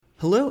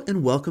Hello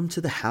and welcome to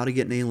the How to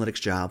Get an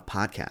Analytics Job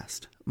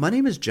podcast. My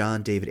name is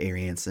John David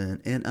Arianson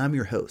and I'm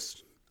your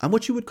host. I'm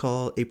what you would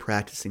call a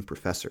practicing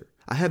professor.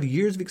 I have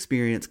years of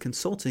experience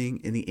consulting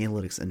in the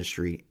analytics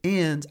industry,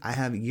 and I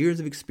have years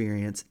of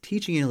experience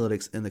teaching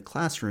analytics in the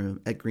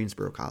classroom at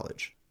Greensboro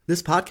College.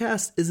 This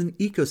podcast is an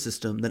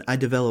ecosystem that I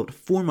developed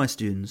for my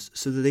students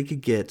so that they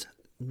could get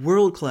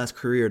world-class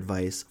career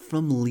advice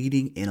from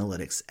leading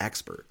analytics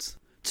experts.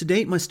 To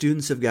date, my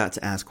students have got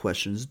to ask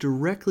questions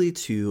directly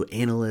to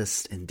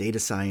analysts and data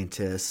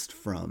scientists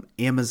from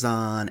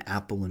Amazon,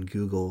 Apple, and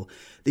Google.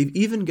 They've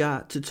even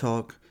got to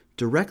talk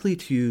directly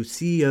to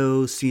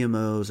CEOs,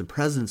 CMOs, and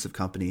presidents of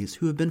companies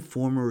who have been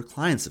former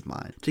clients of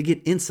mine to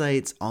get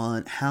insights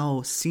on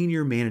how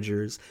senior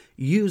managers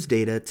use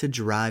data to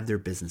drive their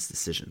business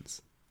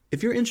decisions.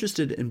 If you're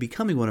interested in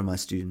becoming one of my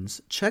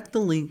students, check the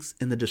links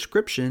in the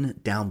description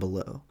down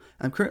below.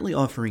 I'm currently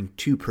offering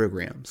two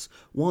programs.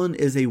 One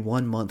is a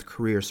 1-month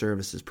career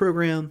services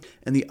program,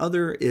 and the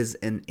other is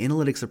an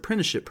analytics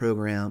apprenticeship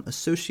program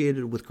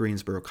associated with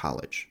Greensboro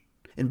College.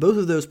 In both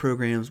of those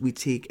programs, we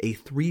take a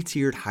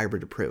 3-tiered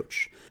hybrid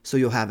approach. So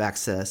you'll have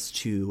access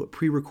to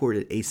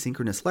pre-recorded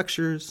asynchronous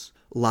lectures,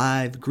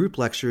 live group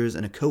lectures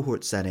in a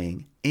cohort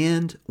setting,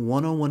 and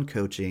one-on-one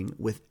coaching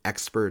with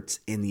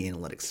experts in the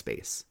analytics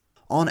space.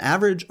 On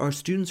average, our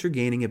students are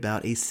gaining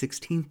about a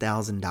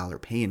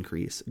 $16,000 pay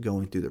increase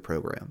going through the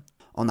program.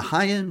 On the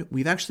high end,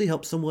 we've actually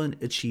helped someone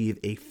achieve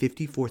a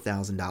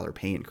 $54,000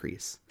 pay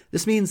increase.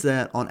 This means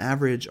that on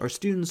average, our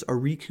students are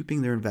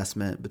recouping their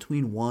investment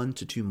between 1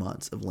 to 2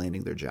 months of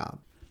landing their job.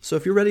 So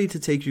if you're ready to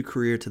take your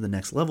career to the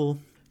next level,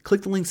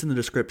 click the links in the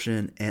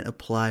description and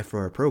apply for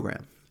our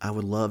program. I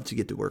would love to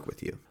get to work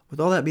with you. With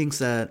all that being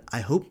said, I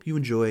hope you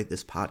enjoy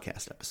this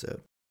podcast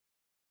episode.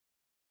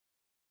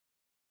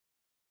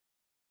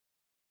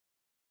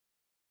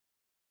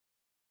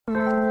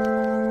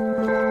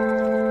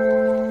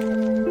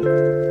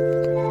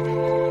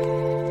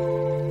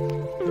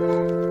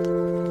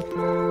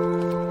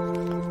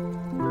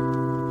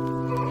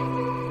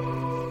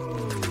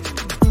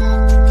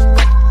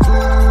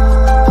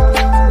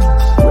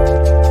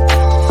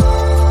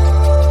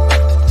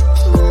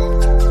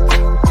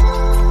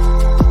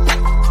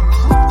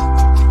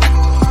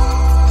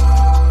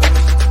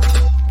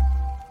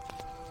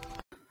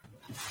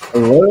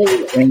 Hello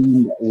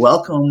and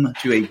welcome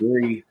to a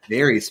very,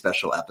 very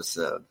special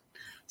episode.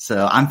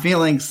 So I'm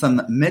feeling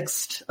some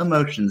mixed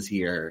emotions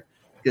here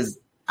because,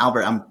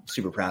 Albert, I'm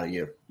super proud of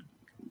you.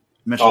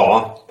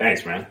 Oh,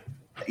 thanks, man.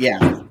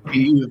 Yeah,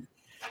 you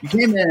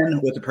came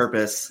in with a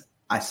purpose.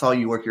 I saw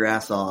you work your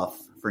ass off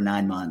for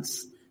 9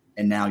 months,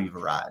 and now you've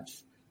arrived.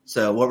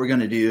 So what we're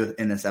going to do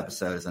in this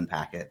episode is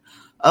unpack it.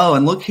 Oh,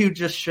 and look who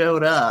just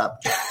showed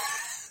up.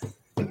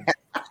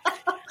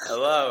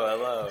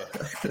 Hello.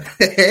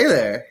 Hey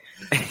there.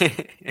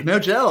 No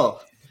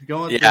gel.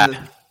 Going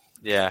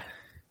Yeah.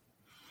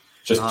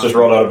 Just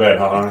rolled out of bed,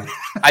 huh?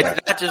 I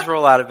did not just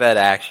roll out of bed,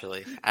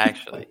 actually,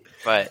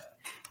 but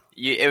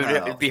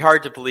it would be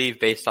hard to believe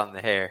based on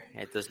the hair.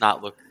 It does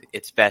not look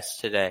its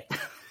best today.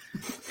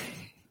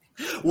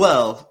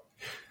 Well,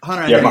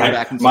 Hunter,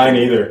 Yeah, mine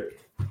either.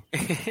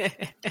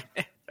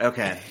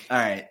 Okay, all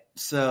right.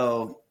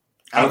 So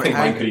I don't think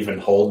mine could even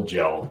hold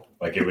gel.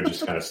 Like it would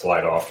just kind of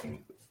slide off and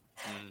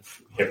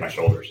hit my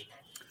shoulders.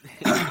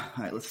 All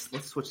right, let's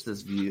switch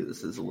this view.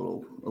 This is a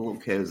little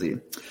cozy.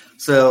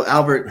 So,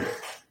 Albert,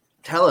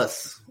 tell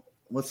us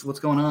what's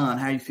going on.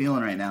 How are you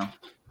feeling right now?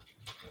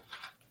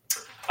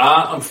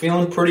 I'm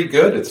feeling pretty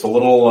good. It's a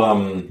little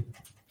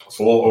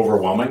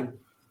overwhelming.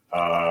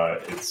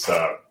 I've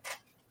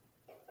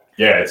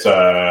had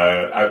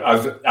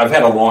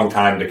a long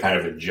time to kind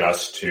of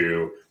adjust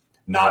to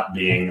not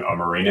being a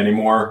Marine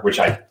anymore, which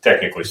I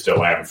technically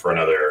still am for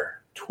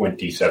another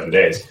 27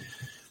 days.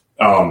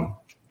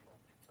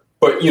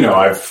 But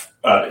I've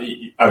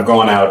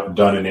gone out,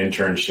 done an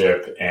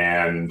internship,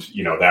 and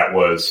that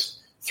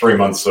was 3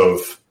 months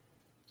of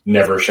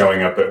never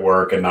showing up at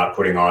work and not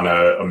putting on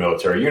a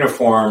military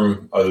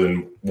uniform other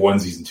than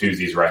onesies and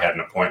twosies where I had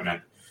an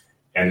appointment.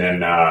 And then,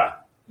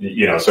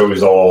 so it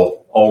was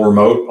all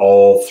remote,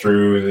 all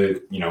through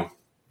the,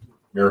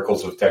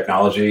 miracles of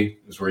technology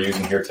as we're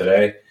using here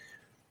today.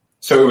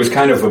 So it was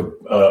kind of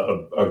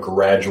a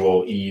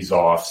gradual ease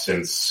off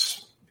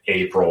since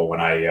April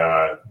when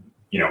I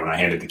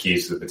handed the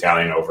keys to the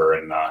battalion over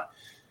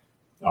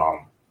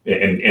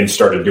and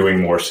started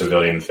doing more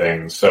civilian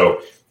things.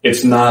 So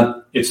it's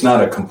not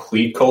a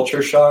complete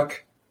culture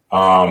shock,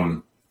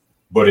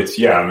 but it's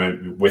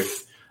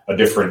with a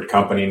different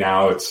company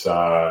now. It's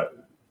for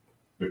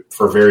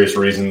various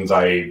reasons.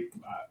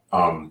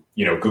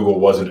 Google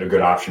wasn't a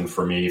good option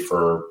for me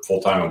for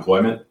full-time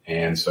employment,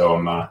 and so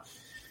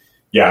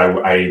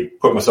I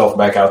put myself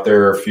back out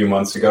there a few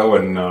months ago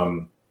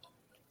and.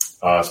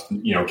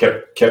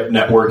 Kept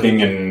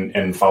networking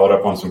and followed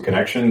up on some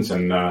connections.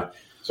 And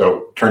so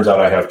it turns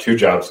out I have 2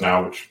 jobs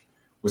now, which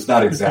was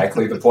not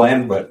exactly the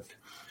plan, but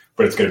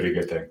it's going to be a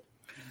good thing.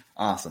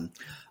 Awesome.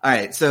 All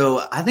right.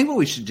 So I think what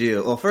we should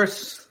do, well,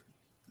 first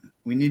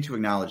we need to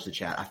acknowledge the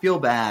chat. I feel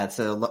bad.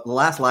 So the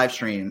last live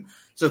stream,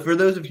 So for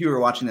those of you who are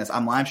watching this,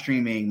 I'm live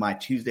streaming my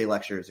Tuesday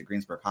lectures at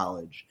Greensboro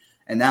College.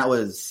 And that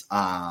was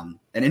an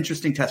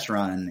interesting test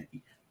run,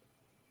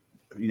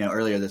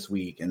 earlier this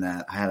week, in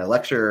that I had a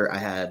lecture, I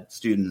had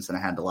students, and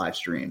I had the live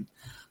stream.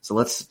 So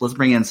let's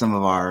bring in some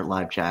of our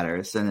live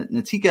chatters. And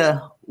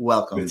Natika,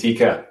 welcome.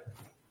 Natika.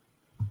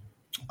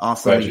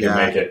 Awesome. Glad you can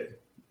make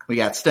it. We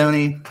got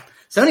Stoney.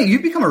 Stoney,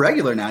 you've become a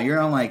regular now. You're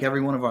on like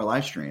every one of our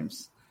live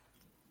streams.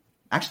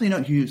 Actually,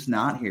 who's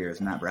not here is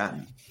Matt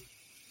Bratton.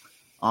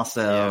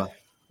 Also,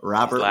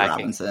 Robert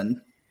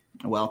Robinson.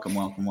 Welcome.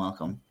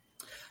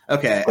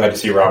 Okay. Glad to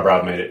see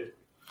Rob made it.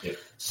 Yeah.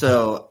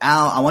 So,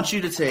 Al, I want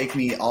you to take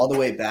me all the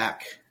way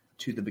back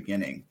to the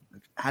beginning.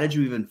 How did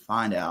you even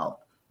find out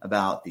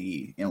about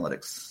the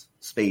analytics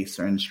space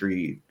or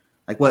industry?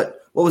 Like, what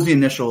was the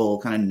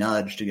initial kind of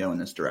nudge to go in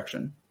this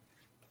direction?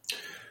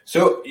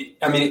 So,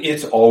 I mean,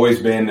 it's always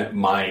been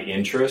my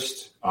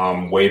interest.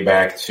 Way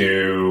back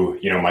to,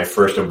 my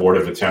first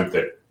abortive attempt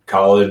at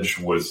college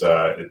was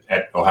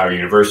at Ohio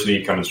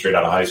University, coming straight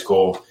out of high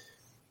school.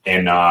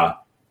 And, I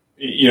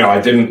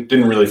didn't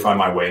really find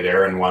my way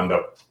there and wound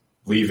up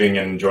leaving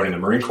and joining the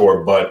Marine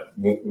Corps. But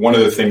one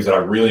of the things that I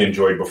really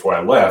enjoyed before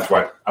I left,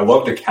 I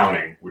loved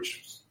accounting, which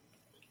is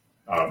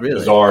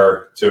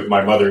bizarre to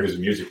my mother, who's a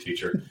music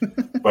teacher,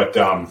 but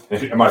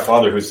and my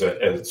father, who's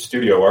a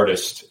studio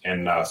artist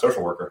and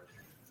social worker.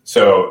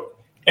 So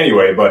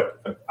anyway,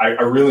 but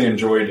I really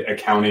enjoyed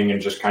accounting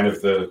and just kind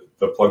of the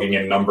plugging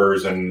in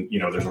numbers and,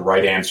 there's a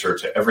right answer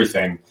to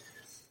everything.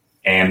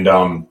 And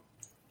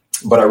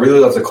but I really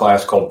loved a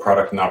class called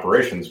Product and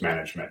Operations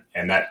Management.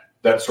 And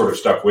that sort of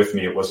stuck with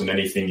me. It wasn't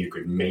anything you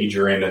could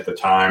major in at the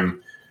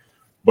time,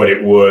 but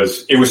it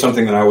was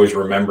something that I always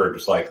remembered. It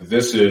was like,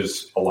 this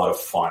is a lot of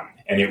fun.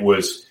 And it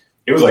was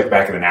like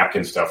back in the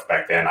napkin stuff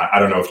back then. I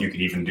don't know if you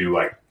could even do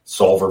like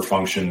solver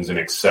functions in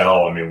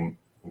Excel. I mean,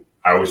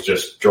 I was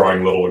just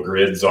drawing little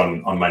grids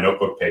on my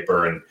notebook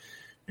paper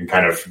and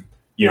kind of,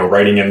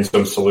 writing in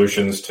some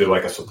solutions to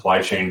like a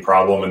supply chain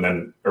problem and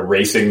then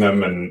erasing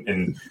them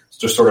and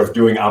just sort of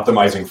doing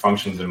optimizing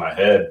functions in my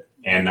head.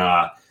 And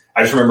I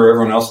just remember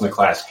everyone else in the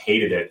class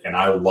hated it and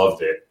I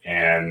loved it.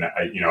 And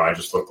I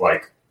just looked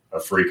like a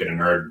freak and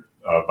a nerd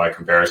by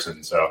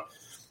comparison. So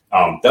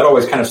that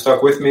always kind of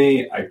stuck with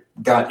me. I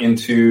got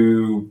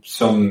into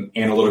some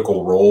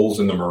analytical roles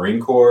in the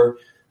Marine Corps.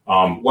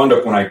 Wound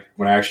up when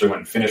I actually went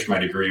and finished my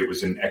degree, it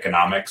was in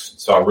economics.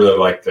 So I really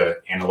liked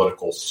the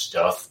analytical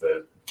stuff,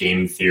 the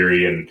game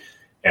theory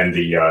and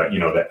the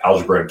the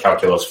algebra and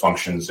calculus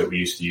functions that we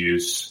used to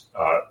use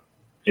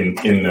in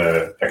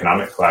the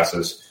economic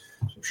classes.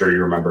 I'm sure you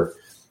remember.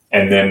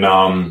 And then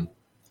and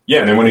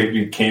then when it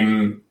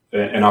became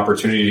an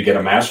opportunity to get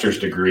a master's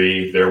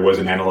degree, there was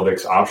an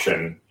analytics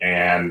option,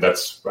 and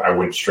I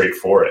went straight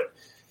for it.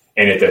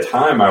 And at the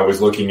time, I was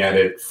looking at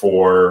it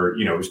for,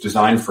 it was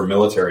designed for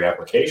military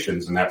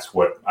applications, and that's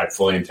what I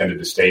fully intended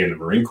to stay in the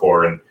Marine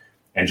Corps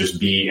and just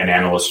be an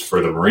analyst for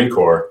the Marine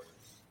Corps.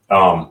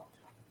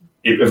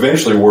 It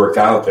eventually worked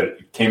out that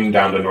it came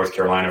down to North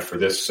Carolina for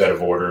this set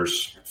of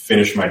orders,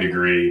 finished my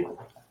degree,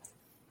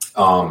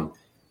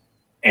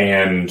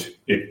 and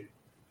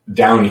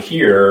down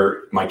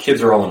here, my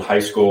kids are all in high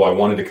school. I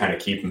wanted to kind of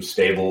keep them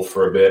stable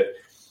for a bit,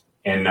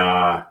 and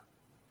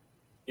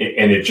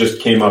it just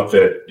came up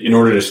that in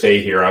order to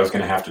stay here, I was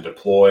going to have to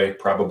deploy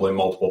probably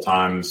multiple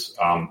times.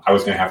 I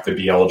was going to have to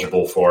be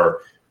eligible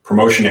for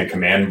promotion and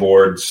command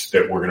boards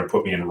that were going to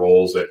put me in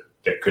roles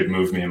that could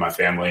move me and my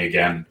family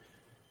again.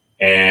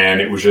 And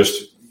it was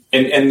just,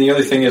 and the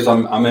other thing is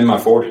I'm in my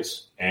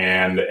 40s.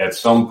 And at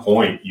some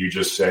point you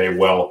just say,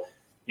 well,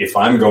 if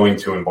I'm going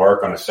to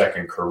embark on a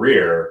second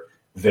career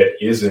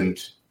that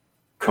isn't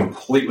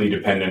completely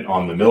dependent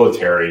on the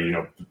military,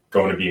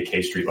 going to be a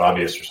K Street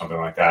lobbyist or something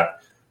like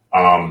that,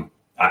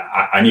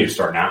 I need to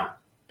start now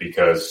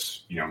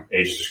because,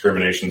 age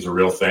discrimination is a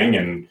real thing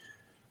and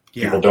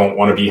people don't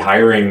want to be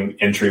hiring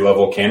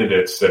entry-level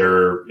candidates that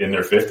are in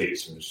their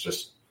 50s. And it's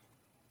just.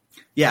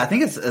 Yeah, I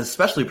think it's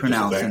especially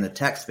pronounced in the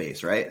tech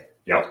space, right?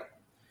 Yep.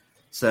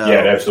 So yeah,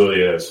 it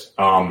absolutely is.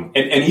 And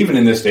even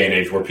in this day and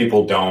age where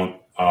people don't,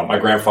 my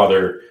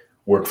grandfather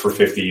worked for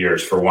 50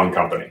 years for one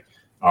company.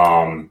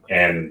 And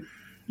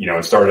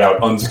it started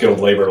out unskilled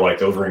labor, like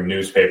delivering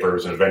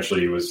newspapers. And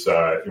eventually he was,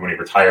 when he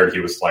retired,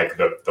 he was like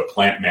the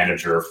plant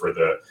manager for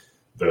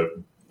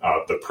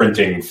the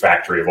printing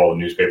factory of all the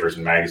newspapers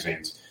and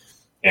magazines.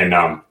 And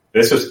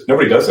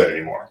nobody does that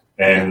anymore.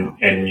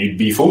 And you'd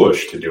be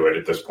foolish to do it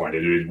at this point.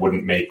 It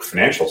wouldn't make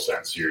financial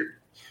sense.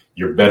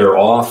 You're better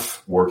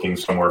off working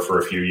somewhere for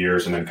a few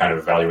years and then kind of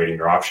evaluating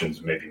your options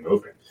and maybe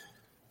moving.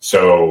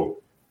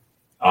 So,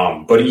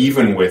 but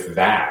even with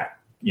that,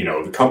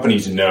 the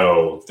companies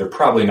know they're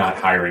probably not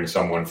hiring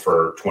someone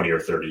for 20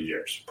 or 30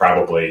 years.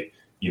 Probably,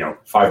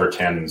 5 or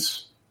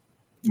 10's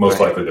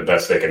most likely the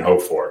best they can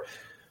hope for.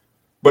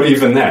 But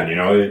even then,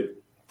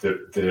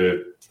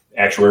 the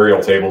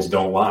actuarial tables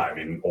don't lie. I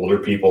mean, older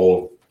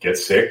people get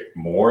sick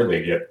more.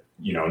 They get,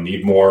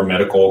 need more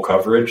medical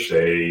coverage.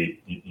 They,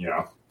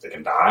 they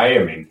can die.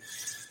 I mean,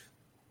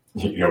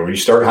 when you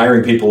start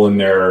hiring people in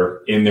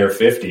their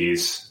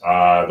 50s,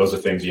 those are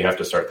things you have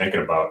to start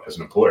thinking about as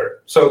an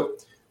employer. So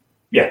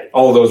yeah,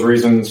 all of those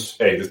reasons,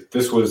 hey,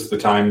 this was the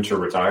time to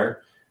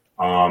retire,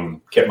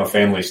 kept my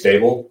family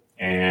stable,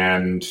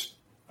 and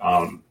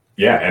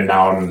and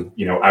now I'm,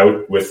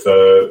 out with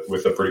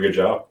a pretty good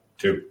job,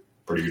 2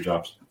 pretty good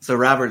jobs. So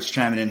Robert's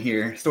chiming in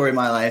here. Story of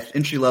my life,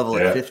 entry level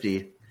at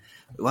 50.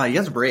 Wow, you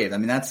guys are brave. I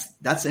mean,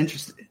 that's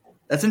interesting.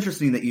 That's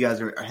interesting that you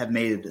guys have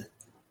made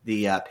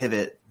the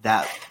pivot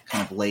that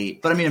kind of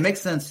late. But I mean, it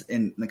makes sense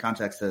in the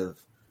context of,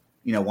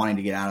 wanting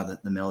to get out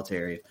of the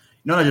military.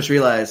 What I just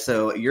realized,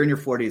 so you're in your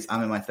 40s,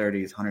 I'm in my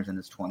 30s, Hunter's in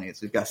his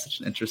 20s. We've got such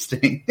an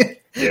interesting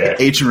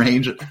age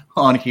range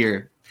on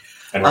here.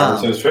 And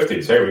Robert's in his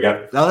 50s. Hey, we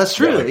got that's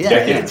true.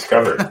 decades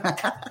covered.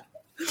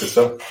 Good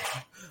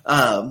stuff.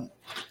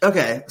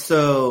 Okay,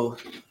 so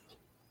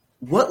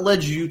what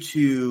led you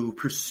to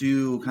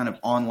pursue kind of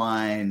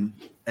online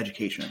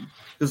education?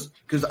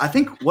 Because I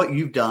think what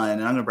you've done,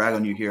 and I'm going to brag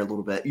on you here a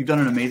little bit, you've done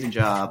an amazing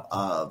job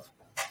of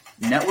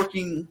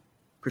networking,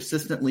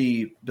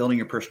 persistently building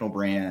your personal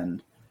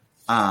brand,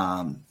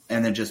 and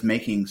then just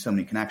making so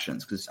many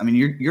connections. Because I mean,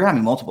 you're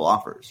having multiple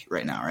offers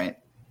right now, right?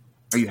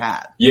 Or you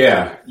had?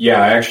 Yeah.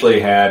 I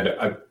actually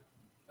had.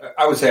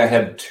 I would say I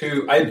had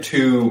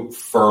 2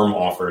 firm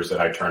offers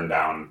that I turned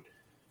down,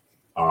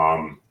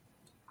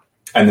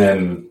 and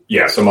then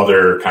some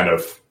other kind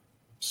of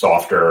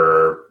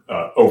softer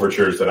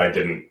overtures that I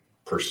didn't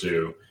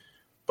pursue.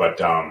 But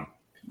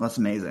that's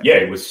amazing. Yeah,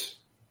 it was.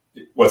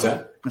 What's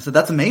that? I said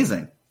that's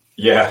amazing.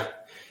 Yeah.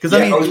 Because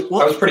I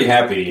was pretty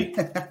happy.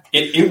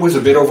 It was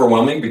a bit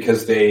overwhelming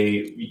because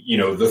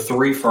the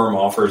 3 firm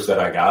offers that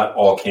I got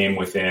all came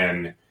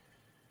within, it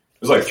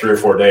was like 3 or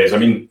 4 days. I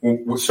mean,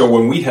 so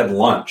when we had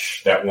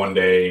lunch that one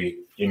day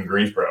in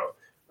Greensboro,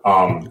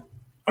 I don't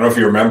know if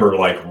you remember,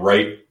 like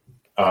right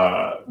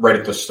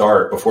at the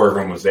start, before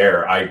everyone was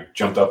there, I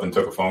jumped up and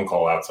took a phone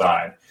call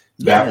outside.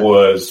 That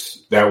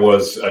was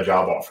a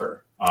job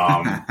offer,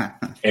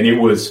 and it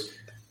was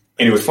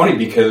funny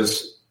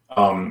because.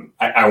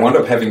 I wound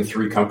up having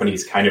 3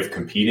 companies kind of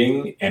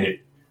competing, and I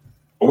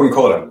wouldn't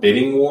call it a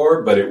bidding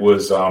war, but it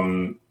was,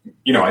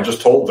 I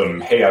just told them,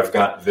 hey, I've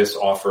got this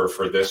offer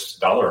for this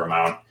dollar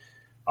amount.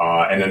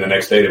 And then the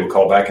next day they would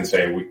call back and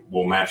say,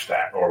 we'll match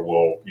that, or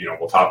we'll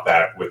top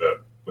that with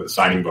a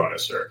signing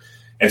bonus.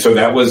 And so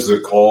that was the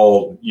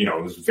call,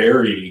 it was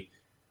very,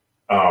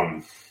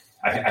 I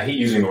hate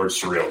using the word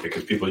surreal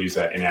because people use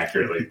that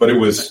inaccurately, but it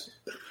was,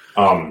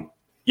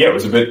 it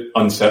was a bit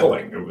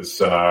unsettling. It was,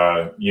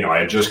 I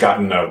had just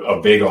gotten a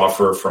big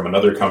offer from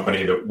another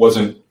company that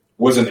wasn't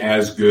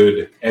as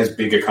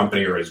big a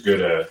company or as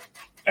good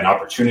an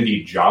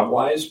opportunity job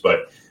wise,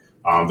 but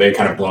they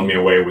kind of blown me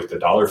away with the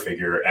dollar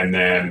figure. And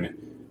then,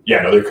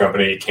 another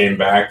company came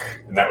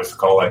back, and that was the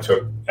call I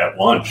took at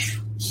lunch,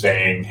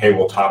 saying, "Hey,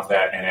 we'll top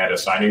that and add a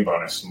signing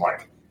bonus." I'm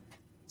like,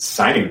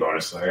 signing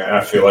bonus?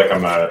 I feel like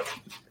I'm a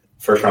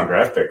first round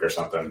draft pick or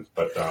something,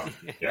 but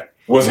it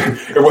wasn't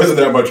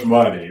that much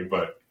money,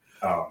 but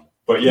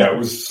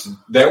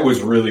that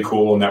was really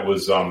cool. And that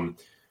was, I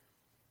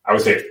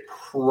would say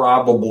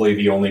probably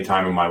the only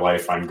time in my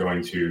life I'm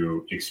going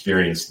to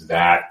experience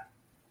that,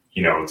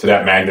 to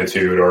that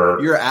magnitude. Or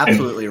you're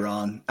absolutely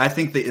wrong. I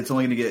think that it's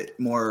only going to get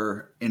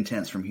more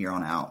intense from here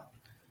on out.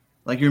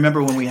 Like, you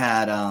remember when we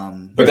had,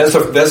 but that's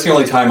the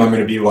only time I'm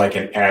going to be like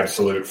an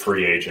absolute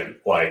free agent.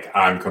 Like,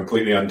 I'm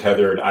completely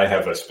untethered. I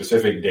have a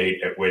specific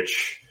date at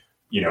which,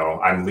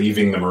 I'm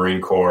leaving the Marine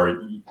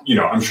Corps.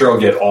 I'm sure I'll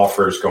get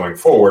offers going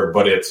forward,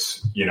 but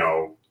it's,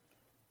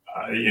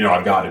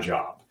 I've got a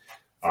job.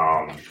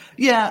 Okay.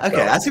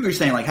 So. I see what you're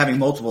saying, like having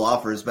multiple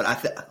offers, but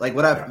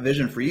what I've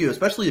envisioned for you,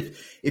 especially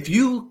if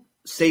you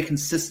stay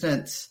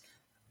consistent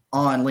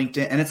on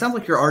LinkedIn, and it sounds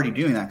like you're already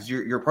doing that because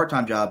your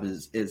part-time job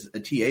is a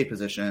TA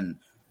position.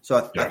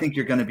 So I think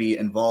you're going to be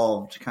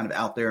involved kind of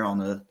out there on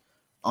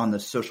the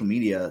social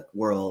media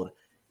world.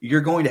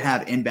 You're going to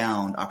have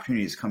inbound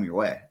opportunities come your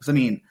way. Because I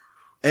mean,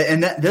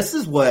 and this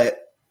is what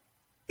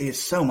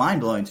is so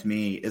mind-blowing to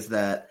me, is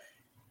that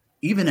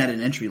even at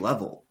an entry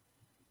level,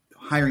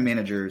 hiring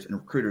managers and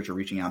recruiters are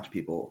reaching out to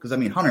people. Because I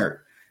mean,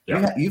 Hunter,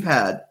 you've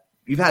had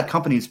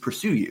companies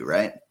pursue you,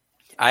 right?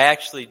 I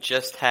actually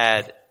just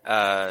had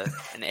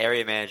an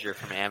area manager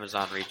from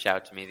Amazon reach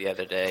out to me the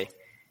other day,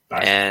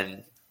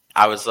 and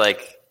I was like,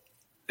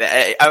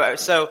 to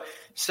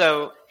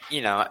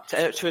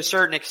a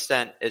certain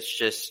extent, it's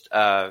just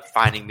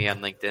finding me on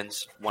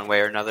LinkedIn one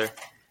way or another.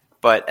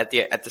 But at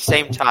the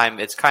same time,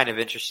 it's kind of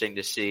interesting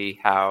to see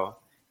how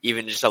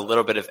even just a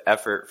little bit of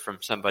effort from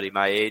somebody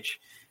my age,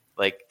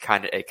 like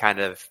it kind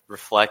of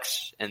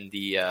reflects in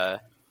the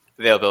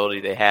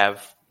availability they have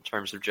in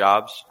terms of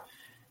jobs.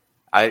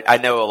 I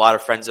know a lot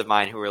of friends of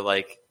mine who are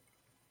like,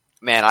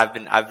 man,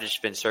 I've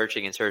just been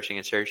searching and searching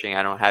and searching.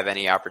 I don't have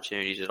any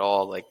opportunities at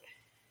all. Like,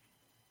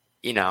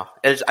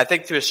 I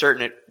think to a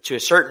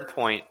certain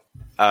point,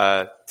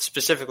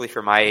 specifically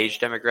for my age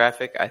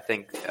demographic, I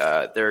think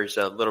there's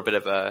a little bit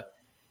of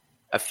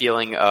a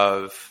feeling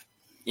of,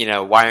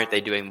 why aren't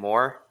they doing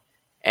more?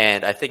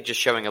 And I think just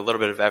showing a little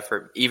bit of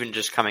effort, even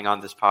just coming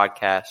on this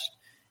podcast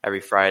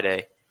every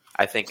Friday,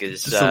 I think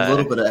is just a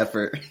little bit of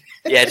effort.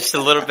 Yeah, just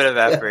a little bit of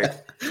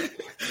effort.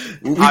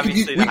 we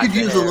could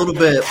use a little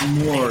bit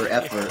more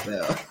effort,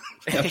 though.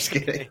 I'm just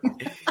kidding.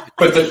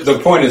 But the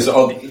point is,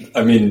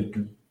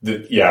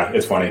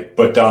 it's funny.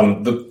 But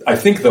I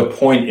think the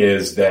point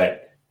is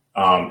that,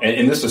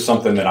 and this is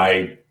something that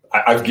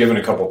I've given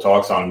a couple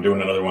talks on. I'm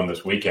doing another one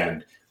this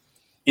weekend.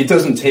 It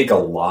doesn't take a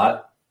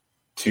lot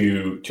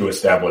to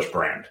establish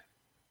brand,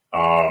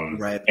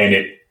 right?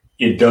 And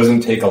it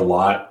doesn't take a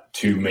lot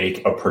to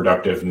make a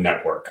productive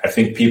network. I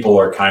think people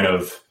are kind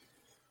of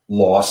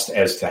lost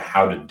as to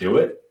how to do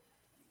it.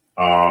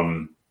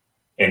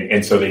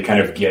 And so they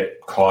kind of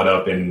get caught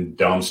up in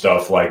dumb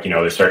stuff like,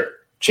 they start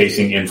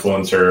chasing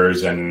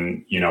influencers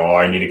and,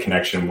 I need a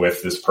connection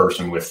with this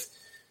person with,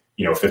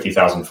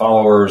 50,000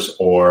 followers,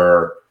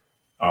 or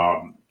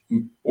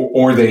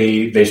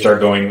they start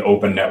going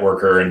open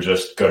networker and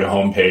just go to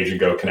homepage and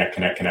go connect.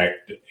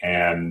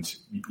 And,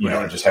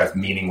 just have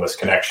meaningless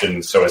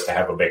connections so as to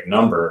have a big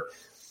number.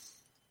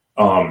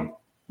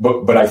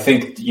 But I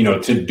think,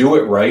 to do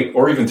it right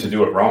or even to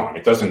do it wrong,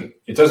 it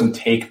doesn't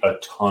take a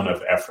ton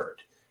of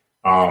effort.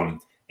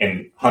 And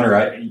Hunter,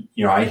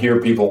 I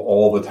hear people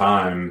all the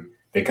time,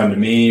 they come to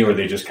me or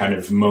they just kind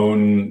of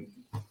moan,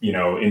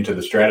 into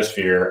the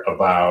stratosphere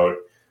about,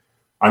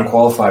 I'm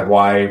qualified.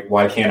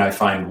 Why can't I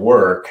find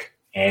work?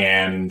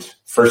 And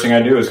first thing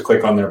I do is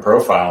click on their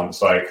profile and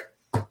it's like,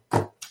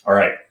 all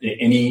right,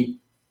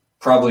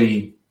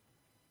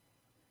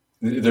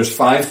 there's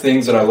 5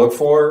 things that I look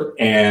for,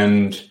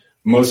 and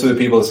most of the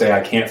people that say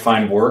I can't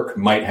find work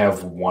might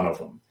have one of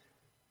them.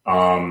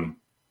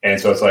 And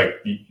so it's like,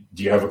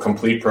 do you have a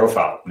complete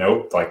profile?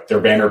 Nope. Like their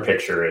banner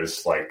picture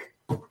is like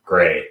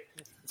gray.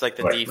 It's like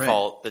the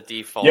default,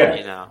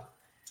 yeah.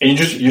 And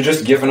you're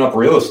just giving up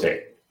real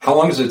estate. How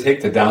long does it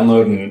take to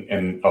download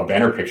and a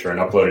banner picture and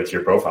upload it to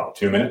your profile?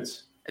 2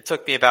 minutes? It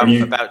took me about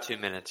 2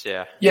 minutes.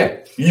 Yeah. Yeah.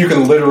 You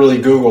can literally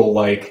Google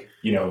data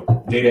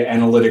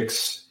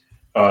analytics,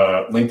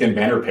 LinkedIn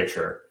banner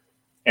picture,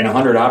 and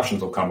 100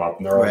 options will come up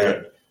and they're all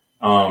good.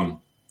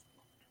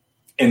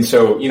 And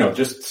so,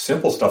 just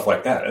simple stuff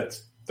like that.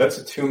 That's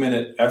a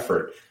 2-minute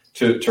effort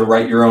to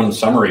write your own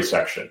summary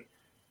section.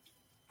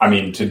 I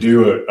mean, to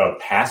do a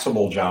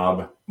passable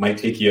job might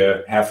take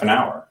you half an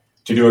hour.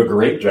 To do a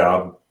great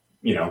job,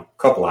 a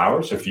couple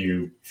hours if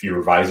you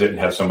revise it and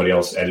have somebody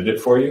else edit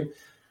it for you.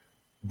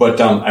 But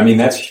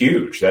that's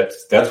huge.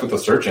 That's what the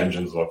search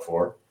engines look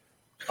for.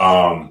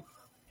 And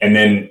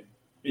then,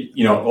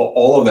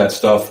 all of that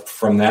stuff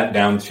from that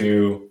down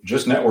to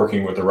just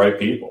networking with the right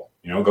people.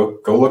 Go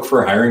look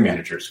for hiring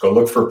managers. Go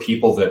look for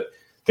people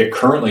that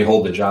currently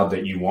hold the job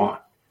that you want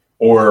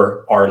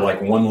or are like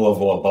one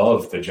level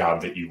above the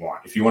job that you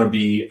want. If you want to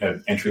be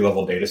an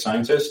entry-level data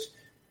scientist,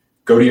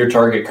 go to your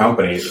target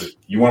company.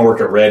 You want to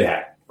work at Red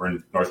Hat. We're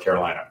in North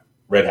Carolina.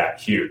 Red Hat,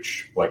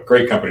 huge,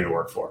 great company to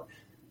work for.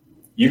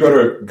 You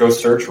go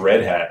search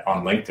Red Hat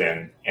on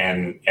LinkedIn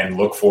and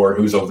look for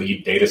who's a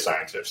lead data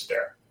scientist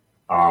there.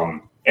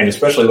 And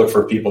especially look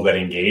for people that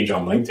engage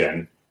on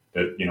LinkedIn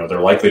that,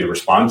 they're likely to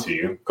respond to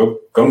you. Go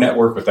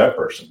network with that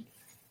person.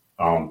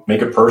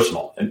 Make it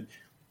personal. And,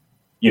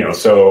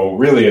 so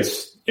really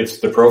it's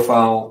the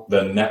profile,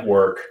 the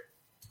network,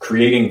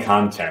 creating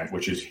content,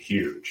 which is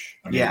huge.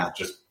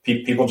 Just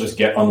people just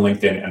get on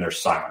LinkedIn and they're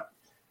silent.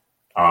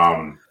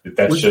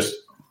 That's the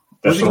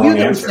wrong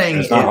answer.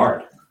 It's not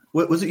hard.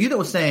 Was it you that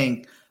was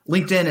saying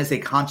LinkedIn is a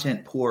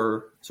content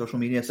poor social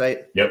media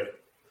site? Yep.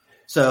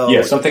 So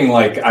yeah, something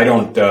like I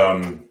don't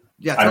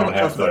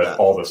have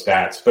all the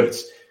stats, but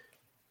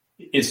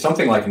it's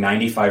something like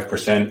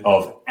 95%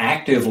 of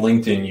active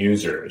LinkedIn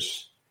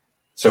users.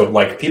 So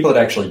like people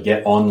that actually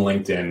get on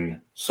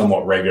LinkedIn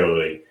somewhat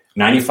regularly,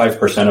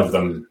 95% of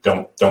them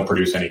don't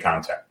produce any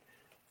content.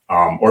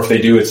 Or if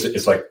they do,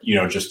 it's like,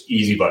 just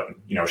easy button,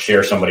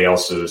 share somebody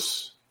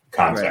else's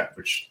content,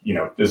 which,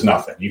 is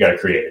nothing. You got to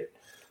create it.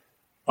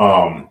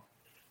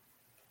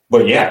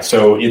 But yeah,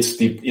 so it's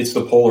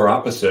the polar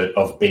opposite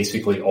of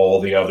basically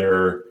all the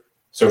other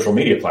social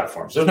media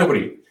platforms. There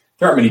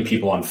aren't many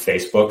people on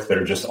Facebook that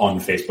are just on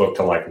Facebook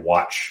to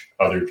watch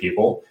other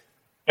people.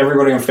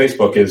 Everybody on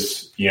Facebook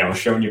is,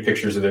 showing you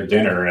pictures of their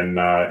dinner and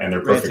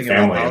their perfect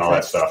family and all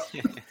that stuff.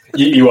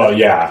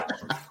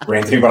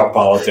 Ranting about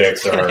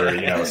politics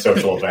or,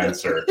 social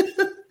events or,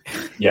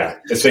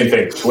 the same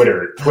thing.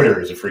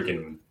 Twitter is a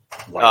freaking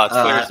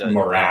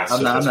morass.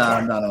 I'm not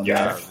on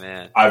that.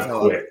 Man. I've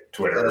quit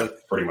Twitter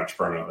pretty much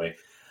permanently.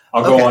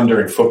 I'll go on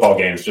during football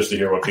games just to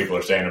hear what people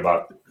are saying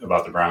about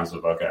the Browns and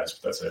the Buckeyes.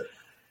 But that's it.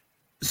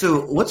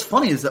 So what's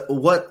funny is that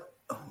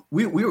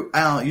you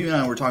and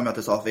I were talking about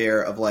this off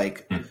air of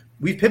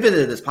we've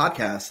pivoted this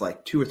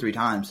podcast 2 or 3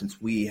 times since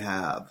we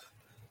have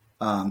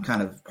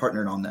kind of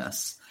partnered on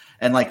this.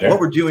 And what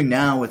we're doing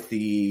now with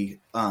the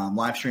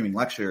live streaming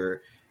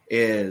lecture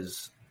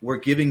is we're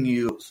giving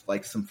you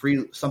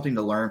something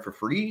to learn for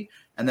free.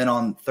 And then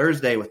on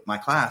Thursday with my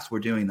class, we're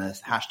doing this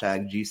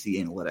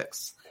 #GC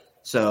Analytics.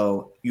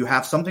 So you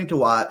have something to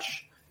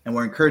watch, and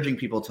we're encouraging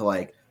people to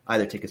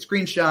either take a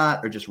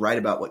screenshot or just write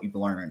about what you've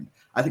learned.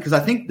 I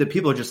think that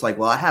people are just like,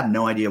 well, I have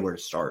no idea where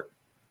to start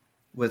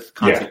with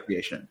content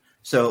creation.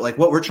 So like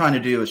what we're trying to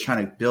do is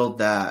trying to build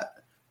that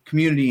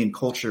community and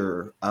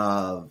culture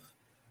of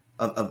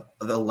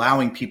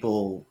allowing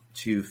people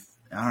to,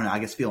 I don't know, I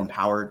guess feel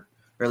empowered,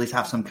 or at least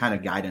have some kind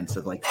of guidance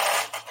of like,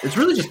 it's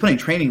really just putting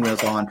training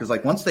wheels on. Cause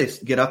like once they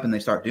get up and they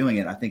start doing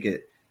it, I think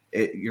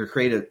your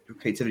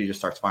creativity just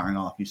starts firing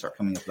off. You start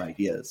coming up with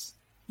ideas.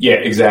 Yeah,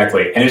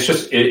 exactly. And it's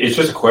just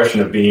a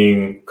question of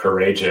being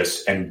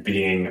courageous and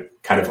being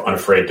kind of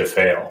unafraid to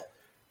fail.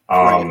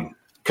 Right.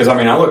 Cause I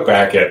mean, I look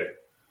back at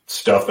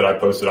stuff that I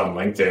posted on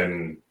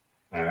LinkedIn,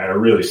 and I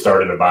really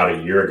started about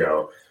a year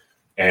ago.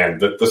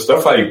 And the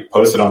stuff I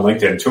posted on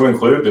LinkedIn, to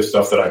include the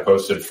stuff that I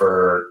posted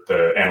for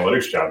the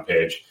analytics job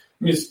page,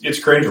 I mean, it's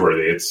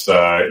cringeworthy. It's,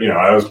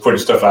 I was putting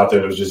stuff out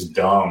there that was just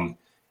dumb.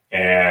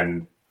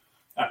 And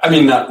I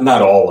mean,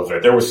 not all of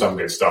it. There was some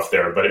good stuff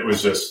there, but it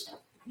was just,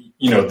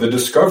 the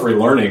discovery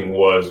learning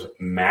was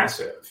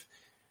massive,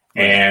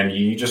 and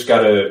you just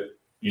gotta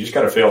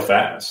fail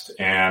fast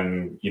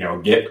and,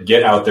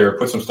 get out there,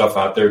 put some stuff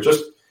out there.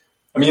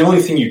 The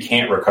only thing you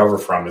can't recover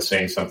from is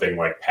saying something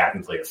like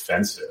patently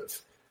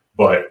offensive.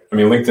 But I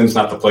mean, LinkedIn's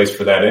not the place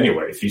for that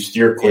anyway. If you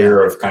steer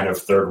clear of kind of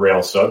third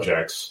rail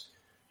subjects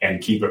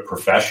and keep it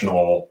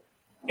professional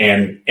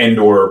and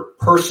or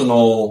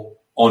personal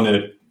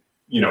on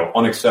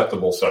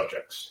unacceptable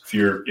subjects.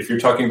 If you're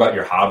talking about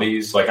your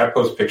hobbies, like I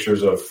post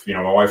pictures of,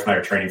 my wife and I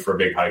are training for a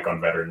big hike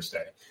on Veterans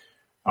Day.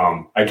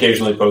 I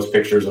occasionally post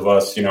pictures of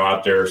us,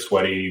 out there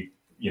sweaty,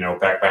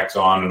 backpacks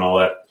on and all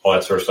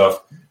that sort of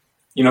stuff.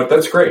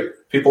 That's great.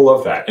 People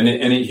love that. And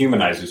it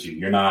humanizes you.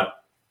 You're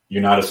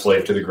not a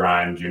slave to the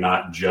grind. You're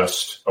not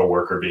just a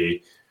worker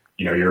bee.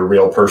 You're a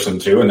real person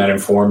too. And that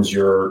informs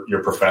your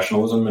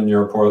professionalism and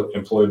your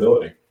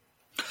employability.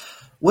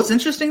 What's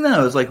interesting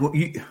though, is like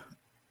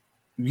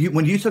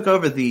when you took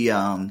over the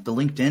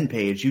LinkedIn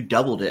page, you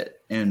doubled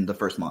it in the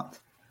first month.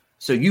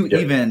 So you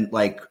even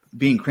like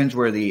being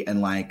cringeworthy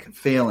and like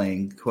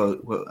failing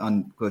quote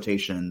on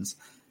quotations,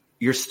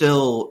 you're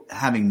still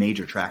having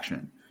major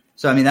traction.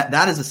 So, I mean,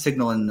 that is a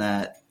signal in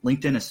that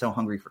LinkedIn is so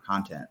hungry for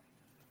content.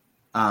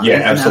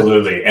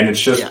 Absolutely. And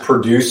it's just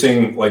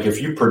producing, like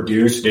if you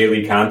produce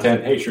daily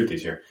content, hey,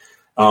 Shruti's here.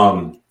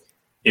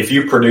 If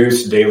you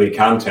produce daily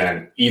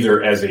content,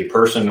 either as a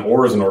person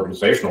or as an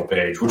organizational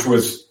page, which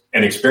was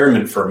an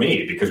experiment for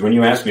me, because when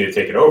you asked me to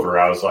take it over,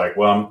 I was like,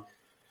 well,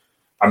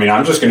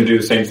 I'm just going to do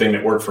the same thing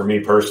that worked for me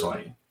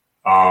personally.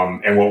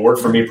 And what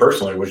worked for me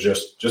personally was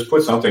just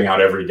put something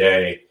out every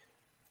day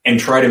and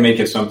try to make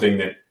it something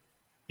that,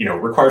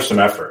 requires some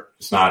effort.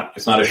 It's not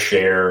a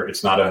share.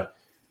 It's not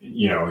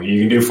you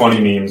can do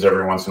funny memes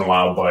every once in a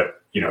while,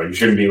 but you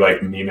shouldn't be like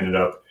memeing it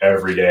up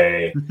every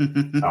day,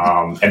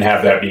 and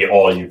have that be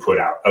all you put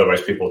out.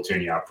 Otherwise people will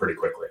tune you out pretty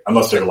quickly,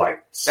 unless they're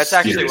like, that's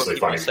actually what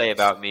people funny say memes.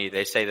 About me.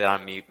 They say that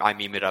I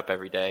meme it up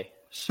every day.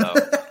 So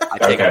I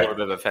take a little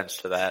bit of offense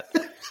to that.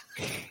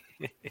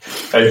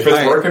 If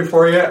it's working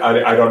for you,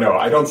 I don't know.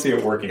 I don't see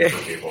it working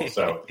for people.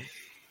 So,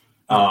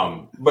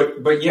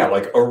 but yeah,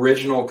 like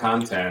original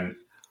content,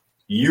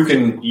 you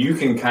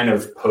can kind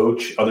of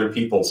poach other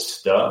people's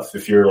stuff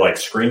if you're like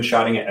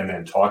screenshotting it and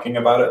then talking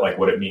about it, like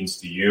what it means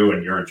to you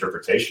and your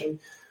interpretation.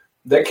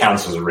 That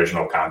counts as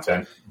original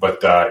content. But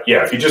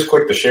if you just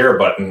click the share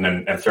button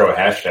and throw a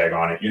hashtag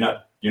on it,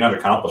 you're not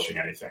accomplishing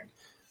anything.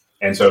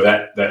 And so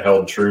that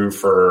held true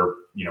for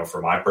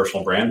my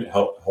personal brand. It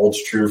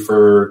holds true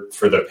for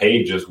the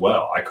page as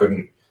well. I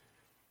couldn't,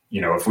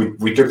 if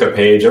we took the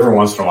page every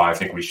once in a while, I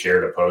think we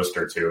shared a post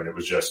or two, and it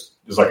was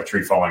like a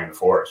tree falling in the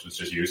forest. It was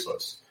just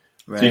useless.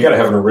 Right. So you got to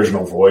have an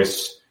original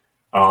voice.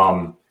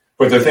 But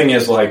the thing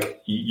is,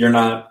 like, you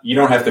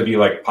don't have to be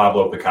like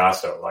Pablo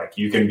Picasso. Like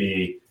you can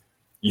be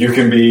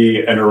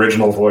an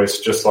original voice,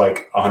 just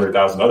like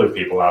 100,000 other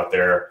people out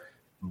there.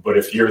 But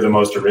if you're the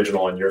most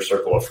original in your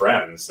circle of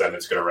friends, then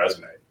it's going to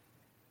resonate.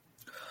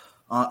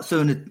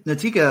 So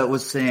Natika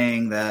was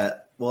saying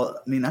that, well,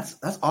 I mean, that's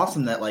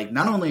awesome that like,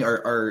 not only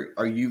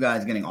are you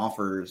guys getting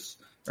offers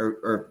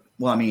or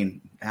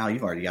Al,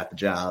 you've already got the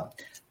job.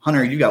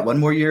 Hunter, you got one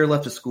more year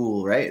left of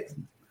school, right?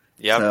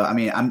 Yeah. So, I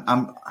mean,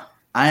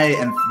 I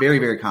am very,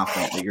 very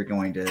confident that you're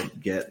going to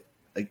get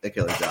a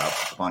killer job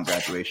upon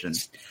graduation,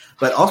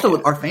 but also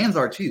our fans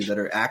are too, that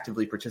are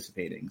actively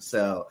participating.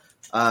 So,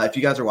 if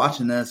you guys are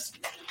watching this,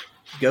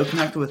 go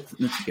connect with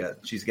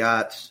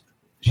Natika.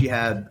 She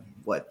had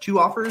 2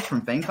 offers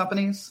from FANG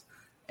companies.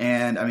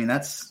 And I mean,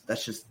 that's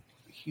just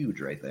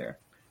huge right there.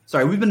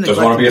 Sorry, we've been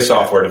just want to be a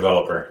software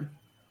developer.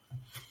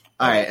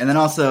 All right. And then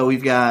also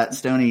we've got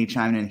Stoney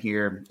chiming in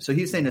here. So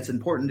he's saying it's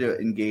important to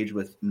engage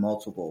with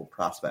multiple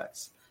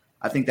prospects.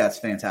 I think that's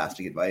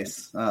fantastic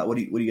advice. What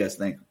do you guys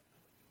think?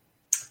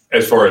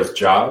 As far as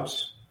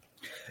jobs?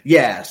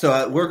 Yeah.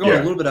 So we're going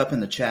a little bit up in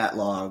the chat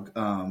log.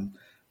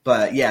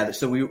 But yeah,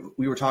 so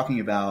we were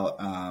talking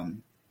about,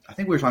 I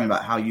think we were talking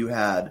about how you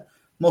had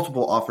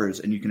multiple offers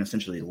and you can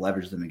essentially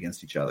leverage them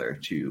against each other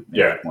to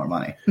make more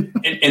money.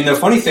 And the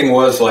funny thing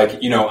was, like,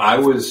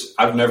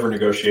 I've never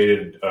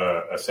negotiated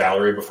a a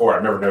salary before.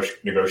 I've never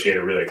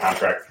negotiated really a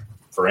contract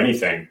for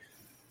anything.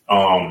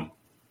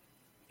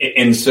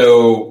 And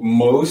so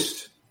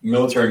most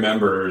military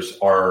members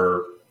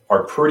are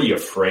pretty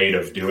afraid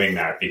of doing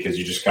that because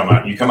you come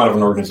out of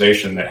an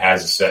organization that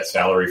has a set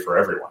salary for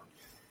everyone.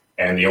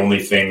 And the only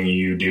thing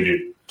you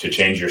do to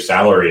change your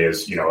salary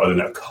is, other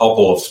than a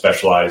couple of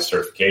specialized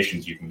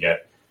certifications you can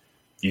get,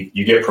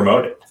 you get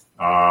promoted.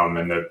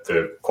 And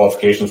the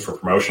qualifications for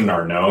promotion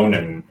are known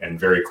and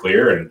very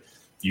clear. And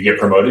you get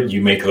promoted,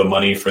 you make the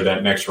money for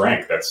that next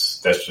rank.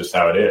 That's just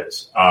how it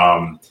is.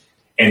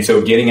 And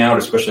so getting out,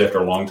 especially after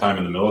a long time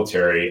in the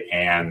military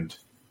and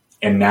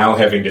now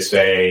having to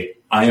say,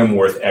 I am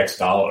worth X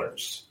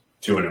dollars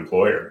to an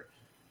employer,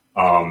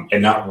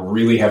 and not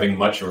really having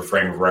much of a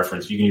frame of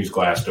reference. You can use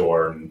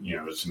Glassdoor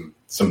and,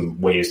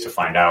 some ways to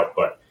find out,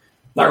 but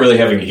not really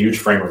having a huge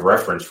frame of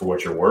reference for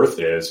what your worth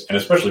is. And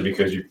especially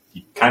because you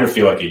kind of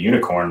feel like a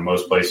unicorn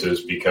most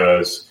places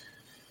because,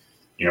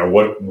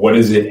 what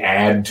does it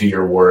add to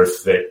your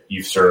worth that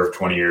you've served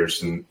 20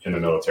 years in the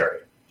military?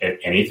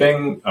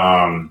 Anything?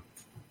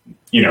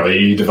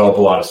 You develop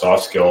a lot of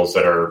soft skills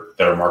that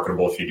are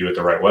marketable if you do it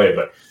the right way.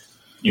 But,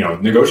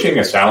 negotiating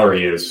a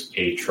salary is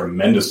a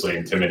tremendously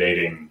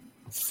intimidating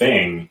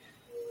thing.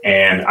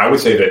 And I would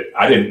say that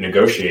I didn't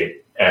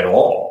negotiate at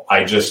all.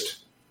 I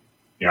just,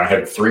 I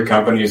had 3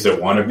 companies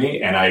that wanted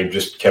me, and I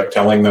just kept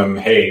telling them,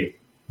 hey,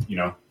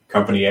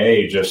 company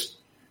A just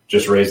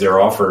raised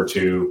their offer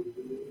to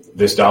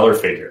this dollar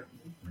figure.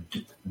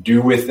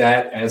 Do with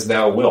that as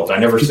thou wilt. I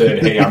never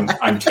said, hey,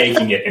 I'm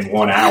taking it in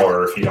 1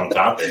 hour if you don't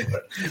top it.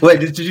 But. Wait,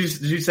 did you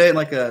say it in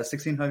like a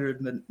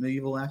 1600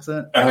 medieval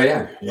accent? Oh,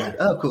 yeah.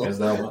 Oh, cool. As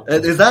thou wilt.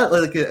 Is that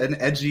like an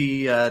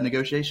edgy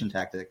negotiation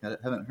tactic? I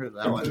haven't heard of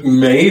that one.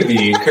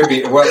 Maybe. Could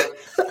be. Well,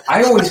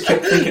 I always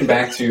kept thinking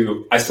back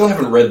to, I still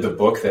haven't read the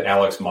book that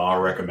Alex Ma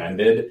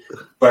recommended,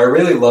 but I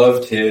really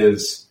loved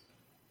his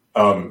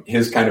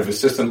kind of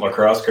assistant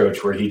lacrosse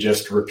coach where he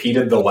just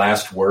repeated the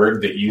last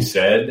word that you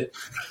said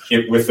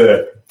with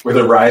a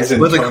rise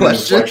in with tone a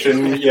question.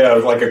 Inflection. Yeah,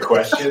 like a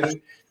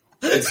question.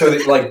 And so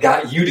it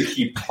got you to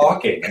keep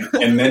talking.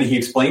 And then he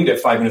explained it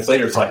 5 minutes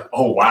later. It's like,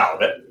 oh, wow,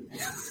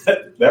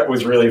 that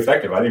was really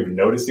effective. I didn't even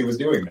notice he was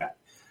doing that.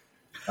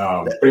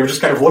 But he would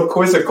just kind of look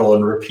quizzical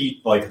and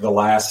repeat like the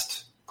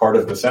last part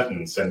of the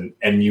sentence.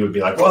 And you would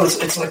be like, well,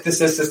 it's like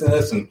this, and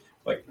this. And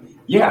like,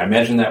 yeah, I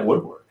imagine that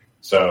would work.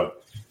 So,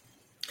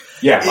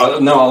 yeah,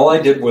 no, all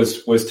I did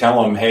was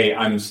tell him, hey,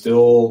 I'm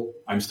still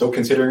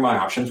considering my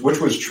options, which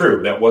was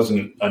true. That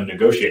wasn't a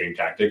negotiating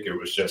tactic. It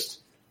was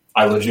just,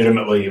 I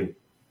legitimately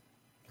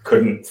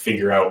couldn't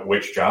figure out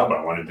which job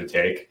I wanted to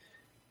take.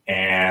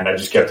 And I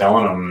just kept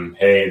telling him,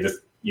 hey,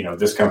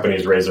 this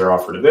company's raised their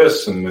offer to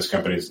this, and this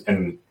company's,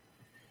 and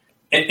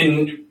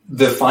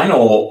the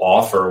final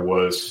offer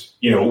was,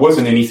 it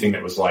wasn't anything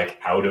that was like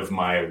out of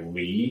my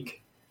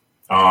league.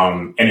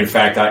 And in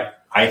fact,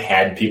 I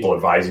had people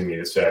advising me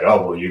that said,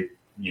 oh, well,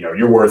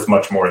 you're worth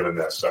much more than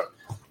this. So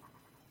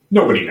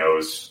nobody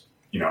knows,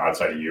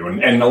 outside of you.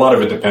 And a lot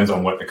of it depends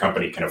on what the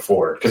company can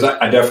afford. Because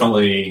I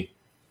definitely,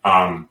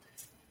 I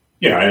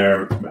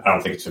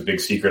don't think it's a big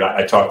secret.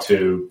 I talked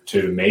to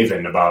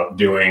Maven about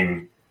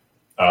doing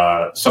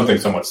something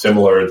somewhat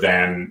similar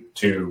than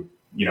to,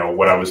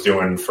 what I was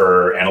doing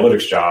for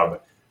analytics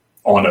job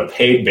on a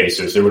paid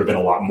basis. There would have been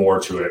a lot more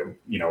to it,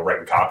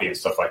 writing copy and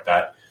stuff like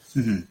that.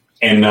 Mm-hmm.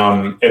 And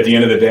at the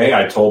end of the day,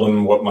 I told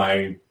them what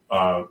my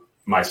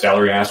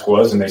salary ask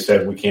was, and they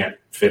said, we can't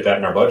fit that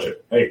in our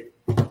budget. Hey,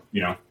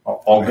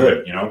 all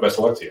good, best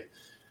of luck to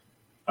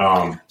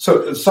you.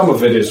 So some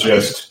of it is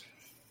just,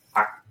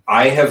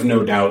 I have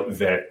no doubt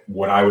that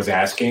what I was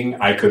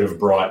asking, I could have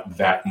brought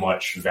that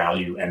much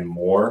value and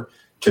more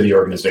to the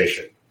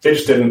organization. They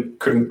just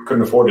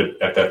couldn't afford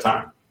it at that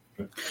time.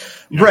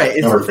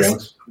 Right.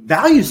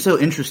 Value is so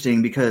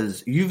interesting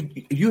because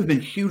you've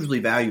been hugely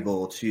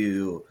valuable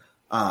to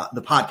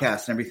the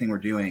podcast and everything we're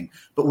doing,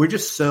 but we're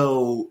just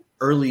so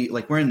early,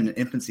 like we're in an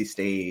infancy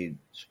stage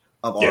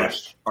of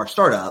our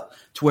startup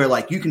to where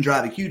like you can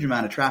drive a huge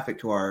amount of traffic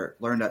to our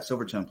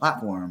Learn.Silvertone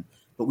platform,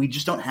 but we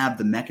just don't have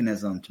the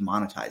mechanism to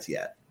monetize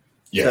yet.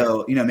 Yeah.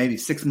 So, maybe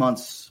 6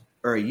 months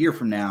or a year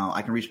from now,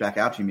 I can reach back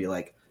out to you and be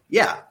like,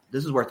 yeah,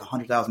 this is worth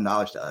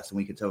 $100,000 to us and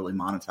we could totally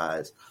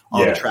monetize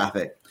all the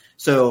traffic.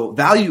 So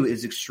value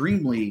is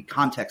extremely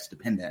context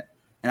dependent.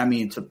 And I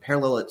mean, to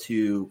parallel it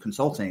to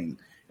consulting,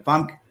 if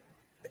I'm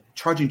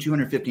charging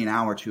 $250 an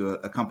hour to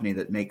a company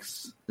that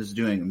is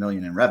doing $1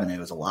 million in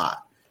revenue is a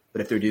lot.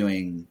 But if they're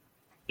doing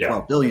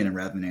 $12 billion in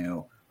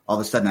revenue, all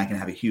of a sudden I can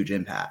have a huge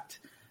impact.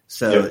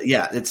 So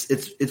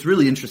it's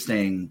really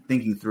interesting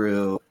thinking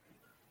through,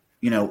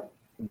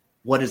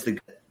 what is the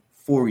good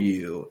for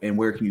you and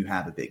where can you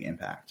have a big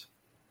impact?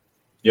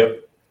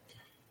 Yep.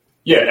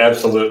 Yeah,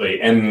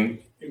 absolutely. And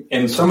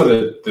some of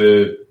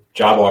the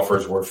job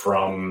offers were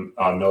from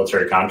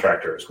military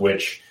contractors,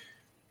 which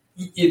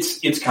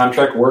it's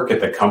contract work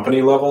at the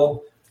company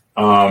level.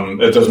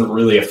 It doesn't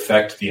really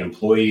affect the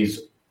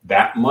employees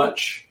that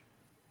much,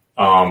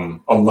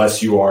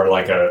 unless you are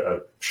like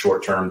a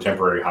short-term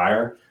temporary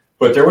hire.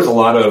 But there was a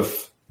lot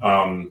of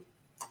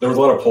there was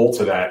a lot of pull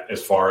to that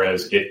as far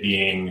as it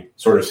being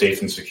sort of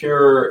safe and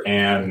secure.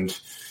 And,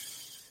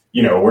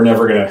 we're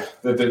never going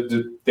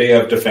to, they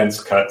have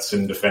defense cuts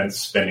and defense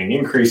spending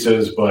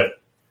increases,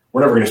 but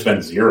we're never going to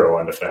spend zero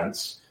on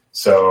defense.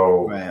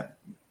 So, right.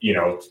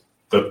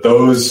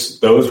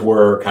 Those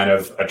were kind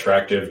of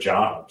attractive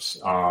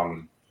jobs.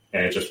 And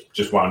it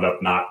just wound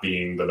up not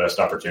being the best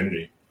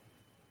opportunity.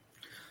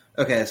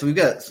 Okay. So we've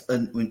got a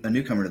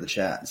newcomer to the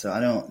chat. So I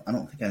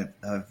don't think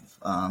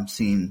I've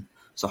seen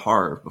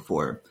Sahar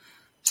before.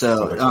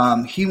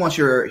 So he wants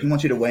you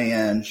to weigh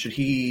in. Should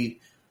he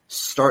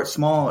start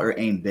small or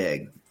aim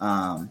big?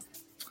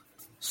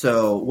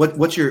 So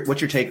what's your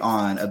take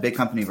on a big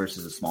company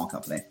versus a small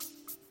company?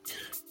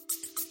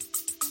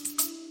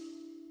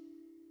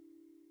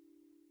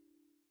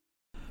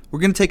 We're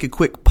going to take a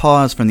quick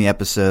pause from the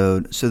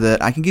episode so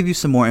that I can give you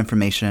some more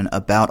information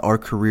about our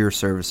career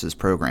services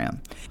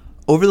program.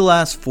 Over the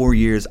last 4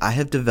 years, I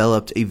have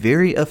developed a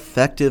very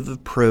effective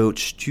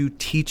approach to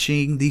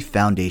teaching the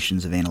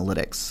foundations of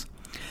analytics.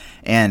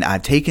 And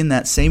I've taken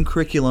that same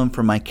curriculum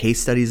from my case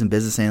studies and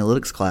business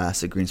analytics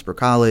class at Greensboro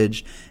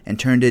College and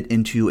turned it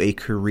into a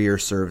career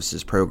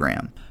services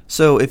program.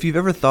 So if you've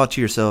ever thought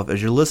to yourself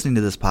as you're listening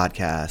to this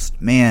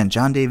podcast, man,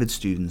 John David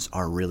students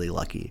are really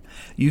lucky.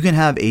 You can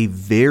have a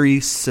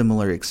very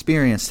similar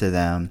experience to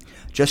them.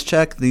 Just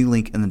check the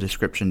link in the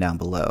description down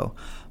below.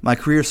 My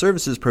career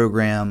services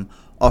program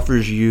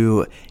offers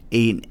you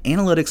an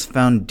analytics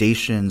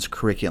foundations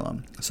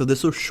curriculum. So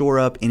this will shore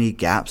up any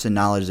gaps in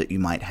knowledge that you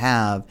might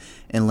have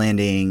in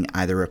landing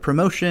either a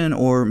promotion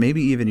or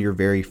maybe even your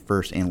very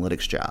first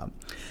analytics job.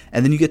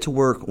 And then you get to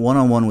work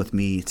one-on-one with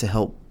me to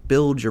help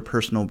build your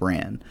personal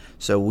brand.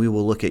 So we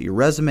will look at your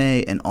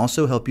resume and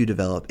also help you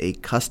develop a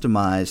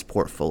customized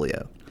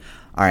portfolio.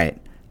 All right,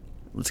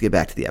 let's get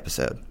back to the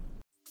episode.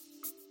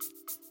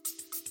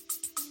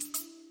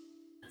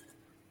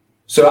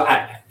 So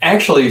I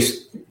actually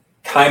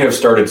kind of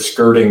started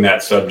skirting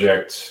that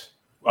subject,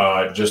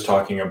 just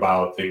talking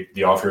about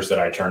the offers that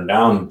I turned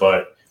down.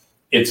 But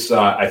it's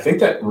I think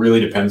that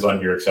really depends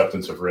on your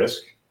acceptance of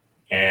risk.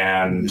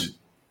 And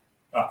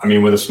I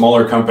mean, with a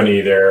smaller company,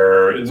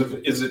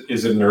 is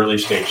it an early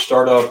stage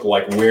startup?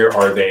 Like, where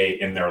are they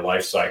in their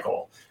life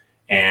cycle,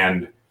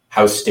 and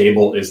how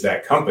stable is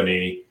that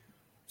company?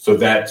 So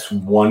that's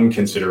one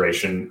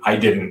consideration. I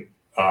didn't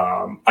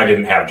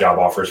have job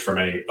offers from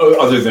any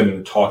other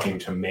than talking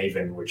to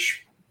Maven,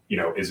 which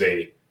is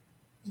it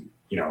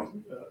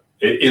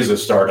is a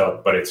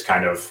startup, but it's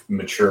kind of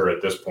mature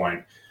at this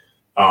point.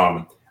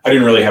 I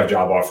didn't really have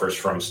job offers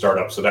from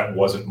startups, so that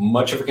wasn't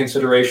much of a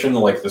consideration,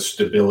 like the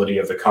stability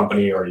of the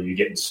company, or are you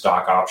getting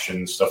stock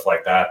options, stuff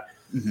like that.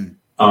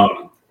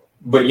 Mm-hmm.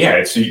 But yeah,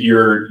 it's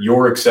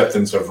your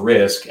acceptance of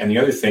risk. And the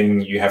other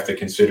thing you have to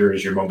consider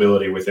is your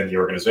mobility within the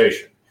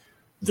organization.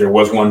 There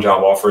was one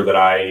job offer that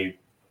I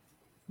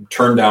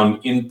turned down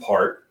in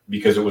part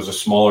because it was a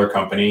smaller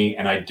company,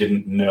 and I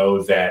didn't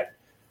know that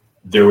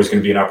there was going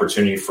to be an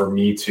opportunity for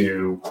me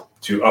to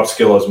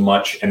upskill as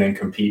much and then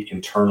compete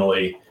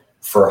internally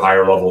for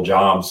higher level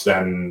jobs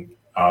than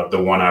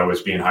the one I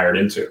was being hired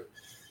into.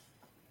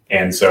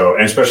 And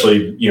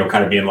especially,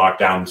 kind of being locked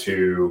down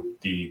to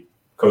the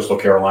coastal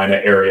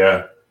Carolina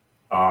area,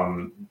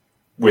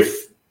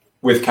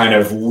 with kind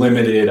of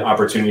limited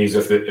opportunities.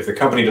 If the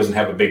company doesn't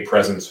have a big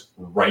presence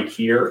right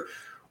here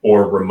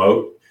or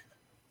remote,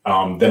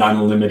 then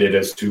I'm limited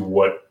as to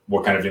what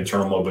kind of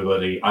internal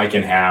mobility I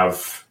can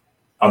have,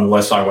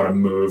 unless I want to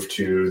move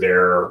to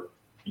their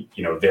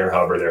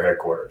hub or their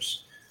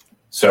headquarters.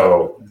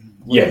 So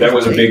yeah, that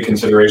was a big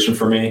consideration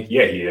for me.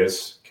 Yeah, he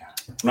is.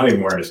 I'm not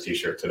even wearing his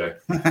t-shirt today.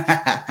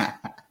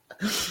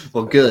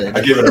 Well, good.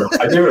 I give it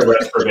a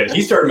rest for a bit.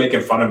 He started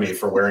making fun of me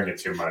for wearing it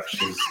too much.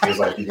 He's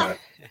like, you're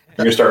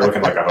gonna start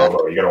looking like a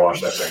hobo. You got to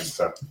wash that thing.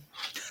 So okay,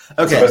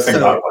 that's the best thing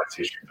about my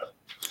t-shirt.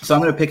 So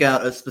I'm going to pick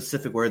out a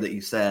specific word that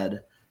you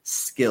said.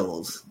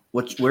 Skills.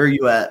 Where are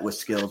you at with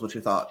skills? What's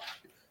your thought?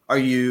 Are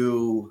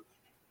you,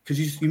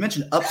 because you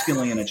mentioned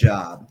upskilling in a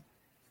job.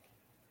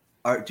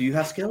 Do you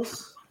have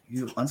skills?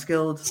 You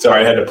unskilled?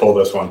 Sorry, I had to pull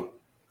this one.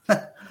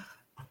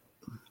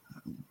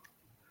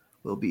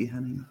 Will be,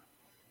 honey.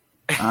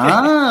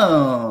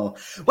 Oh,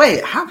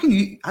 wait. How can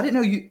you? I didn't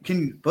know you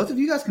can. Both of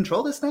you guys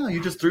control this now.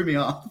 You just threw me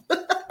off.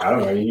 I don't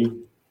know.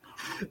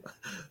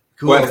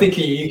 Cool. Well, I think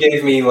you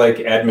gave me like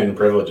admin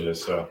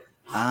privileges. So.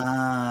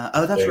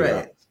 Oh, that's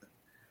right.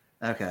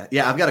 Okay.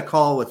 Yeah, I've got a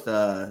call with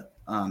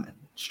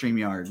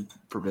StreamYard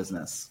for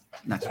business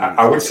next week.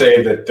 I would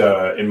say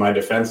that in my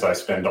defense, I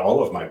spend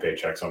all of my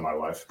paychecks on my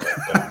wife.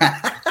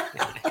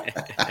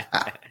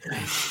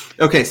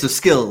 Okay, so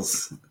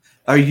skills.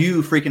 Are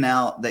you freaking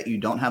out that you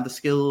don't have the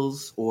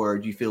skills, or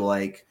do you feel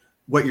like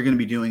what you're going to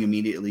be doing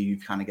immediately,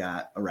 you've kind of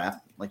got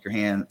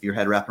your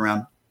head wrapped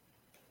around?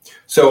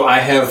 So I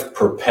have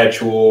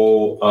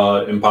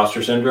perpetual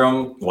imposter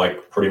syndrome,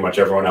 like pretty much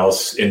everyone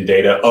else in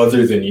data,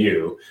 other than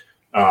you,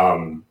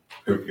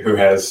 who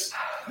has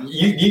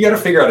You got to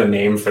figure out a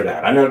name for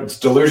that. I know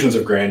Delusions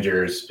of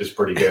Grandeur is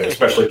pretty good,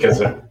 especially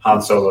because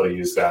Han Solo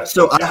used that.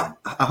 So I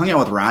hung out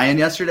with Ryan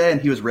yesterday,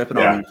 and he was ripping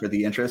on me for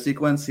the intro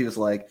sequence. He was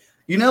like,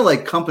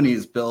 like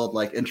companies build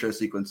like intro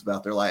sequence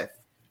about their life.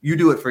 You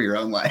do it for your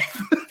own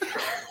life.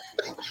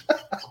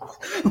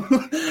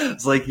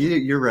 It's like,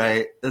 you're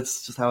right.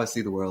 That's just how I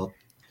see the world.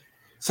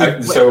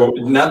 So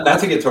not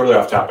to get totally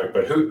off topic,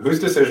 but whose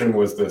decision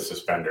was the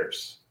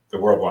suspenders? The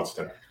world wants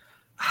to know.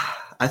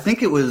 I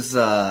think it was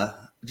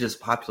just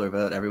popular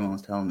vote. Everyone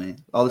was telling me.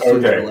 All the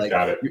students were like,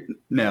 got it.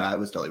 No, it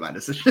was totally my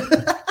decision.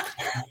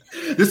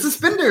 The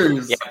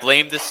suspenders. Yeah,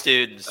 blame the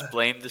students.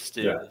 Blame the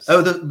students. Yeah.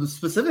 Oh,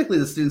 specifically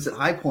the students at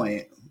High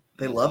Point.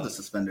 They love the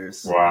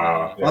suspenders.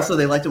 Wow. Yeah. Also,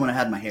 they liked it when I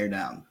had my hair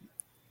down.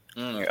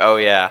 Oh,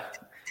 yeah.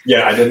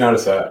 Yeah, I did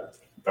notice that.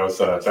 That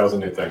was a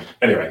new thing.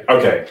 Anyway,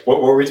 okay.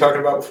 What were we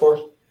talking about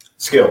before?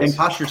 Skills.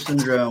 Imposter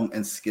syndrome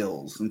and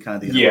skills and kind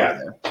of the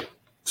there.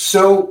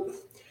 So,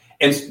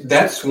 and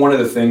that's one of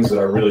the things that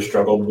I really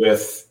struggled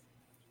with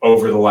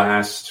over the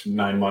last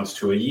 9 months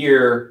to a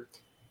year.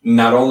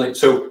 Not only,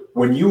 so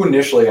when you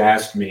initially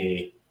asked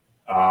me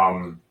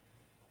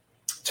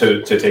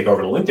to take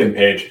over the LinkedIn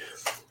page,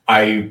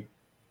 I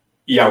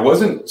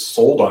wasn't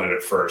sold on it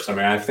at first. I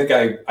mean, I think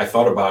I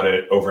thought about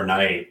it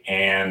overnight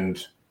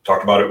and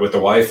talked about it with the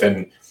wife,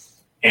 and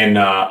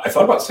I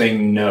thought about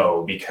saying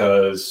no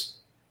because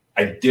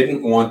I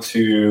didn't want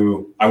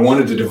to. I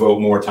wanted to devote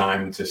more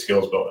time to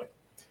skills building,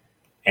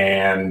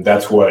 and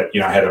that's what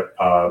I had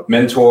a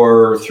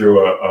mentor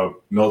through a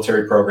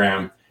military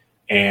program,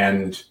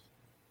 and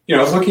I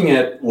was looking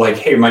at like,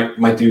 hey,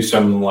 might do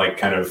some like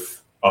kind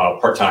of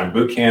part-time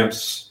boot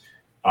camps.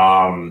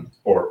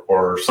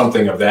 Or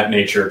something of that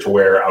nature to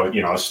where I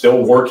was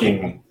still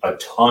working a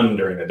ton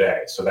during the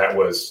day. So that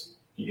was,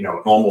 an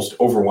almost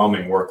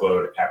overwhelming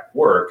workload at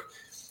work.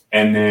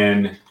 And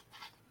then,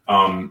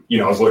 I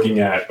was looking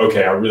at,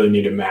 okay, I really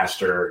need to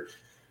master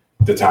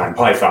the time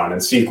Python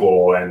and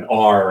SQL and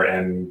R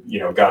and,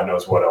 God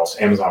knows what else,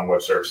 Amazon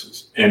Web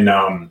Services. And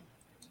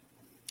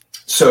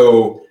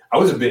so I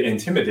was a bit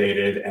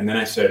intimidated. And then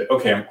I said,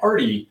 okay, I'm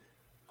already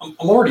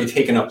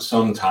taking up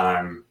some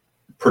time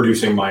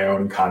producing my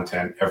own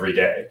content every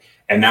day.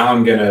 And now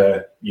I'm going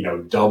to,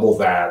 double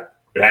that.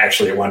 But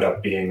actually it wound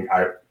up being,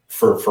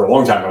 for a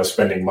long time, I was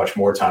spending much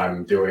more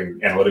time doing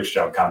analytics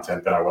job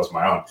content than I was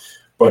my own.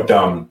 But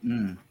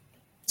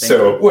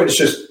it's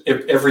just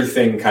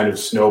everything kind of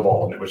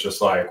snowballed. And it was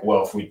just like,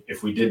 well,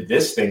 if we did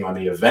this thing on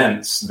the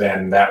events,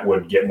 then that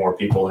would get more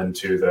people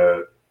into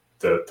the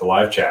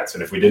live chats.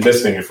 And if we did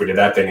this thing, if we did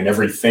that thing, and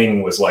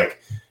everything was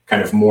like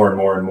kind of more and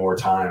more and more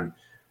time.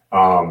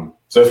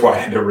 So that's why I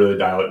had to really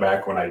dial it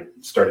back when I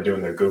started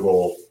doing the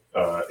Google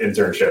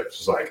internship. It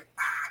was like,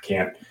 I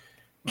can't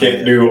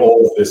do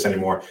all of this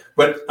anymore.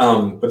 But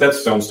that's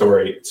its own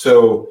story.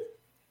 So,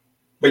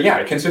 but yeah,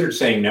 I considered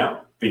saying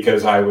no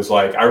because I was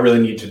like, I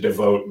really need to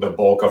devote the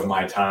bulk of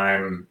my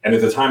time. And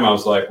at the time I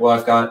was like, well,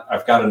 I've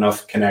got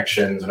enough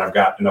connections and I've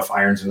got enough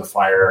irons in the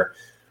fire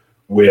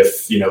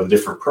with, the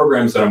different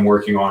programs that I'm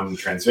working on in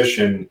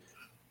transition.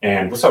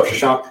 And what's up,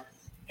 Shashank?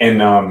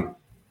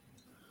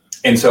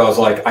 And so I was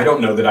like, I don't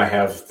know that I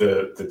have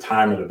the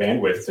time or the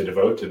bandwidth to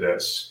devote to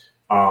this.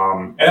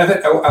 And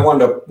I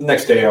wound up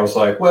next day, I was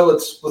like, well,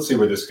 let's see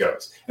where this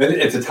goes. And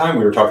at the time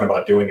we were talking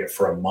about doing it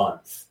for a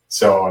month.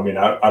 So, I mean,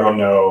 I don't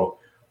know.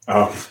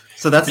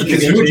 So that's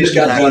because you just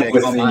got done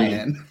with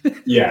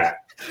yeah.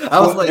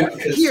 I was like,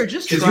 here,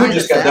 just because you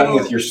just got done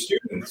with your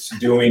students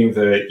doing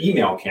the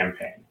email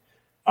campaign.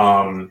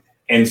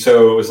 And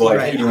so it was like,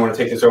 hey, do you want to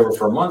take this over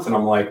for a month? And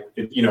I'm like,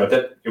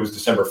 it was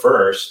December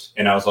 1st.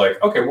 And I was like,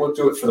 okay, we'll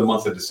do it for the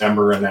month of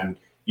December. And then,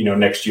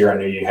 next year, I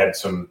knew you had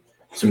some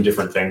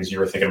different things you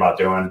were thinking about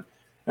doing.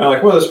 And I'm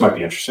like, well, this might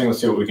be interesting. Let's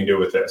see what we can do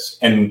with this.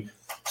 And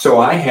so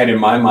I had in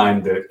my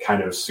mind the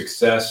kind of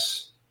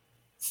success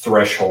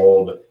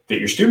threshold that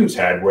your students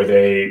had where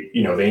they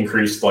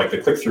increased like the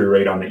click-through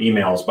rate on the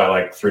emails by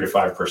like 3 to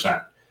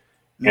 5%.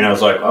 And I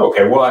was like, oh,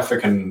 okay, well, if I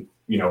can,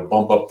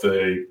 bump up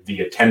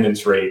the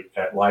attendance rate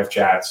at live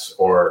chats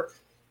or,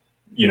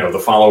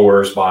 the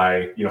followers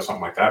by,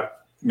 something like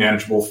that,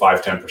 manageable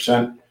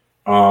 5-10%.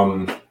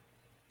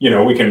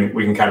 We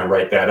can kind of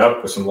write that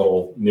up with some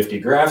little nifty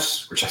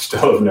graphs, which I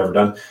still have never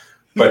done,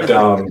 but,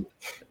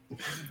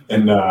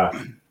 and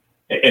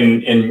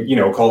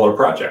call it a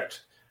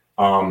project,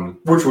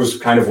 which was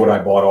kind of what I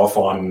bought off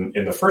on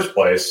in the first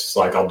place.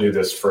 Like, I'll do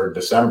this for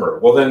December.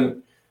 Well,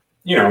 then,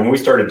 when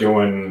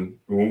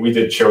we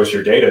did Show Us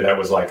Your Data, that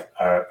was like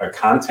a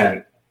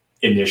content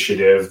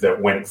initiative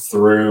that went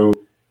through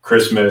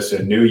Christmas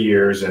and New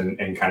Year's and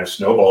kind of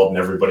snowballed, and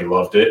everybody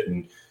loved it.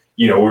 And,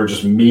 we were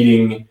just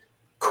meeting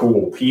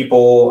cool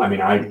people. I mean,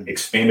 I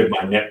expanded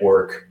my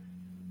network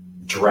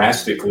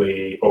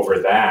drastically over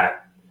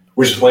that,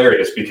 which is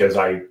hilarious because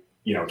I,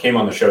 came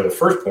on the show the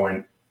first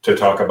point to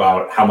talk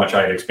about how much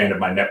I had expanded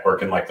my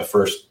network in like the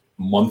first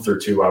month or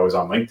two I was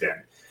on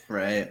LinkedIn.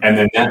 Right. And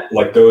then that,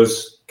 like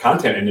those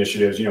content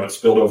initiatives, it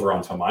spilled over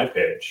onto my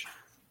page.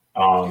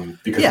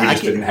 because we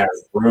just didn't have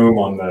room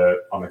on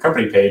the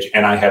company page,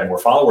 and I had more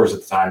followers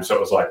at the time. So it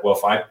was like, well,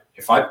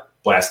 if I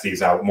blast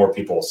these out, more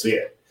people will see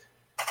it.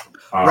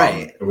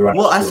 Right.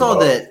 Well, I saw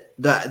that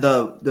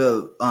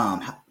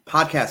the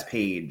podcast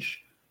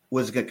page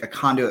was a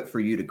conduit for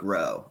you to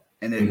grow,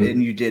 and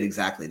and you did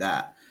exactly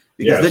that,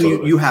 because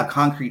then you have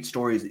concrete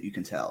stories that you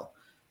can tell.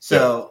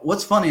 So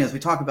what's funny is we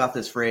talk about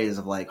this phrase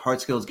of like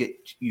hard skills get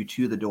you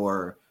to the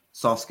door,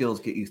 soft skills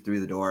get you through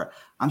the door.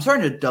 I'm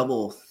starting to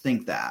double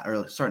think that,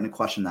 or starting to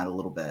question that a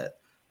little bit.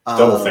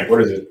 Double think.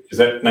 What is it? Is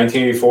that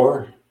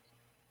 1984?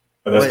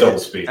 Oh, that's double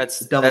speak.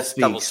 That's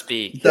double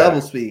speak. Double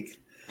speak.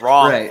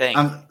 Wrong thing.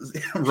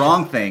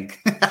 Wrong thing.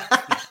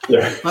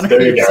 Yeah,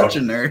 there you go. Such a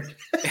nerd.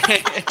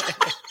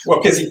 Well,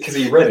 because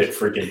he read it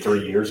freaking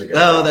 3 years ago.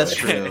 Oh, that's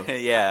true.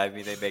 Yeah, I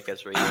mean, they make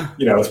us read it.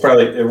 It's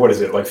probably, what is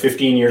it, like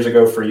 15 years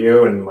ago for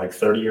you and like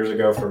 30 years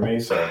ago for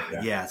me. So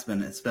yeah,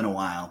 it's been a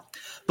while.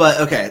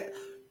 But okay,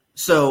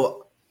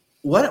 so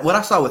what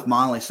I saw with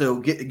Molly,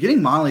 so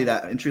getting Molly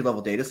that entry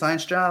level data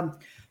science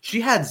job, she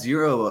had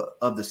zero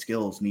of the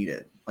skills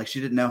needed. Like she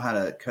didn't know how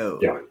to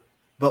code. Yeah.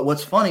 But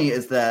what's funny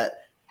is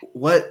that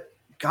what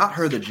got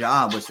her the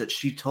job was that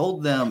she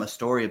told them a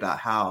story about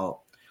how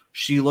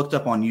she looked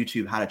up on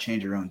YouTube how to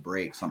change her own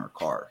brakes on her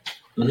car.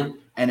 Mm-hmm.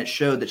 And it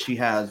showed that she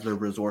has the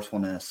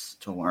resourcefulness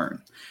to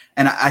learn.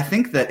 And I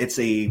think that it's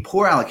a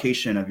poor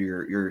allocation of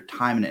your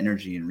time and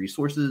energy and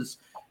resources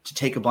to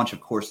take a bunch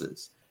of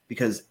courses,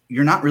 because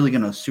you're not really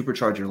going to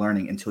supercharge your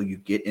learning until you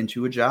get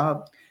into a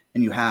job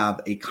and you have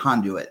a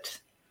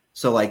conduit.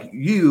 So like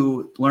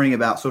you learning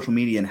about social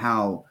media and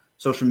how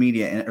social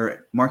media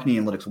or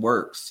marketing analytics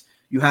works,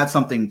 you had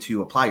something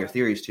to apply your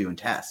theories to and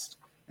test.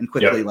 And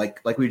quickly,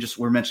 like we just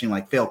were mentioning,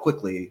 like fail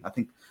quickly.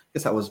 I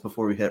guess that was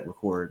before we hit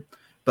record.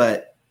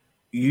 But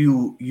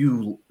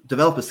you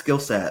develop a skill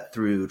set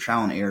through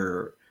trial and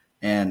error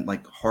and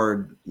like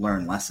hard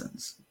learned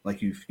lessons. Like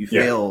you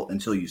fail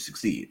until you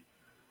succeed.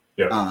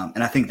 Yeah.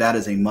 And I think that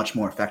is a much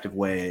more effective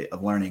way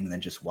of learning than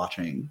just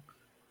watching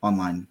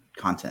online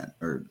content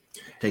or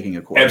taking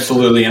a course.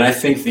 Absolutely. And I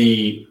think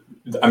the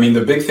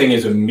big thing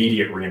is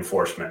immediate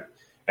reinforcement.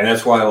 And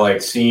that's why I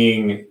like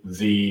seeing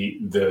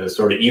the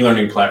sort of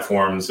e-learning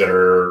platforms that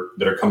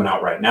are coming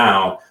out right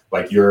now,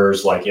 like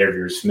yours, like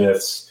Avery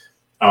Smith's,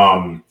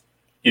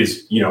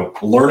 is,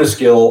 learn a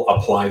skill,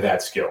 apply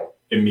that skill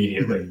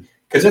immediately.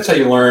 Because that's how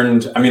you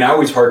learned. I mean, I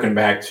always harken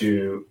back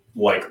to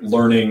like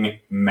learning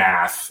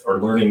math or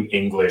learning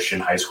English in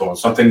high school, and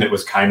something that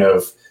was kind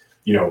of,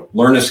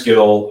 learn a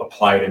skill,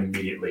 apply it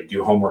immediately,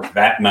 do homework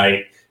that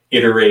night,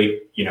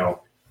 iterate,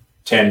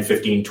 10,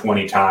 15,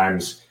 20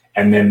 times.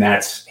 And then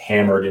that's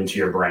hammered into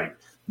your brain.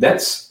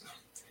 That's,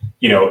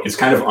 it's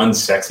kind of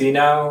unsexy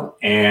now.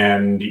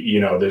 And,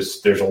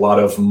 there's a lot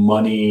of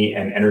money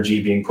and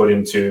energy being put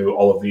into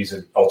all of these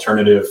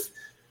alternative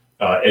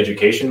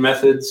education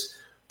methods.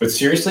 But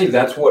seriously,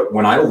 that's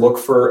when I look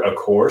for a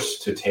course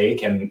to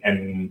take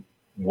and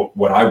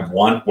what I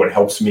want, what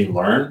helps me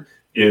learn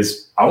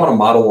is I want a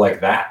model like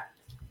that.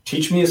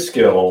 Teach me a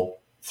skill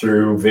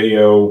through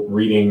video,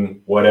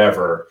 reading,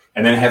 whatever,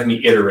 and then have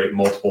me iterate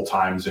multiple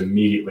times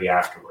immediately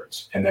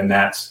afterwards. And then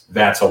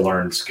that's a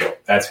learned skill.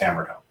 That's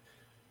hammered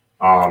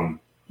home.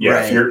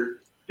 Right.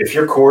 If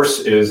your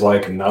course is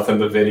like nothing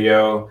but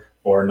video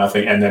or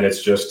nothing, and then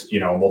it's just,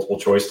 multiple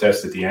choice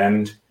test at the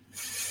end.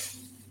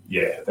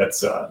 Yeah,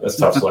 that's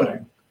tough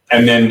sledding.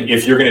 And then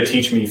if you're going to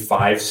teach me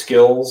 5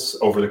 skills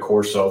over the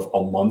course of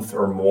a month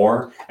or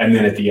more, and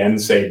then at the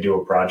end say do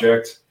a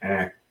project,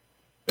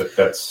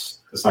 that's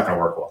not going to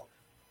work well.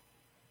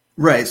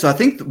 Right. So I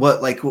think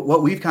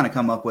what we've kind of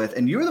come up with,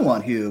 and you're the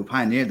one who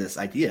pioneered this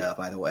idea,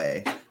 by the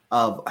way,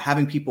 of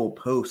having people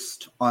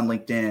post on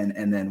LinkedIn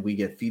and then we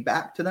give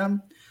feedback to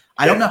them.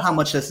 I don't know how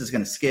much this is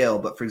going to scale,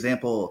 but for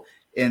example,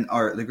 in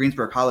the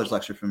Greensboro College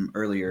lecture from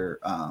earlier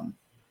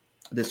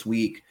this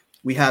week,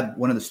 we had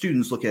one of the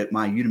students look at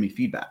my Udemy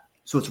feedback.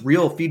 So it's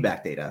real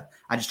feedback data.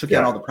 I just took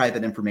out all the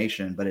private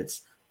information, but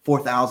it's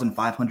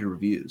 4,500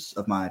 reviews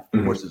of my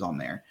courses on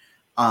there.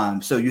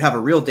 So you have a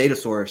real data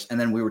source, and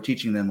then we were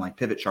teaching them like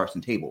pivot charts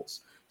and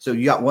tables. So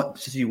you got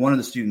one of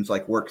the students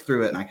like work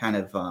through it, and I kind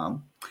of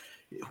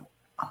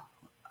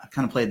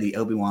played the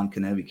Obi-Wan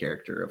Kenobi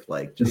character of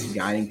like just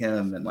guiding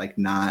him and like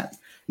not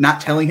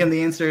telling him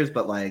the answers,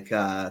 but like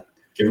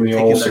giving the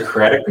old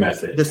Socratic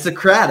method. The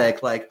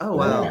Socratic, like, oh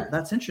wow,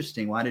 that's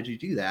interesting. Why did you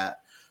do that?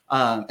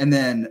 And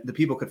then the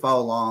people could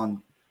follow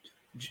along,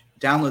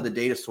 download the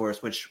data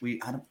source, which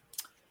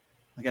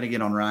I got to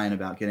get on Ryan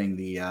about getting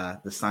the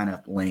sign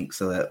up link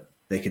so that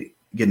they could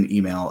get an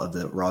email of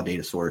the raw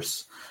data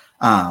source.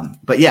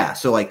 But yeah,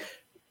 so like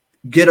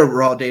get a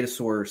raw data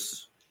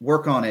source,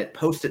 work on it,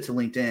 post it to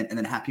LinkedIn, and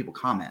then have people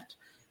comment.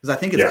 Because I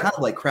think it's kind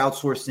of like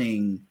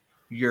crowdsourcing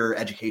your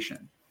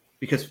education,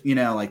 because,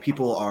 like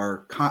people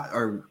are,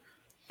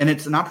 and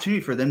it's an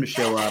opportunity for them to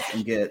show up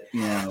and get,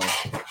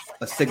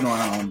 a signal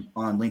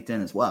on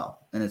LinkedIn as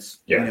well. And it's,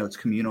 it's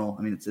communal.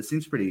 I mean, it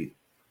seems pretty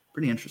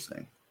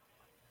interesting.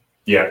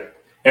 Yeah.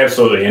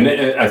 Absolutely. And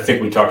I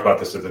think we talked about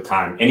this at the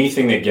time.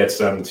 Anything that gets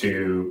them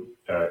to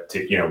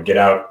get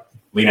out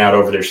lean out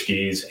over their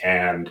skis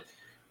and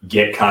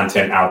get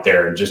content out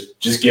there, and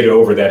just get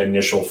over that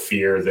initial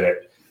fear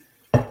that,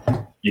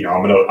 you know,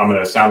 I'm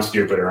gonna sound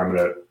stupid, or I'm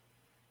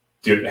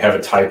gonna have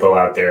a typo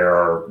out there,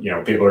 or, you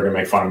know, people are gonna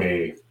make fun of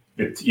me.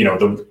 It's, you know,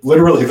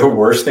 literally the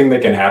worst thing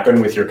that can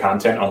happen with your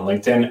content on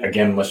LinkedIn,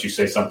 again, unless you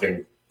say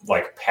something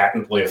like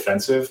patently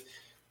offensive,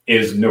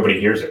 is nobody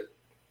hears it.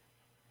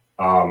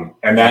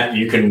 And that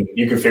you can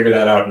figure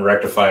that out and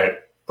rectify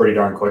it pretty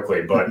darn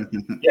quickly. But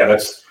yeah,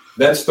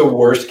 that's the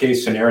worst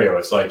case scenario.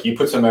 It's like you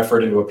put some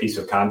effort into a piece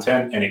of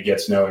content and it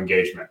gets no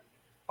engagement.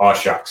 Oh,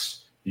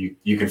 shucks.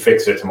 You can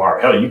fix it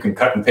tomorrow. Hell, you can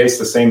cut and paste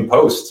the same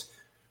post.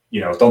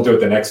 You know, don't do it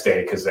the next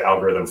day because the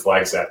algorithm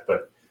flags that.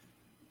 But,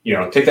 you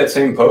know, take that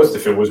same post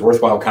if it was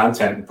worthwhile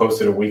content and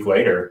post it a week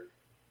later.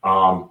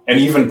 And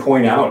even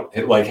point out,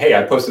 like, hey,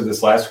 I posted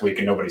this last week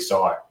and nobody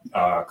saw it.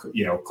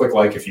 You know, click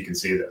like if you can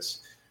see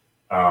this.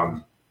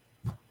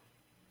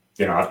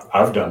 You know,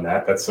 I've done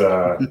that. That's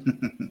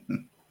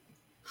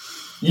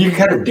you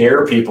kind of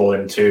dare people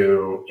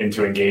into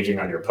engaging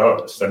on your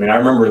post. I mean, I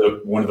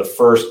remember one of the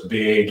first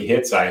big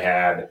hits I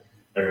had.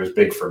 It was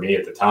big for me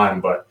at the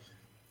time, but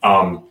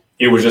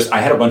it was just, I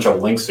had a bunch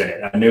of links in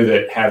it. I knew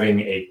that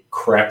having a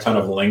crap ton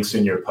of links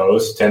in your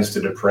post tends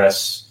to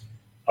depress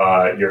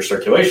your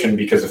circulation,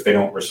 because if they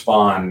don't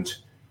respond,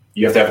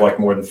 you have to have like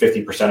more than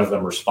 50% of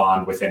them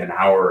respond within an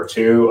hour or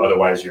two.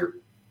 Otherwise, your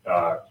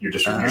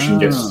distribution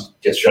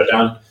gets shut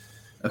down.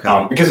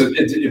 Okay. Because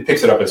it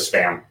picks it up as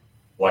spam.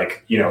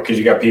 Like, you know, because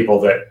you got people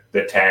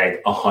that tag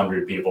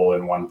 100 people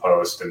in one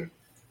post, and,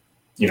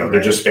 you know, they're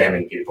just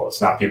spamming people.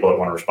 It's not people that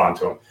want to respond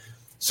to them.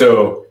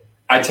 So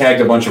I tagged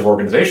a bunch of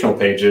organizational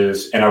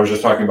pages, and I was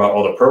just talking about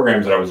all the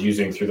programs that I was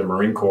using through the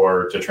Marine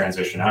Corps to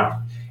transition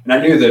out. And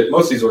I knew that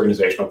most of these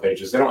organizational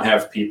pages, they don't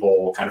have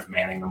people kind of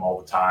manning them all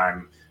the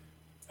time.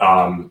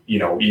 You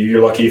know,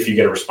 you're lucky if you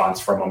get a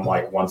response from them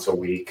like once a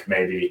week,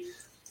 maybe.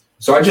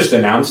 So I just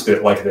announced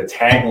it, like the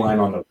tagline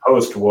on the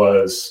post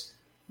was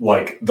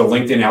like, the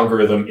LinkedIn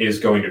algorithm is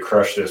going to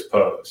crush this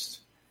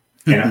post.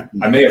 And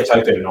I may have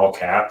typed it in all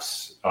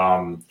caps,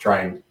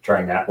 trying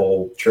that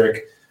little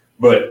trick,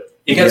 but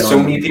it got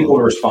so many people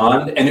to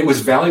respond, and it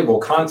was valuable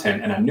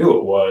content, and I knew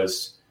it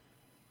was.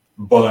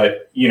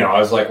 But, you know, I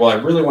was like, well, I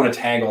really want to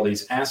tag all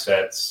these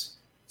assets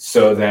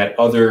so that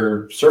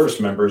other service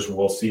members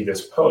will see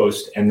this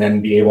post and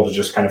then be able to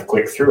just kind of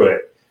click through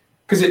it.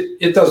 Because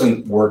it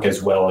doesn't work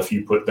as well if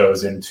you put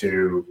those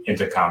into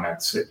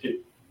comments.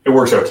 It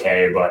works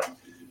okay, but,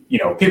 you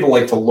know, people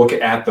like to look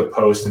at the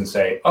post and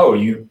say, oh,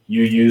 you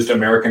used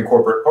American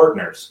Corporate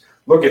Partners.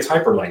 Look, it's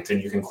hyperlinked,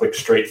 and you can click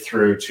straight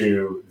through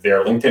to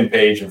their LinkedIn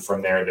page, and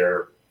from there,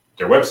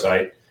 their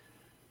website.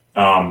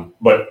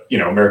 But, you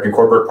know, American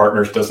Corporate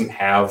Partners doesn't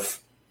have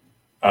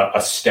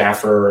a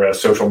staffer, a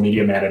social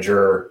media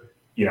manager,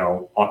 you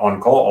know, on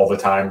call all the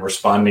time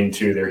responding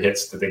to their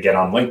hits that they get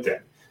on LinkedIn.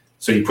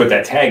 So you put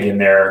that tag in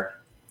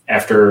there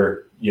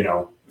after, you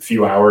know, a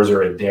few hours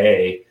or a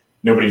day,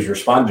 nobody's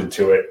responded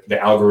to it. The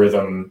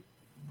algorithm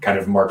kind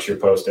of marks your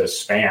post as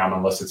spam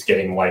unless it's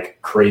getting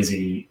like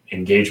crazy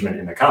engagement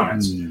in the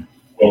comments. Mm.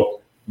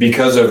 Well,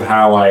 because of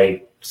how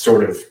I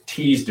sort of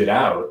teased it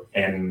out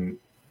and,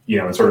 you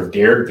know, and sort of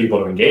dared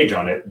people to engage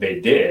on it, they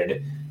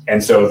did.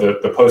 And so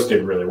the post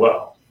did really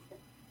well.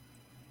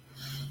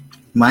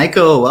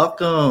 Michael,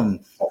 welcome.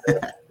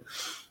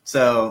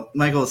 So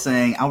Michael is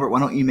saying, Albert, why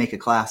don't you make a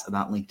class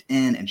about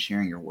LinkedIn and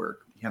sharing your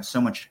work? You have so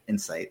much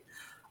insight.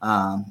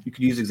 You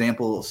could use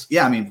examples.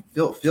 Yeah, I mean,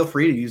 feel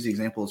free to use the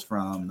examples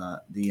from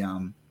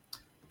the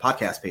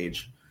podcast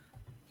page.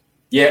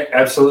 Yeah,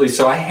 absolutely.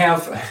 So I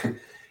have,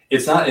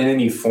 it's not in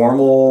any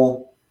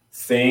formal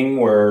thing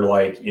where,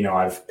 like, you know,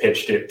 I've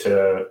pitched it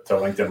to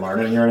LinkedIn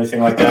Learning or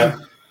anything like that.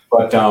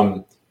 But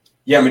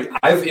yeah, I mean,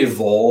 I've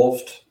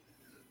evolved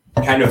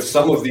kind of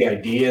some of the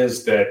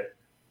ideas that,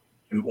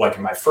 like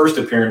in my first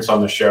appearance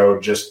on the show,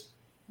 just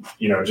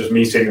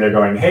me sitting there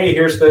going, hey,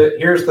 here's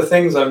the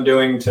things I'm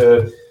doing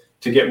to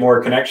get more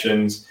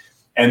connections.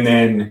 And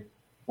then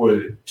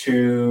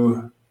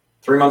 2-3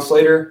 months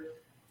later,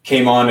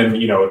 came on and,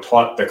 you know,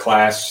 taught the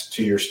class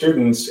to your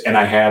students. And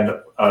I had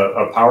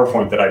a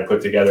PowerPoint that I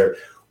put together.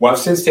 Well, I've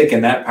since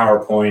taken that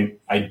PowerPoint.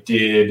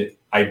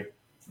 I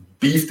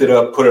beefed it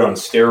up, put it on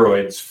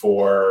steroids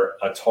for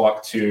a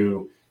talk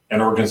to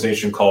an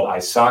organization called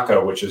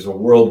ISACA, which is a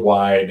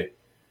worldwide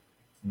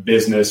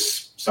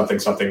business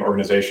something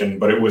organization.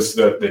 But it was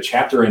the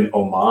chapter in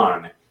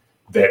Oman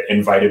that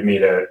invited me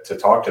to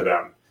talk to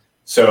them.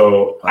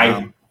 So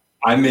wow.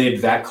 I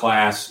made that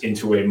class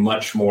into a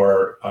much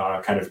more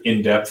kind of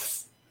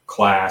in-depth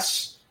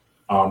class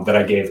that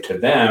I gave to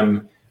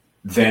them,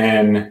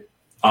 then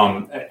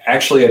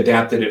actually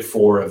adapted it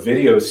for a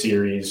video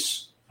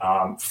series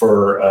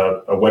for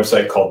a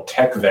website called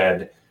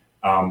TechVed,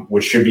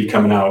 which should be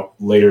coming out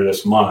later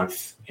this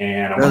month.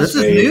 And this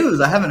is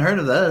news. I haven't heard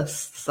of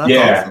this. That's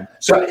yeah. Awesome.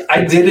 So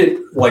I did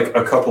it like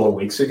a couple of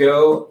weeks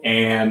ago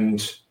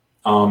and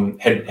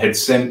had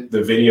sent the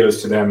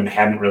videos to them and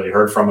hadn't really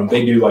heard from them.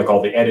 They do like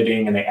all the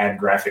editing and they add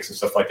graphics and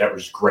stuff like that,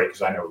 which is great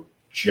because I know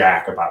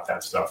jack about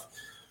that stuff.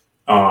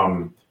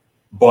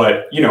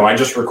 But, you know, I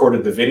just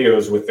recorded the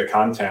videos with the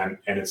content,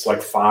 and it's like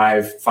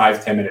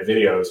 10-minute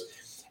videos.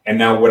 And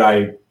now what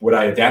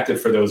I adapted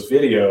for those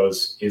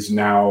videos is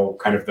now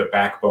kind of the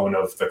backbone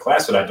of the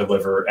class that I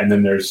deliver. And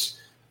then there's,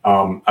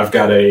 I've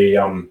got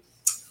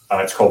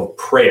it's called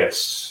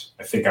Preus.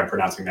 I think I'm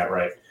pronouncing that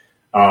right.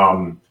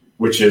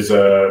 Which is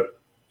a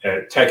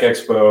tech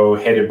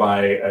expo headed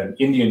by an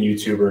Indian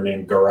YouTuber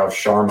named Gaurav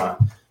Sharma,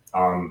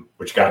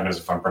 which God knows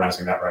if I'm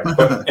pronouncing that right.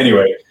 But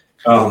anyway,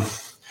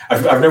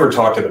 I've never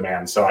talked to the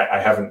man, so I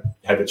haven't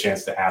had the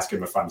chance to ask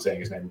him if I'm saying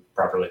his name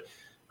properly.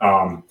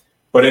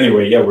 But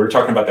anyway, yeah, we were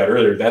talking about that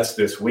earlier. That's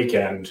this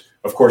weekend.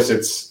 Of course,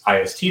 it's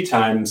IST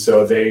time,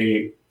 so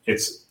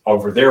it's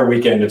over their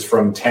weekend. It's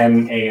from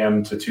 10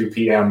 a.m. to 2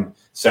 p.m.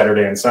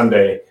 Saturday and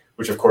Sunday,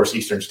 which of course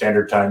Eastern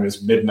Standard Time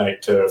is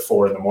midnight to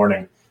 4 in the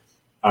morning.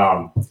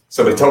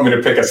 So they told me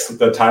to pick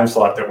the time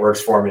slot that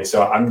works for me.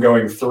 So I'm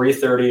going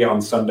 3:30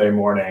 on Sunday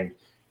morning.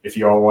 If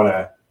you all want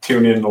to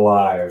tune in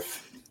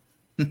live.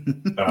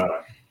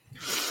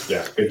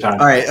 Yeah, good time.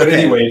 All right. But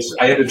okay. anyways,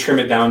 I had to trim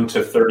it down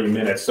to 30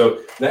 minutes.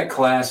 So that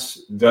class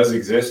does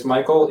exist,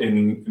 Michael,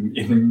 in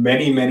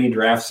many, many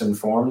drafts and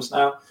forms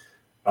now.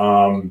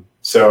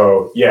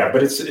 So yeah,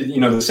 but it's, you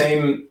know, the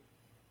same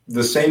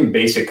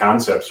basic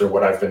concepts are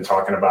what I've been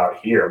talking about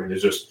here. I mean,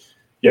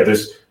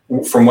 there's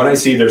from what I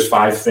see, there's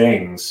 5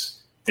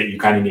 things that you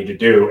kind of need to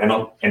do.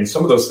 And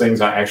some of those things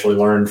I actually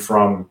learned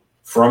from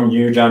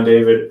you, John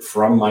David,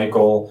 from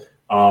Michael.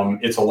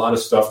 It's a lot of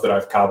stuff that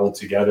I've cobbled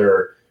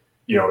together,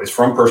 you know, it's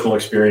from personal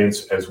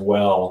experience as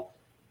well.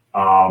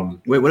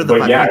 Wait, what are the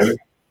 5 things?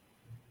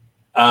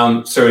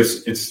 So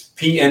it's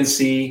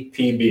PNC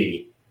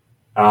PB.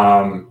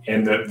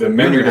 And the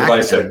memory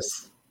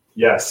device.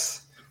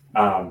 Yes.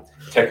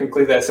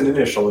 Technically that's an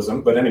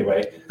initialism, but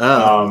anyway.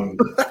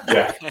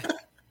 Yeah.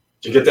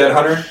 Did you get that,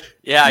 Hunter?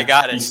 Yeah, I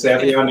got it. You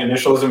savvy on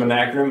initialism and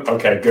acronym?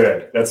 Okay,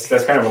 good. That's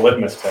kind of a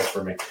litmus test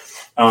for me.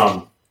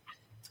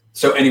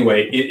 So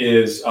anyway, it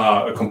is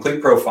a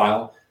complete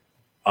profile,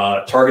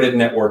 targeted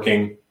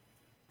networking,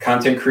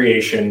 content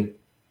creation,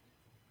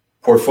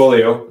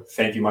 portfolio.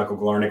 Thank you, Michael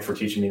Galarnik, for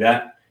teaching me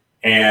that,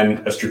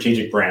 and a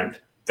strategic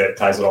brand that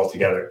ties it all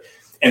together.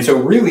 And so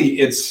really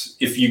it's,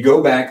 if you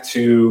go back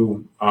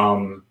to,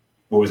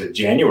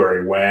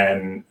 January,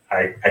 when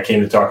I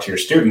came to talk to your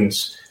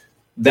students,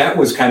 that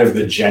was kind of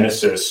the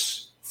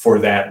genesis for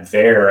that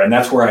there. And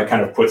that's where I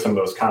kind of put some of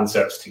those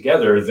concepts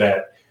together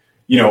that,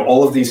 you know,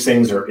 all of these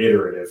things are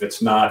iterative.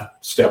 It's not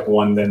step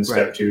 1, then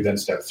step 2, then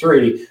step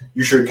 3.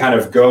 You should kind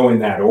of go in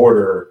that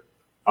order.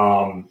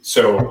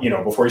 So, you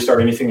know, before you start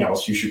anything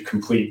else, you should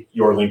complete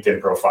your LinkedIn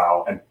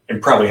profile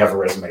and probably have a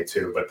resume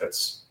too, but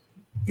that's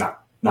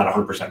not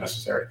 100%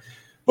 necessary.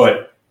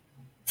 But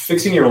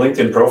fixing your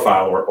LinkedIn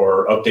profile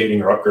or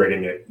updating or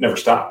upgrading it never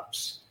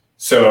stops.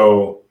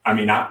 So, I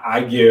mean,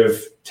 I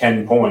give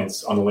 10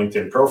 points on the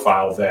LinkedIn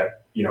profile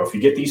that, you know, if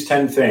you get these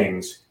 10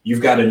 things,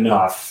 you've got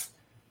enough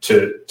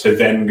to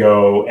then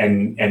go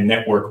and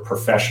network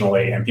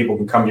professionally, and people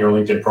can come to your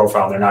LinkedIn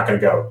profile and they're not going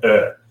to go,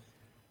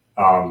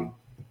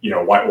 you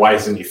know, why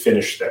hasn't he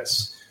finished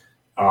this?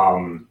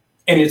 And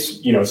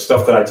it's, you know,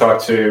 stuff that I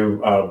talked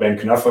to Ben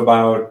Knuff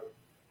about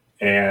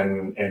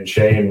and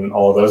Shay and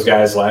all of those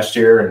guys last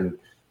year. And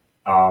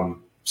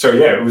so,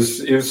 yeah, it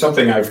was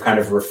something I've kind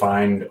of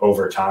refined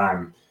over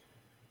time.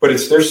 But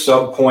there's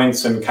sub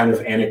points and kind of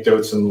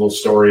anecdotes and little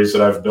stories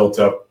that I've built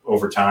up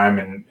over time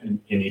and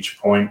in each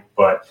point.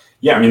 But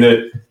yeah, I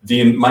mean,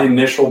 my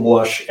initial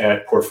blush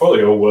at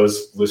Portfolio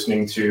was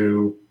listening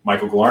to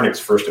Michael Galarnik's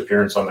first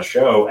appearance on the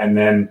show. And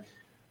then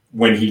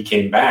when he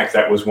came back,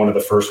 that was one of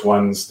the first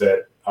ones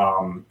that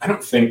I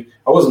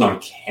wasn't on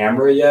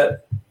camera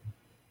yet.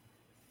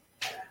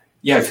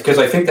 Yeah, because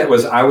I think I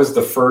was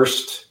the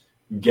first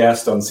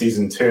guest on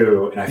season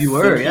 2. And I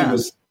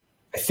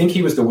think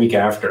he was the week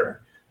after.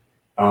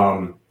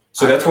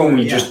 So that's when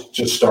we just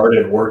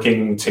started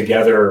working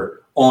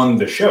together on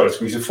the shows.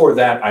 Because before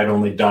that, I'd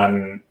only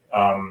done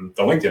the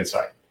LinkedIn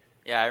site.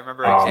 Yeah, I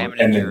remember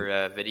examining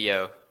your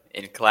video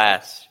in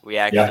class. We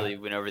actually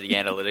went over the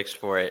analytics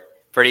for it.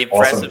 Pretty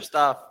impressive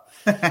stuff.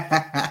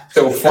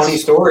 So funny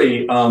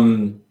story,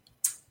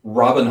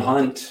 Robin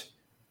Hunt,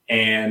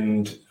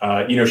 and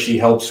you know, she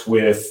helps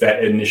with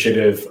that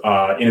initiative,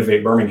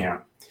 Innovate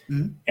Birmingham.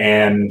 Mm-hmm.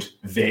 And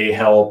they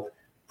help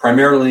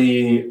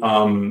primarily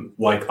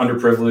like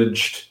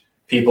underprivileged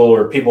people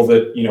or people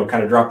that, you know,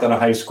 kind of dropped out of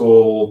high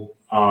school,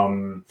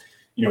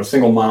 you know,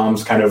 single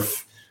moms, kind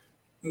of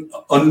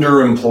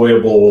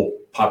underemployable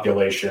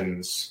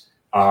populations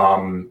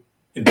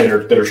that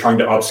are trying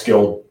to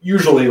upskill,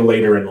 usually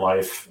later in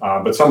life,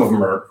 but some of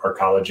them are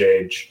college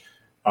age.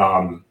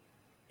 And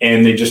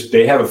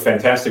they have a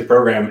fantastic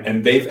program,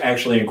 and they've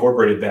actually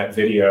incorporated that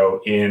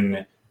video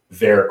in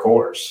their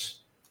course.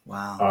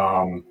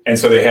 Wow. And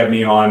so they had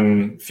me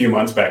on a few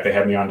months back. They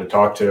had me on to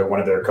talk to one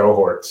of their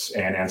cohorts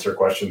and answer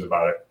questions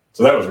about it.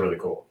 So that was really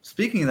cool.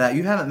 Speaking of that,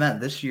 you haven't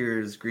met this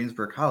year's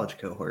Greensboro College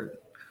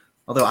cohort.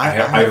 Although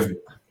I've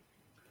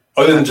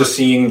other than just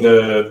seeing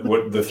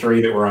the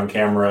 3 that were on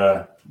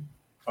camera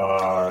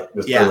earlier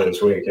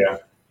this week. Yeah.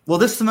 Well,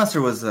 this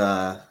semester was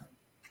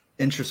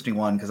interesting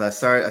one because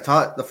I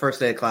taught the first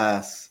day of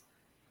class,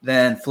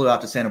 then flew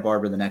out to Santa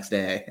Barbara the next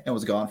day and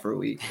was gone for a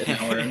week. And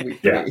now we're in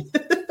week 3.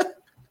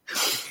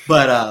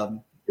 But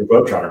you're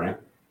both trotter, man.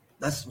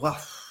 That's wow.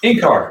 In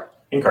car.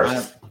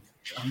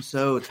 I'm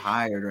so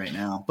tired right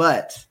now,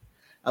 but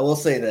I will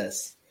say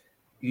this: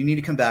 you need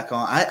to come back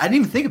on. I didn't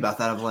even think about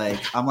that.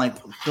 I'm like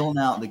filling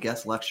out the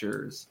guest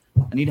lectures.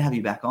 I need to have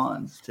you back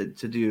on to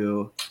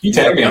do. You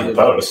tagged me on the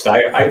post.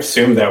 I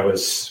assumed that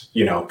was,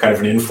 kind of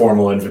an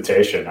informal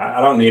invitation. I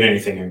don't need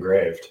anything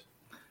engraved.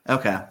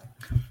 Okay.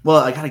 Well,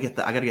 I gotta get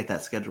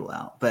that schedule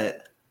out.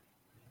 But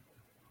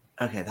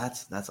okay,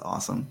 that's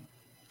awesome.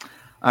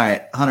 All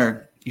right,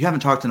 Hunter, you haven't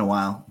talked in a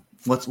while.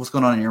 What's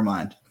going on in your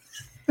mind?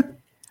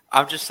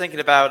 I'm just thinking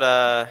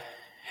about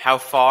how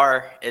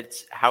far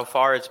it's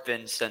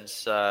been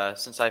since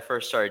I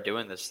first started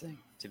doing this thing.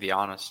 To be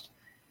honest,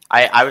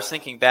 I was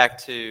thinking back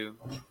to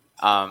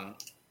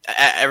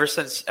ever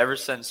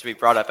since we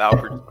brought up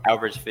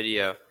Albert's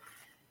video,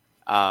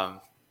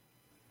 how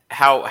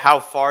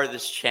far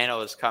this channel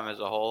has come as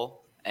a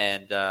whole,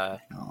 and I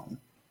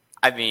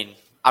mean,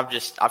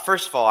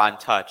 first of all, I'm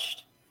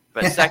touched,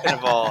 but second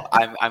of all,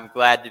 I'm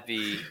glad to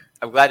be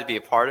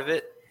a part of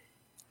it.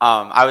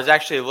 I was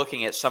actually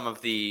looking at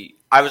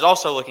I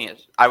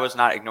was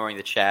not ignoring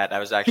the chat. I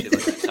was actually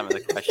looking at some of the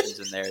questions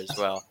in there as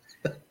well.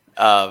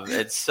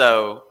 And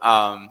so,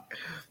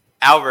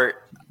 Albert,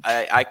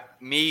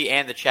 me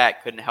and the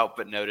chat couldn't help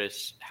but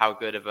notice how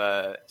good of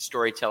a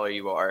storyteller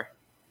you are.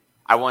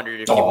 I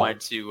wondered if you wanted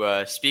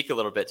to speak a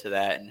little bit to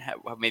that and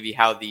maybe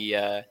how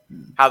the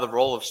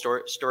role of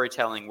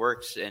storytelling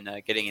works in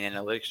getting an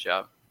analytics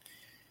job.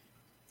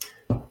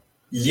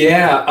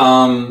 Yeah,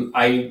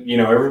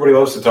 everybody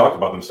loves to talk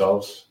about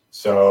themselves,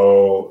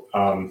 so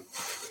I'm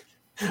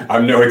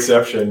no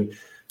exception.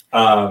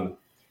 I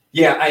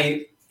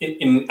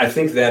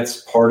think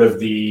that's part of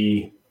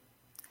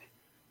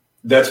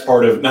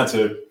not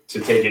to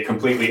take it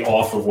completely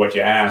off of what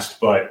you asked,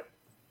 but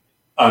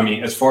I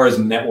mean, as far as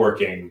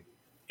networking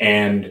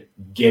and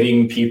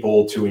getting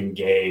people to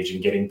engage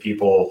and getting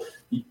people,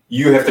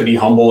 you have to be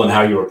humble in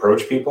how you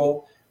approach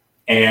people,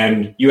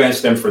 and you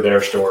ask them for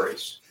their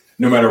stories.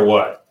 No matter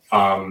what.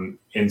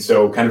 And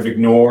so kind of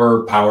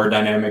ignore power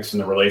dynamics in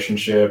the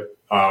relationship,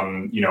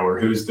 or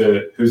who's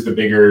the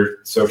bigger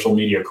social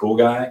media cool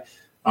guy.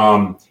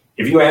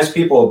 If you ask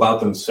people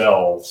about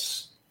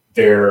themselves,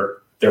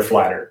 they're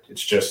flattered.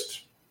 It's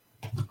just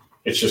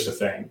a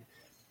thing.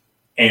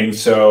 And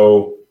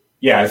so,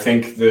 yeah, I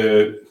think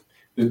the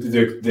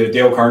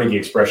Dale Carnegie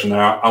expression that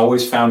I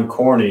always found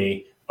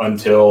corny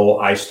until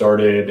I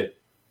started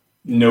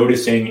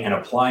noticing and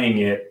applying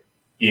it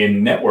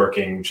in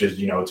networking, which is,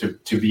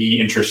 to be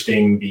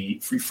interesting, be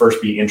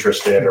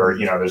interested, or,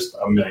 there's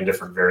a million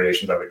different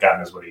variations of it. God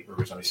knows what he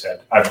originally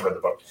said. I haven't read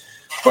the book,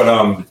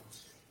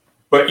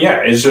 but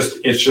yeah, it's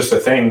just a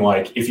thing.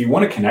 Like, if you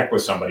want to connect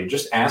with somebody,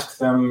 just ask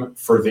them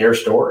for their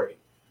story.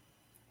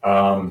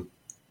 And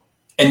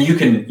you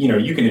can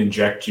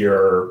inject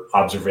your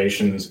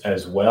observations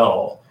as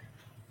well.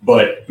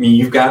 But I mean,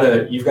 you've got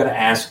to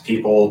ask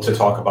people to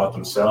talk about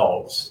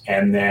themselves,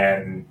 and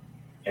then,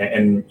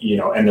 and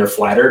they're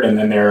flattered, and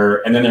then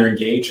they're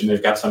engaged, and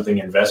they've got something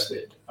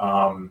invested.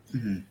 And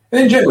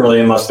then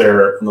generally, unless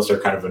they're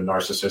kind of a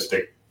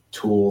narcissistic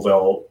tool,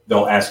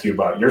 they'll ask you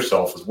about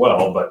yourself as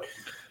well. But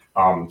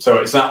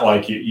so it's not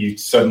like you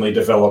suddenly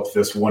develop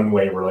this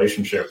one-way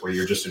relationship where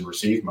you're just in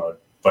receive mode.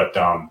 But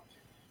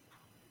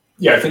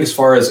yeah, I think as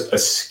far as a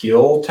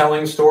skill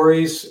telling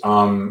stories,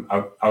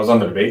 I was on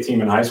the debate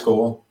team in high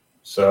school,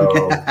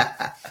 so.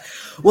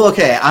 Well,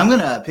 okay, I'm going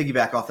to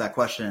piggyback off that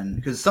question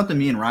because it's something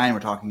me and Ryan were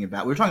talking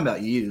about. We were talking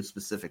about you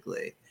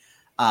specifically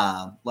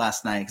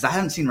last night because I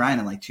haven't seen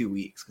Ryan in like 2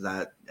 weeks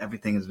because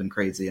everything has been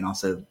crazy, and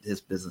also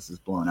his business is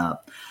blown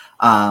up.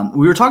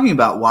 We were talking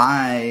about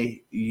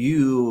why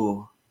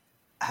you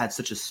had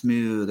such a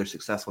smooth or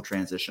successful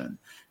transition.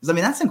 Because, I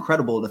mean, that's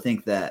incredible to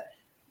think that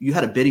you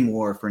had a bidding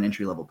war for an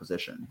entry-level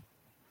position.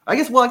 I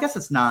guess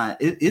it's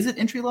not. Is it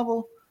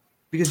entry-level?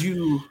 Because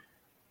you...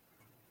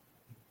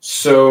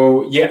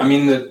 So, yeah, I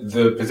mean,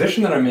 the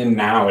position that I'm in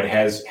now, it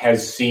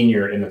has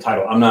senior in the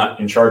title. I'm not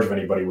in charge of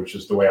anybody, which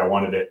is the way I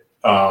wanted it.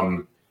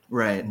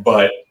 Right.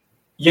 But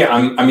yeah,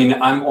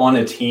 I'm on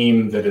a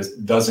team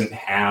that doesn't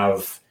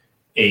have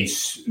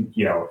as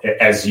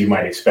you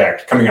might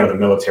expect, coming out of the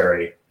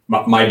military,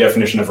 my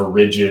definition of a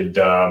rigid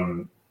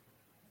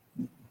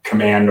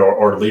command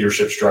or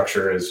leadership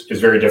structure is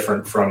very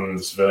different from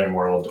the civilian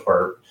world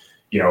or,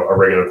 a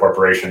regular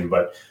corporation.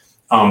 But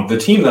the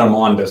team that I'm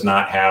on does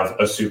not have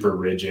a super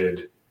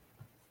rigid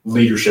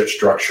leadership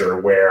structure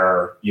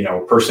where,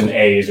 person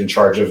A is in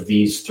charge of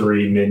these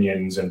 3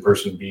 minions and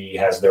person B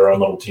has their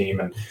own little team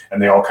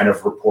and they all kind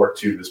of report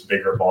to this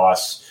bigger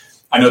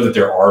boss. I know that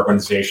there are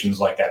organizations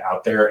like that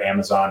out there.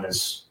 Amazon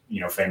is,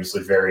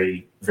 famously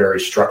very, very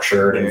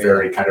structured and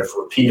very kind of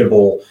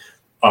repeatable,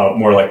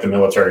 more like the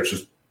military, which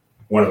is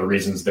one of the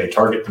reasons they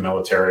target the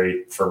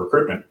military for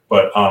recruitment.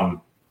 But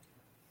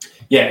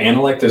yeah,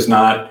 Analect is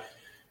not,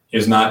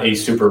 is not a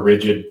super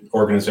rigid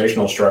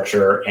organizational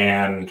structure,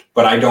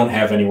 but I don't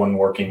have anyone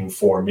working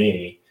for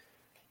me.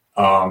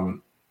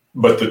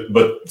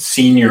 But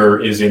senior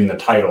is in the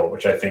title,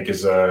 which I think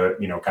is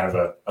kind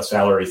of a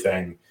salary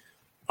thing.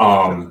 So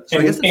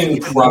I guess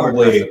it's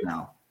probably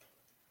now.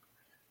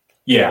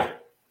 Yeah.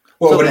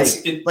 Well,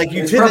 so but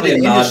you pivoted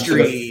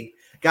industry,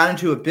 got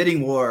into a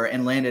bidding war,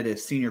 and landed a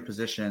senior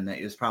position that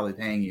is probably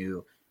paying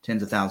you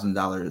tens of thousands of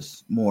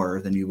dollars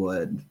more than you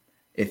would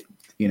if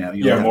you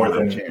had more an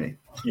than opportunity.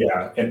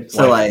 Yeah, and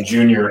so like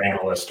junior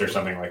analyst or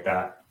something like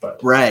that. But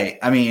right,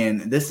 I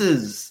mean, this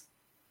is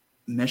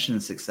mission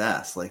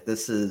success. Like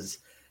this is.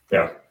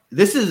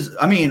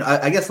 I mean,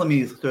 I guess let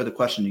me throw the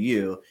question to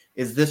you: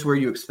 is this where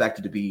you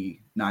expected to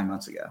be 9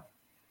 months ago?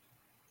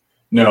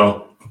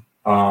 No.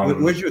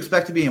 Where did you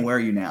expect to be, and where are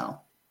you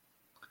now?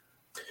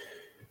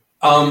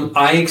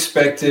 I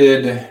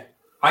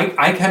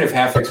kind of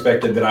half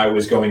expected that I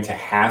was going to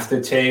have to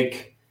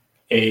take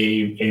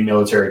a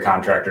military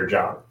contractor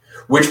job,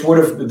 which would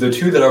have, the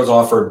two that I was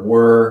offered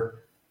were,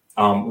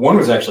 one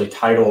was actually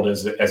titled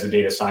as a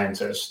data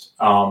scientist.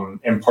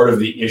 And part of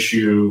the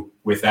issue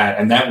with that,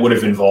 and that would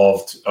have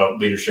involved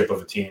leadership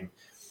of a team.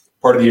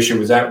 Part of the issue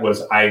with that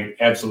was I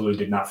absolutely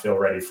did not feel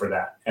ready for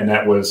that. And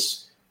that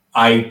was,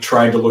 I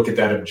tried to look at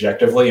that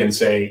objectively and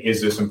say, is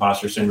this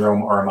imposter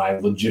syndrome, or am I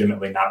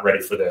legitimately not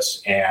ready for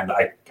this? And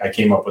I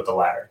came up with the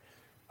latter.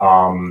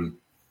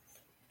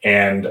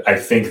 And I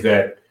think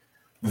that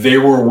they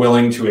were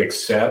willing to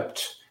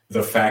accept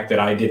the fact that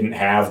I didn't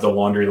have the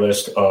laundry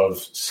list of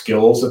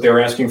skills that they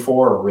were asking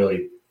for, or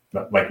really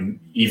like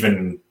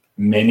even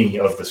many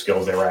of the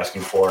skills they were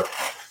asking for,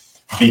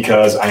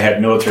 because I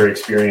had military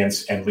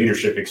experience and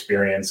leadership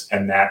experience,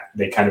 and that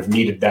they kind of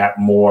needed that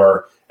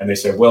more. And they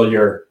said, well,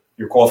 you're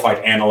qualified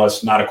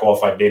analyst, not a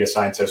qualified data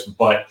scientist,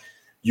 but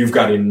you've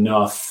got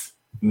enough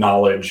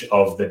knowledge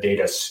of the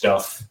data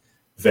stuff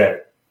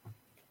that,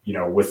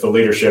 with the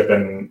leadership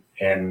and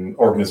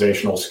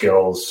organizational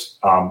skills,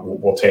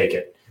 we'll take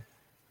it.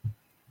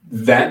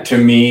 That to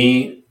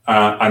me,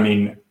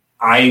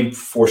 I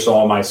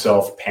foresaw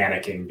myself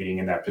panicking being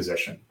in that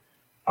position,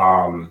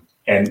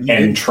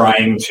 and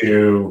trying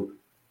to,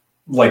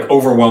 like,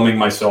 overwhelming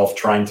myself,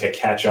 trying to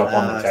catch up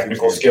on the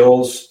technical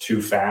skills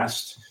too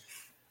fast.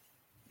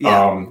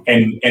 Yeah.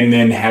 And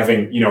then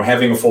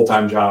having a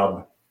full-time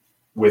job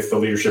with the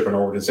leadership and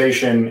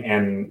organization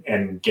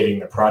and getting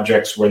the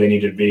projects where they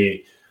needed to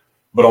be,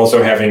 but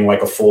also having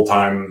like a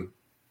full-time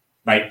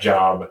night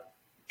job,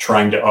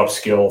 trying to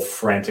upskill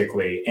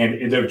frantically. And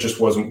it just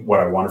wasn't what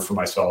I wanted for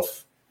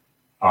myself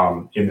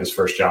in this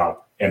first job.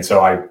 And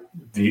so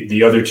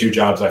the other two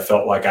jobs, I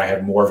felt like I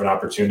had more of an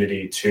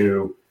opportunity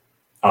to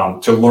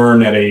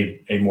learn at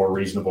a more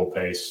reasonable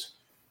pace.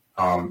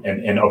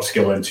 And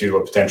upskill into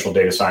a potential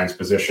data science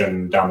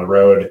position down the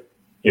road,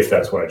 if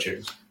that's what I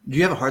choose. Do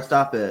you have a hard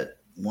stop at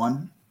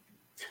 1?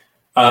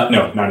 No,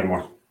 not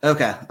anymore.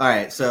 Okay. All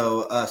right.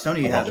 So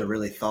Sony has a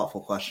really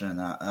thoughtful question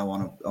that I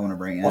want to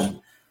bring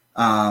in.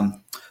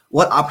 Awesome.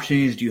 What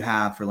opportunities do you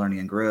have for learning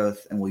and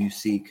growth, and will you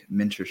seek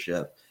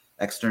mentorship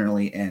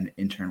externally and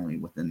internally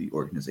within the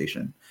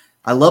organization?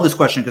 I love this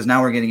question because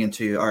now we're getting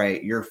into, all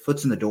right, your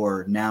foot's in the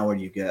door. Now where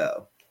do you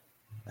go?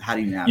 How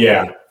do you navigate?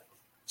 Yeah.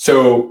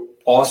 So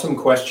awesome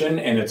question.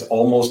 And it's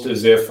almost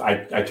as if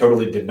I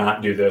totally did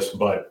not do this,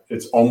 but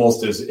it's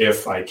almost as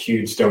if I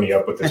queued Stoney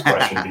up with this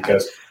question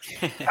because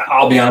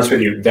I'll be honest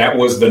with you, that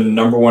was the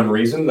number one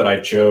reason that I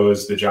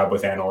chose the job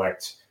with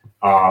Analect.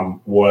 I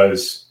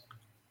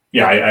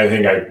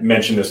think I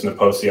mentioned this in the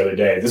post the other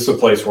day. This is a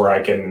place where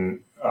I can,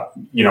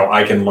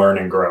 I can learn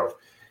and grow.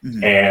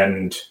 Mm-hmm.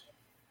 And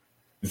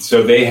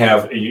so they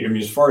have,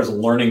 as far as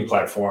learning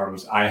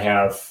platforms,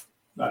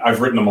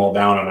 I've written them all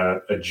down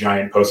on a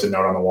giant Post-it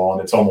note on the wall,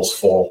 and it's almost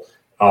full,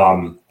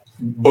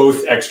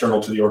 both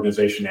external to the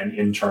organization and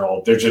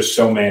internal. There's just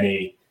so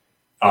many.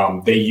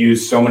 They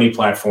use so many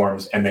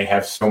platforms, and they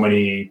have so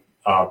many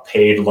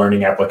paid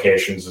learning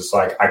applications. It's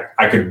like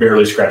I could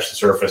barely scratch the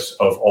surface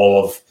of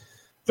all of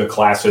the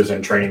classes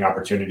and training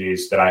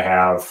opportunities that I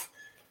have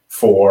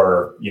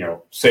for,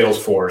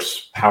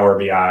 Salesforce, Power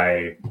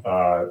BI,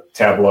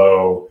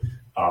 Tableau,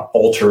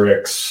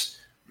 Alteryx.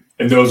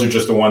 And those are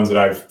just the ones that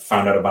I've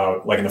found out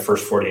about, like in the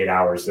first 48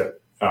 hours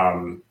that,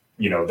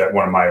 that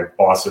one of my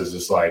bosses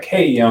is like,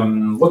 hey,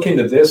 look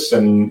into this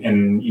and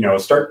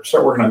start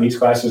working on these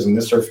classes and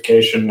this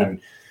certification.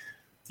 And,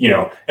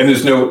 and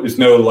there's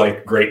no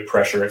like great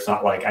pressure. It's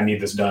not like I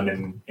need this done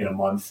in a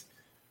month,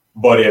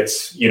 but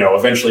it's,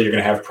 eventually you're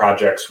going to have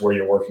projects where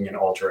you're working in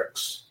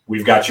Alteryx.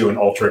 We've got you an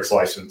Alteryx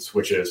license,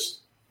 which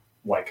is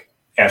like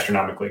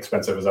astronomically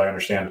expensive, as I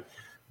understand.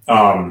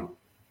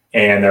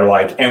 And they're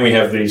like, and we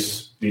have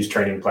these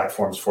training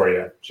platforms for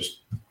you.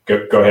 Just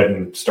go ahead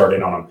and start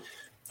in on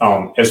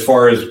them. As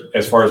far as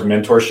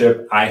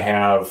mentorship, I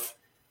have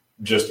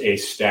just a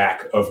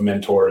stack of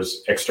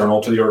mentors external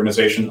to the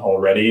organization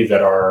already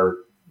that are,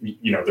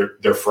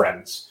 they're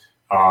friends.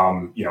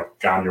 John,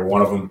 you're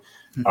one of them.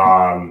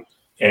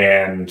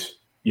 And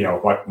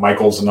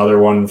Michael's another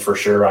one for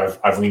sure.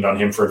 I've leaned on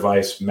him for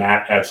advice.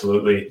 Matt,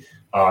 absolutely.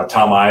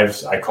 Tom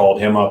Ives, I called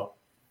him up,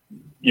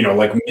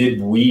 like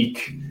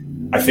midweek.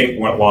 I think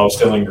while I was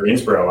still in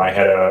Greensboro, I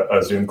had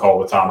a Zoom call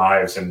with Tom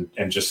Ives and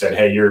just said,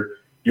 hey, you're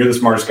the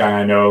smartest guy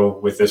I know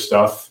with this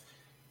stuff.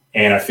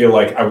 And I feel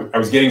like I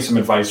was getting some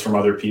advice from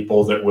other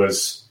people that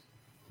was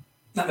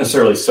not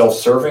necessarily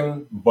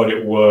self-serving, but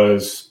it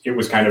was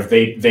kind of,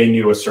 they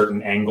knew a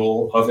certain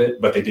angle of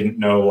it, but they didn't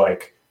know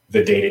like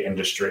the data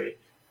industry.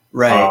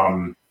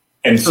 Right.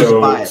 And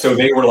so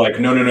they were like,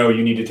 no,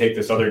 you need to take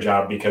this other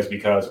job because,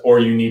 or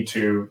you need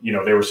to,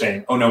 they were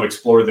saying, oh no,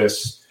 explore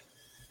this,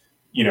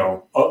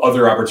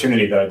 other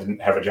opportunity that I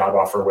didn't have a job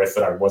offer with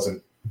that I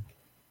wasn't,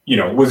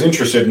 was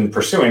interested in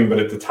pursuing. But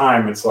at the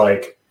time it's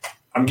like,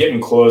 I'm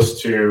getting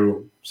close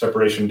to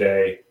separation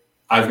day.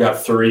 I've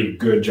got 3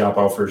 good job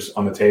offers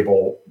on the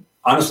table,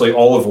 honestly,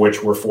 all of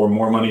which were for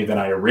more money than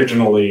I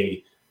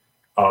originally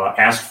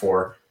asked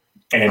for.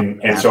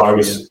 And so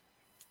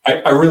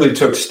I really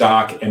took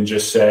stock and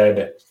just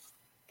said,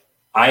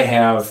 I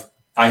have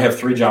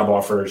 3 job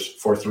offers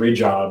for 3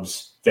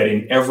 jobs that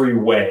in every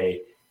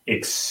way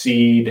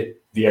exceed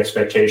the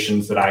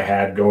expectations that I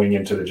had going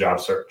into the job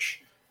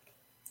search.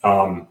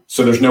 So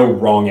there's no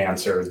wrong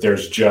answer.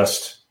 There's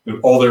just,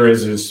 all there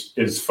is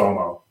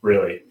FOMO,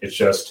 really. It's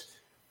just,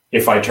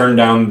 if I turn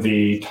down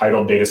the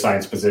titled data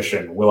science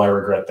position, will I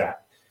regret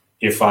that?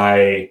 If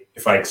I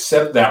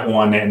accept that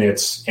one and it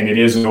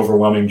is an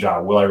overwhelming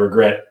job, will I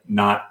regret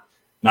not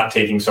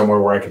taking somewhere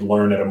where I could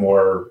learn at a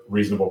more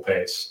reasonable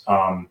pace?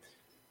 And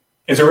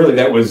so really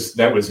that was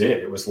it.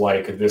 It was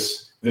like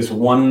this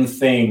one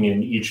thing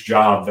in each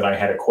job that I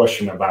had a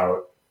question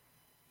about,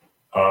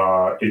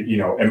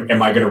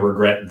 am I going to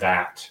regret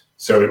that?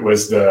 So it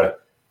was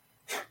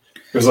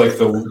like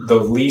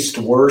the least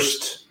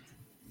worst.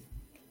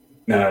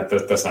 No,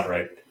 that's not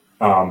right.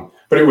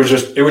 But it was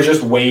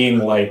just weighing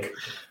like,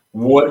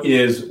 what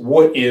is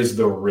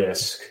the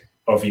risk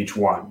of each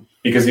one?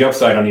 Because the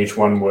upside on each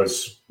one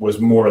was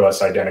more or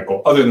less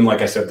identical. Other than,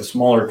 like I said, the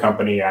smaller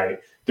company,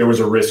 there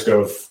was a risk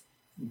of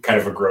kind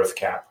of a growth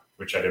cap,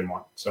 which I didn't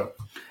want. So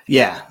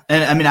yeah,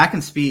 and I mean, I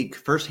can speak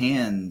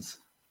firsthand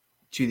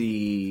to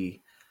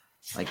the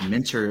like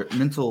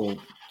mental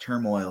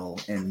turmoil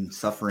and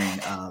suffering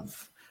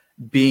of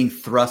being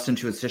thrust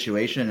into a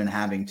situation and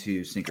having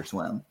to sink or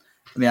swim.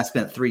 I mean, I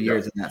spent 3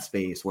 years in that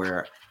space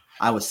where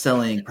I was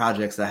selling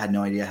projects that I had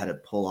no idea how to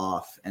pull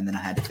off, and then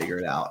I had to figure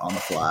it out on the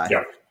fly.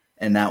 Yeah.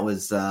 And that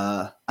was,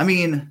 I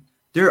mean,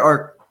 there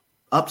are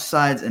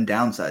upsides and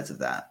downsides of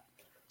that.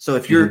 So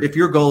if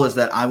your goal is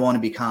that I want to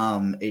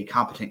become a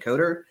competent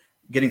coder,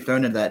 getting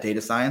thrown into that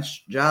data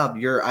science job,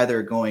 you're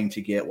either going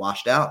to get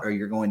washed out or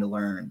you're going to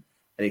learn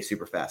at a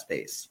super fast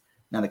pace.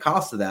 Now, the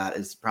cost of that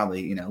is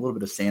probably, a little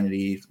bit of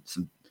sanity.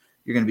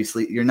 You're going to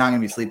be you're not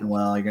going to be sleeping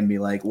well. You're going to be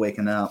like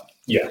waking up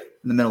in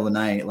the middle of the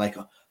night, like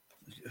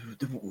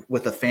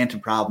with a phantom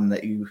problem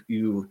that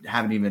you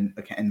haven't even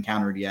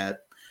encountered yet.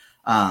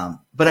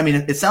 But I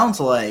mean, it sounds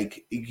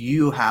like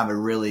you have a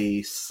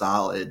really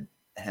solid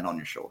head on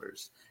your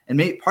shoulders, and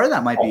part of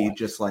that might be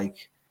just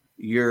like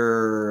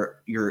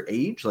your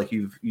age. Like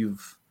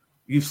you've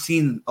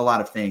seen a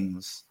lot of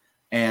things,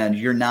 and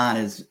you're not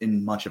as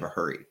in much of a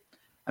hurry.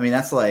 I mean,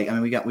 that's like, I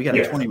mean, we got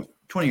a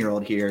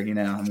 20-year-old here, I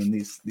mean,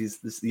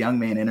 this young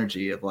man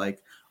energy of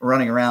like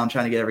running around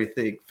trying to get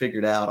everything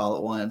figured out all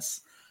at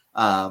once.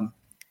 I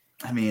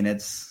mean,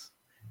 it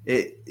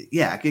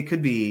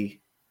could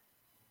be.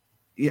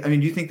 I mean,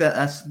 do you think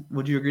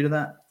would you agree to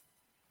that?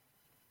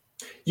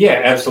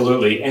 Yeah,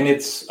 absolutely. And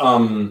it's,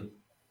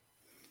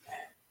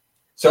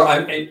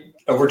 so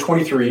over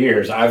 23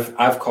 years,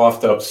 I've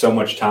coughed up so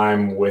much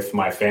time with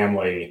my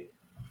family,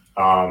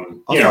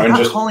 I'm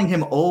not calling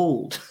him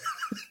old.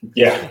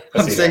 Yeah.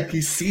 I'm saying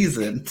he's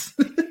seasoned.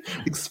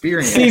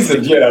 Experienced.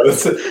 Seasoned, yeah.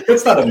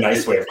 That's not a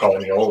nice way of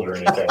calling me old or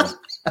anything.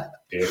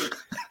 Dude.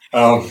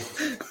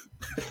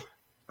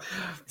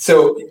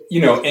 So,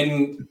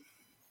 and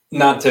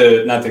not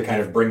to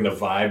kind of bring the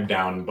vibe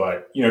down,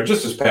 but,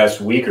 just this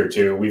past week or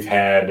two, we've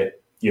had,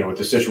 with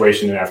the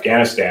situation in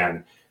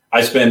Afghanistan,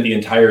 I spent the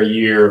entire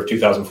year of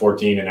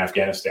 2014 in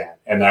Afghanistan.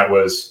 And that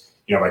was,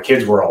 my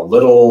kids were all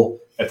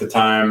little at the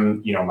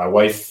time, my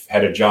wife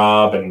had a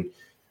job, and,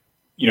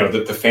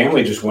 the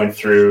family just went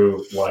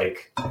through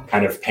like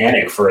kind of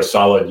panic for a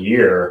solid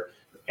year.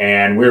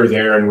 And we were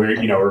there and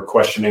we're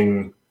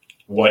questioning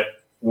what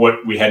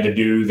we had to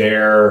do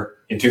there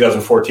in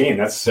 2014.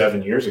 That's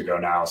 7 years ago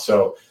now.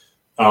 So,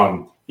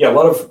 a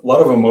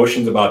lot of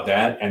emotions about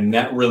that. And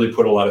that really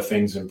put a lot of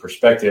things in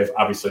perspective.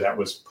 Obviously that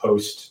was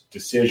post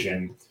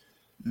decision.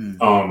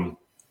 But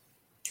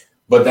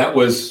that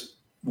was,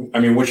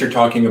 I mean, what you're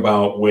talking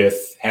about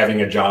with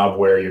having a job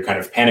where you're kind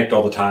of panicked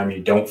all the time,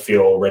 you don't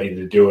feel ready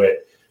to do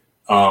it.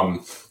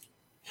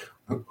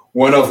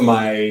 One of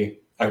my,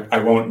 I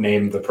won't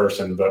name the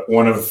person, but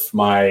one of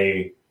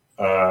my,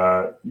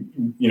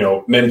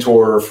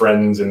 mentor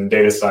friends in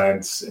data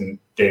science and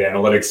data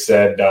analytics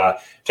said,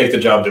 take the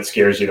job that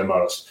scares you the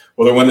most.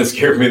 Well, the one that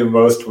scared me the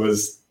most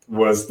was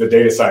the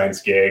data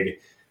science gig,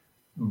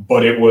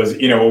 but it was,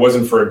 it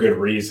wasn't for a good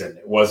reason.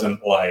 It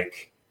wasn't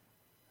like,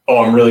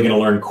 I'm really going to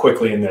learn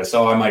quickly in this.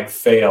 Oh, I might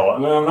fail. I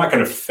mean, I'm not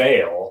going to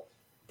fail,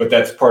 but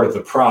that's part of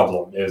the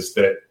problem is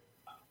that,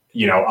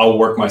 I'll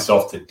work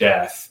myself to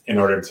death in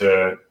order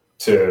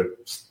to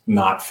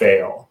not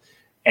fail.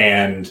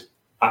 And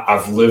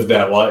I've lived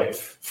that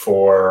life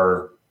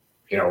for,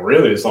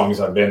 really as long as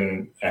I've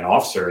been an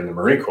officer in the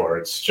Marine Corps.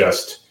 It's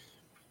just,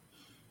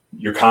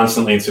 you're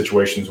constantly in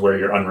situations where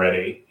you're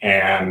unready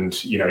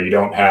and, you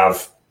don't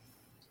have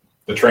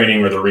the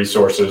training or the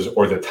resources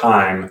or the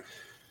time,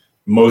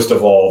 most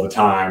of all the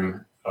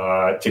time,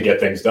 to get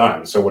things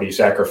done. So what do you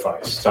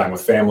sacrifice? Time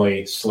with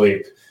family,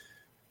 sleep,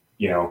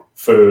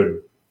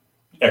 food,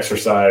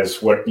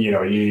 exercise. What,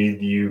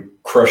 you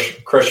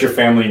crush your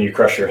family and you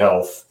crush your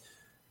health,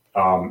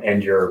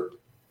 and your,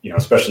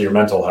 especially your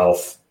mental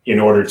health in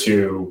order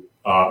to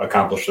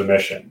accomplish the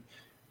mission.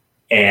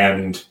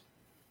 And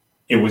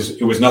it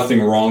was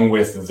nothing wrong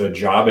with the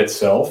job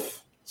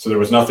itself. So there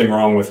was nothing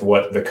wrong with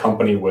what the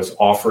company was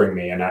offering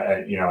me. And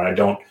I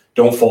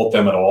don't fault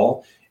them at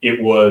all.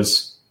 It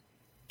was,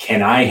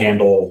 can I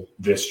handle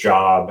this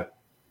job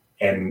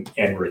and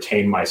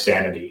retain my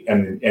sanity?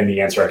 And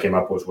the answer I came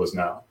up with was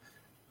no.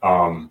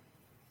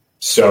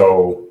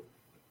 So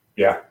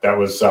yeah, that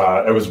was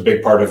a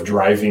big part of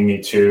driving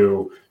me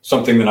to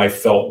something that I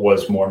felt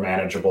was more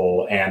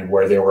manageable and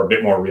where they were a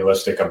bit more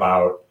realistic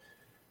about,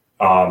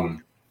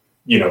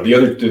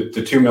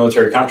 the two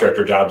military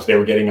contractor jobs. They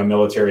were getting a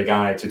military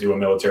guy to do a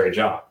military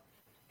job.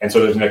 And so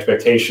there's an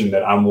expectation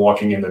that I'm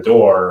walking in the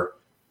door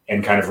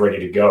and kind of ready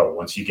to go.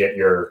 Once you get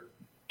your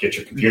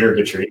computer,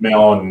 get your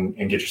email and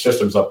get your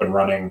systems up and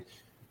running,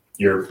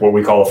 you're what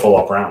we call a full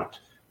up round.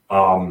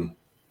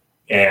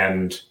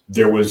 And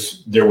there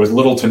was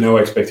little to no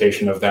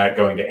expectation of that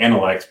going to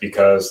Analects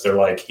because they're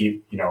like,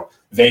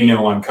 they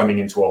know I'm coming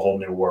into a whole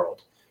new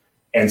world.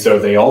 And so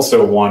they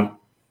also want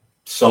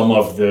some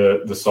of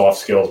the soft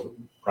skills,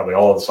 probably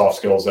all of the soft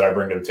skills that I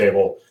bring to the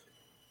table.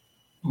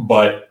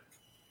 But,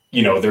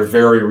 they're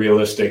very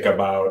realistic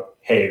about,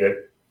 hey,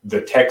 that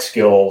the tech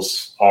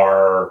skills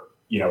are,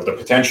 the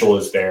potential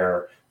is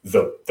there,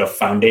 the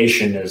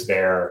foundation is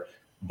there,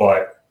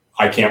 but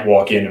I can't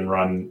walk in and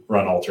run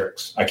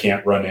Alteryx. I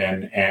can't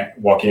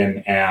walk in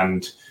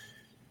and,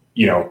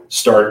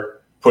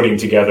 start putting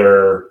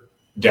together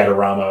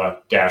Datorama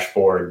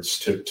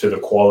dashboards to the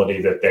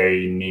quality that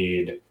they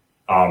need.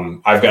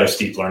 I've got a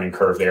steep learning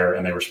curve there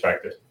and they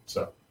respect it.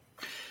 So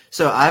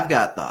I've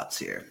got thoughts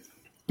here.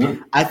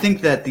 I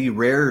think that the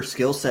rare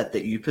skill set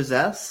that you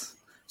possess.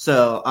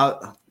 So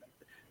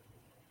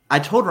I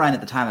told Ryan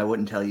at the time I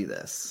wouldn't tell you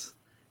this,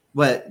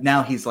 but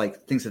now he's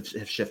like, things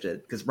have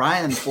shifted because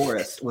Ryan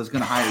Forrest was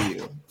going to hire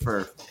you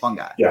for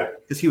Fungi. Yeah.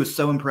 Because he was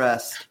so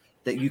impressed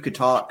that you could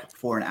talk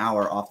for an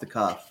hour off the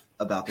cuff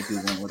about the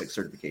Google Analytics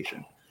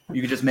certification. You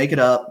could just make it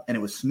up and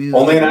it was smooth.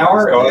 Only an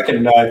hour? Oh, I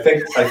think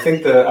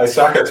the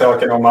ISACA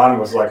talk in Oman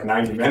was like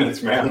 90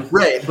 minutes, man.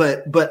 Right.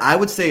 But I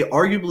would say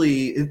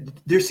arguably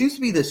there seems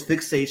to be this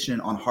fixation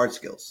on hard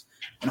skills.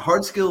 And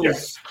hard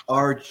skills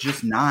are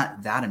just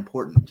not that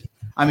important.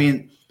 I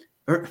mean,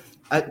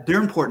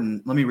 they're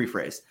important. Let me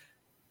rephrase.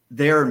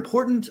 They're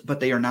important, but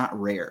they are not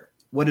rare.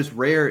 What is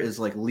rare is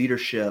like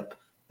leadership,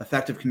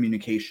 effective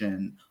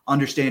communication,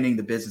 understanding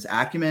the business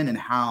acumen and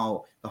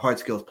how the hard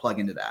skills plug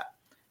into that.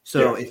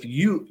 So if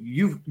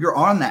you're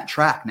on that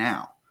track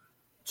now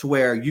to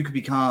where you could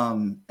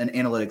become an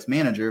analytics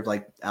manager,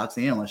 like Alex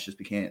the analyst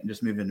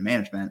just moved into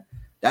management,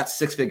 that's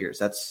 6 figures.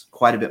 That's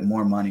quite a bit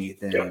more money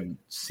than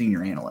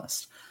senior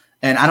analyst.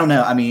 And I don't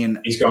know. I mean,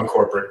 he's gone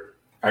corporate.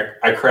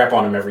 I crap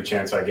on him every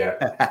chance I get.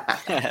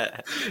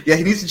 Yeah,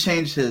 he needs to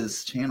change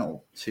his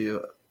channel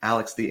to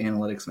Alex the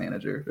analytics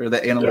manager or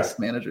the analyst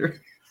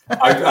manager.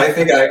 I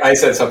think I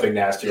said something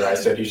nastier. I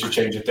said he should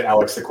change it to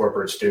Alex the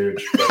corporate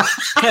stooge.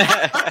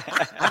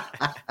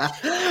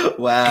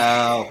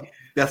 Wow,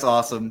 that's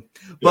awesome.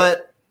 Yeah.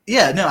 But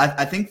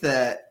I think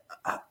that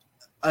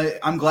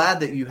I'm glad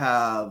that you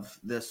have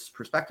this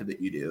perspective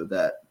that you do,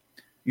 that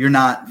you're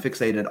not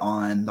fixated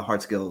on the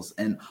hard skills.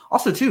 And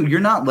also, too, you're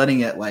not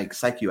letting it like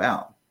psych you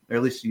out, or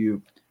at least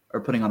you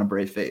are putting on a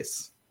brave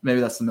face. Maybe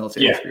that's the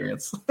military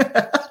experience.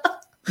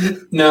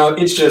 No,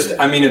 it's just,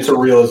 I mean, it's a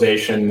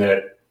realization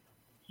that,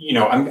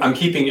 I'm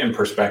keeping in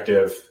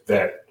perspective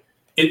that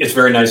it's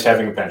very nice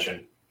having a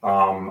pension.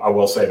 I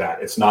will say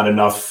that it's not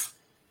enough,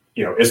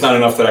 it's not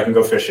enough that I can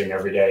go fishing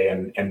every day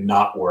and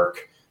not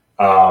work.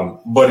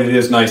 But it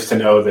is nice to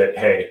know that,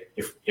 hey,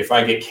 if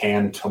I get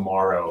canned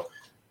tomorrow,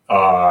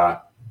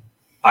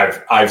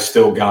 I've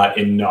still got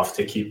enough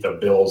to keep the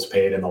bills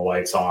paid and the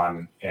lights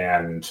on.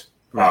 And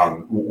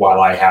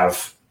while I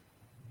have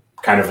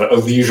kind of a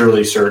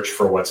leisurely search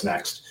for what's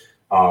next.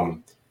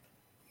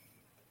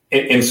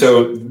 And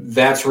so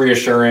that's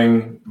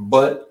reassuring,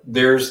 but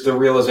there's the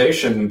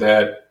realization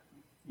that,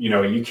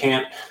 you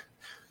can't,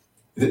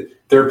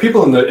 there are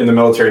people in the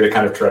military that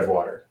kind of tread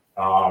water.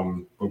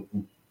 We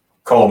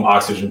call them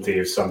oxygen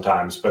thieves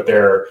sometimes, but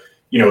they're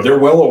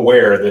well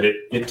aware that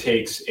it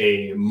takes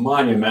a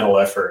monumental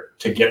effort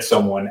to get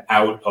someone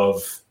out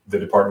of the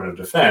Department of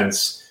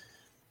Defense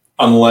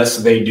unless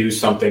they do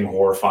something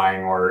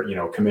horrifying or,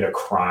 commit a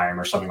crime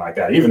or something like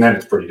that. Even then,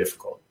 it's pretty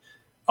difficult.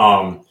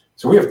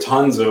 So we have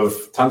tons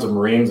of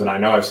Marines, and I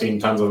know I've seen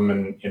tons of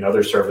them in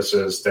other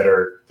services that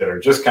are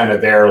just kind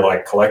of there,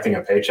 like collecting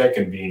a paycheck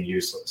and being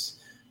useless.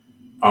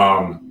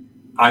 I'm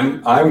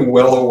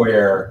well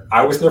aware.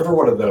 I was never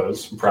one of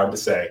those. I'm proud to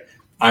say.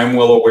 I'm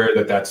well aware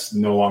that that's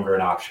no longer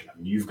an option. I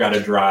mean, you've got to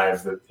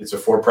drive. It's a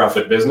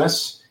for-profit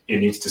business. It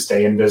needs to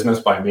stay in business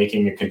by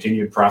making a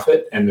continued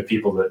profit, and the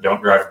people that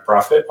don't drive a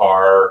profit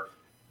are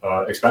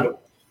expendable.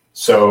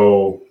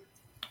 So,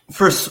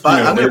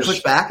 I'm going to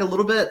push back a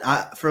little bit.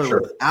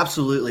 Sure.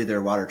 Absolutely, there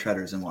are water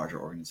treaders in larger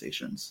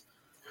organizations.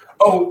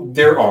 Oh,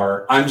 there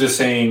are. I'm just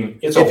saying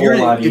it's a whole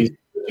lot easier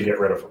to get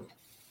rid of them.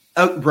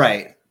 Oh,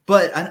 right.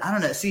 But I don't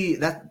know. See,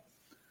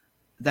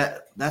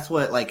 that's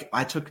what, like, I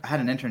had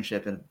an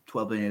internship at a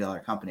 $12 billion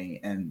company,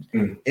 and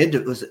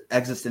it was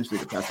existentially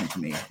depressing to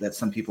me that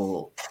some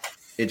people,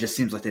 it just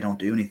seems like they don't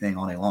do anything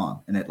all day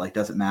long, and it like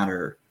doesn't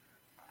matter.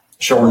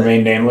 Shall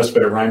remain nameless,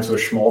 but it rhymes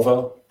with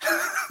Schmollville.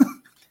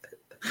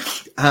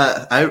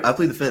 I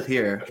plead the fifth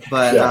here,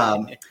 but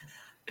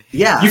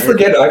yeah. You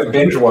forget I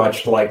binge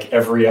watched like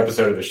every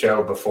episode of the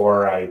show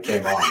before I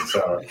came on,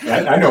 so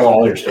I know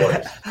all your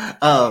stories.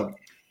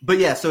 But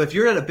yeah, so if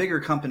you're at a bigger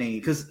company,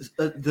 because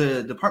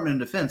the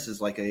Department of Defense is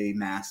like a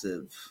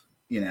massive,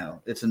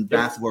 it's a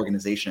massive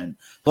organization.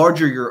 The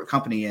larger your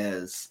company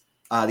is,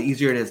 the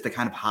easier it is to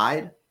kind of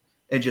hide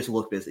and just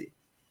look busy.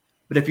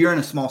 But if you're in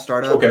a small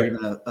startup or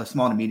even a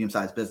small to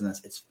medium-sized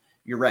business,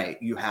 you're right.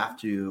 You have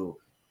to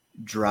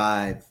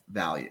drive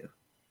value.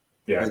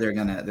 Yeah, or they're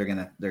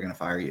gonna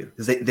fire you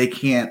because they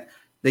can't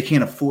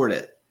afford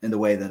it in the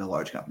way that a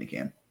large company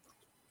can.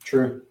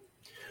 True.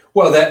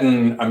 Well, that,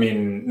 and I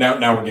mean,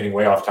 now we're getting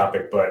way off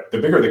topic, but the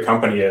bigger the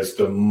company is,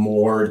 the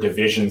more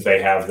divisions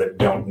they have that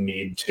don't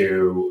need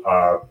to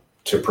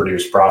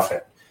produce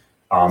profit.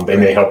 They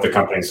may help the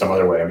company in some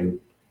other way. I mean,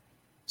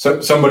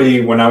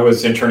 somebody, when I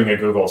was interning at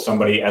Google,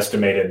 somebody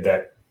estimated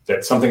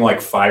that something like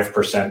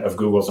 5% of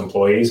Google's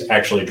employees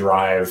actually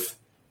drive,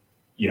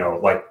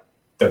 like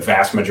the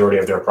vast majority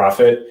of their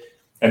profit,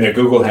 and that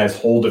Google has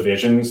whole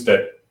divisions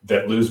that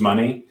lose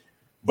money,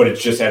 but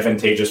it's just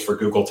advantageous for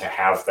Google to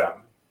have them,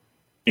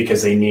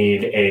 because they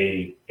need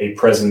a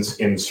presence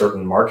in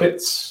certain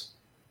markets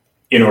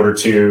in order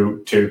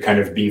to kind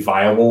of be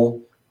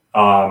viable.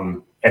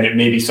 And it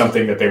may be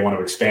something that they want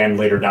to expand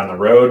later down the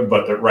road,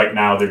 but that right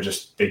now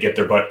they get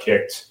their butt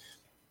kicked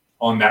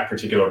on that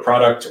particular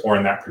product or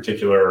in that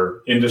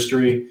particular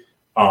industry,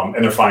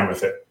 and they're fine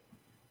with it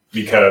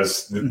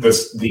because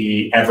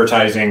the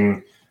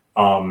advertising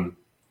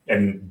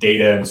and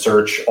data and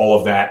search, all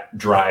of that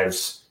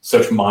drives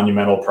such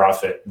monumental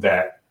profit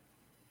that,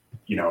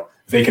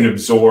 they can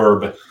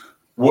absorb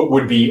what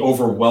would be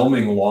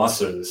overwhelming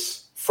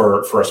losses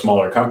for a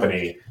smaller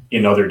company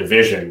in other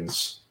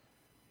divisions.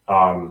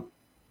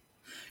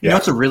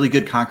 It's a really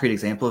good concrete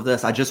example of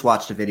this. I just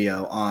watched a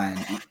video on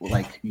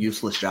like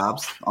useless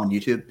jobs on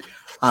YouTube.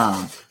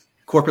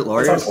 Corporate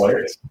lawyers. That sounds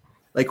hilarious.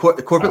 Like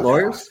corporate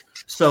lawyers.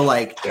 So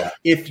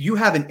if you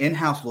have an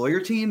in-house lawyer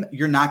team,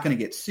 you're not going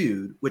to get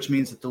sued, which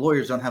means that the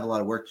lawyers don't have a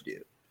lot of work to do.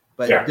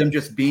 But them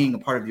just being a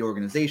part of the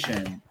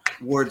organization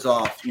wards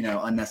off,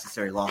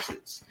 unnecessary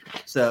lawsuits.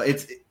 So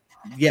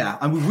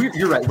I mean,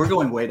 you're right. We're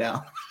going way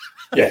down.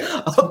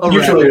 Yeah,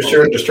 mutually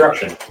assured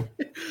destruction.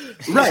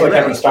 It's like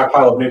having a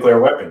stockpile of nuclear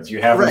weapons.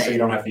 You have them so you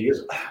don't have to use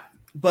them.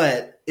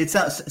 But it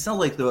sounds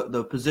like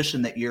the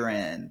position that you're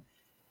in,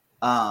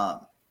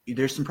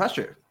 there's some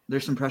pressure.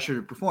 There's some pressure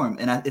to perform,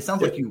 and it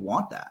sounds like you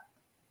want that.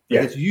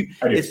 Yeah,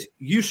 it's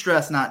you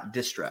stress, not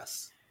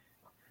distress.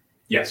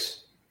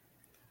 Yes.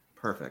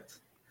 Perfect.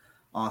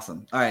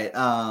 Awesome. All right.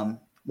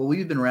 Well,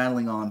 we've been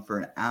rattling on for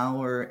an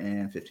hour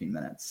and 15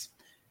 minutes.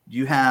 Do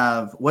you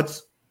have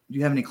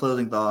any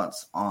closing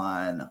thoughts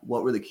on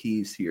what were the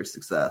keys to your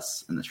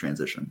success in this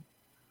transition?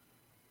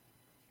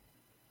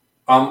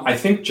 I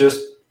think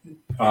just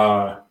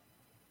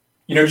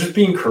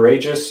being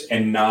courageous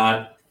and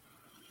not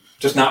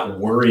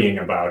worrying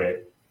about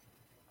it,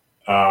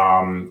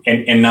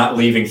 and not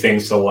leaving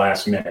things to the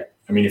last minute.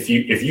 I mean, if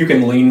you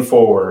can lean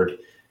forward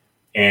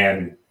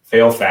and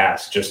fail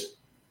fast, just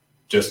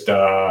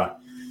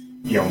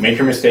make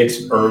your mistakes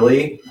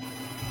early,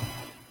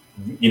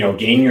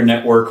 gain your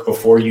network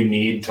before you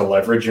need to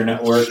leverage your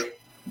network.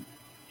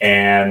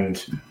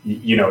 And,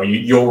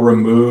 you'll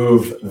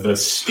remove the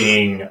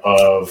sting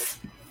of,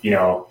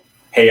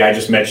 hey, I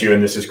just met you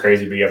and this is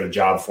crazy, but you have a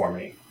job for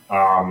me.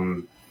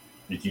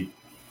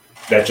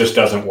 That just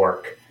doesn't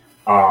work.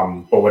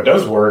 But what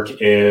does work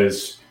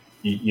is,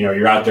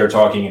 you're out there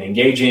talking and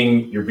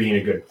engaging, you're being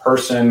a good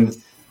person.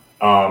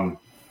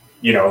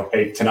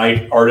 Hey,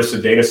 tonight, artists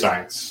of data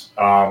science,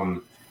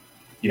 got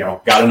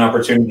an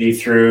opportunity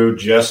through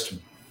just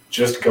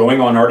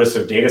going on Artists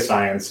of Data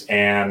Science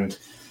and,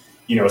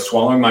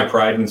 swallowing my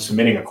pride and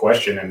submitting a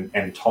question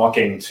and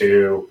talking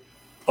to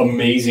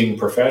amazing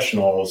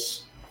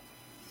professionals.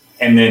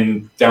 And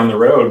then down the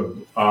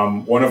road,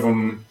 one of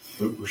them,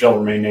 who shall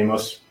remain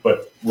nameless,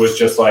 but was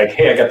just like,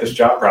 hey, I got this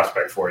job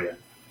prospect for you.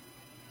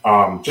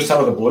 just out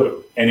of the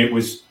blue. And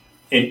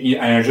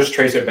and I just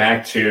trace it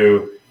back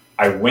to,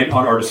 I went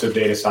on Artists of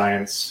Data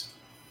Science.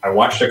 I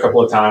watched a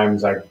couple of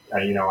times. I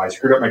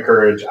screwed up my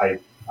courage. I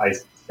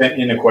sent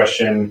in a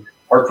question.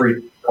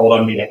 Harpreet called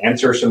on me to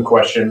answer some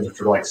questions, which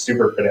were like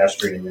super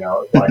pedestrian,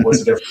 like what's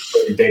the difference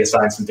between data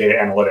science and data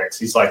analytics?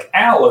 He's like,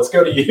 Al, let's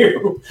go to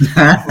you.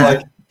 I'm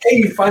like,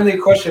 hey, finally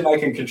a question I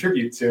can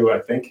contribute to, I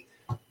think.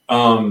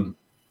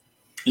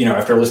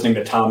 After listening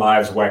to Tom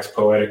Ives wax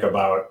poetic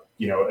about,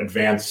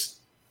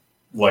 advanced,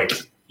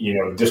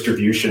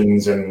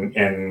 distributions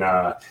and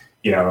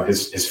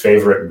his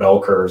favorite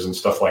bell curves and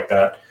stuff like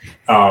that.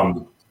 I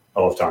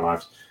love Tom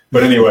Ives.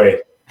 But anyway,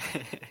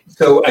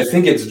 so I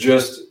think it's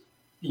just,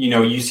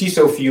 you see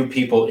so few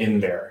people in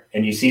there,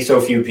 and you see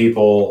so few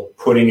people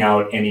putting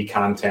out any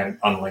content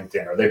on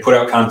LinkedIn, or they put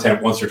out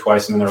content once or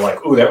twice and then they're like,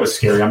 oh, that was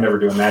scary, I'm never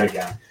doing that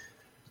again.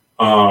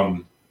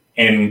 And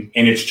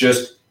it's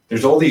just,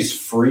 there's all these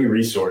free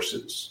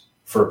resources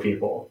for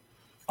people.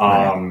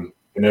 And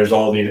there's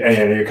all these, and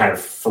they're kind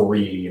of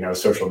free,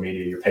 social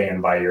media, you're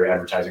paying by your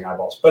advertising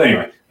eyeballs. But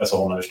anyway, that's a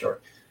whole nother story.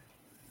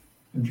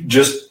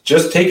 Just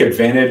take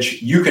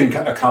advantage. You can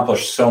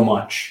accomplish so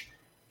much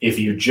if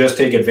you just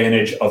take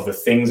advantage of the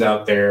things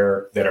out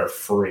there that are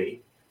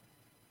free,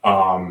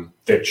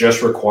 that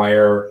just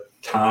require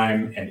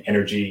time and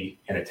energy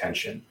and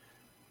attention.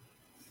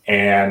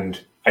 And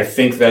I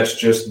think that's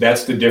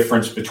the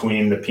difference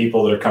between the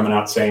people that are coming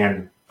out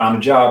saying, found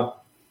a job,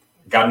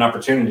 got an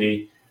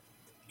opportunity,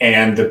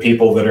 and the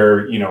people that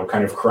are,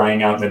 kind of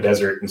crying out in the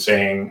desert and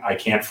saying, I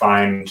can't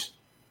find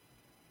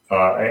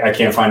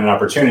an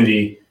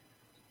opportunity,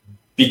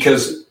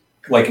 because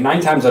like 9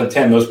 times out of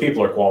 10, those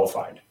people are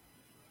qualified.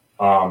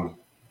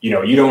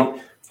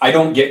 I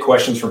don't get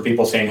questions from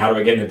people saying, how do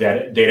I get into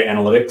data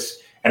analytics?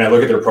 And I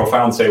look at their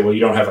profile and say, well, you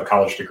don't have a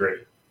college degree.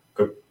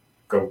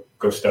 Go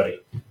study.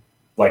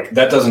 Like,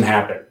 that doesn't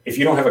happen. If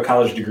you don't have a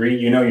college degree,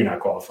 you're not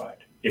qualified.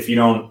 If you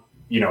don't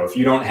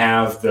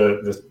have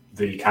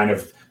the kind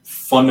of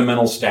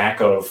fundamental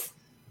stack of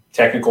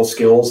technical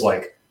skills,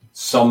 like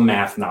some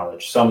math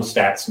knowledge, some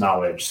stats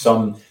knowledge,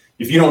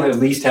 if you don't at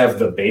least have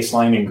the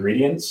baseline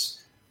ingredients,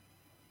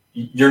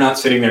 you're not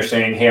sitting there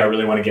saying, hey, I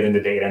really want to get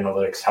into data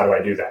analytics. How do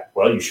I do that?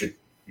 Well, you should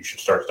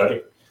start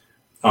studying.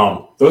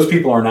 Those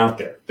people aren't out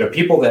there. The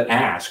people that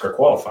ask are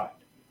qualified.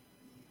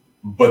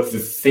 But the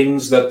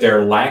things that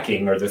they're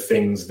lacking are the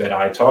things that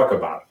I talk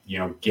about.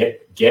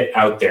 Get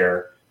out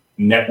there,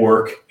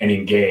 network and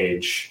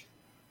engage,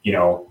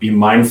 be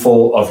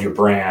mindful of your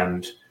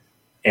brand,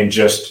 and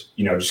just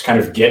kind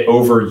of get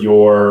over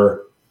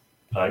your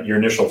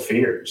initial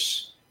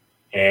fears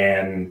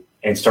and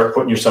start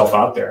putting yourself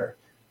out there.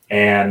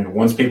 And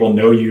once people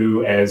know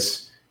you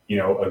as,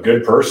 a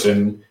good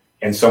person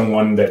and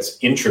someone that's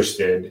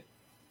interested,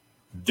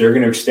 they're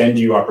going to extend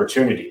you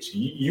opportunities.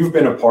 You've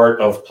been a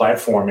part of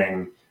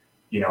platforming,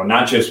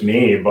 not just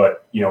me,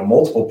 but,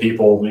 multiple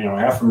people,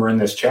 half of them are in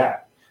this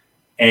chat.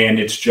 And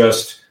it's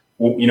just,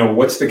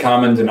 what's the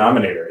common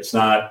denominator?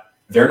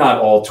 They're not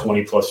all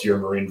 20 plus year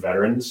Marine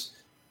veterans.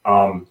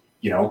 Some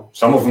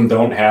of them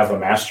don't have a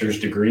master's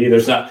degree.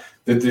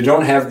 They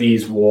don't have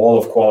these wall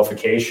of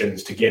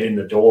qualifications to get in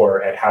the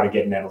door at how to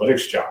get an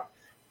analytics job.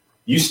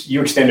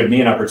 You extended me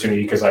an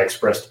opportunity because I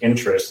expressed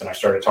interest and I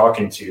started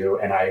talking to you,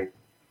 and I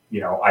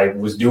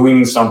was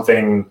doing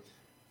something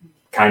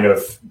kind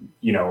of,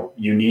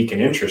 unique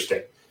and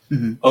interesting.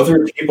 Mm-hmm.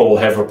 Other people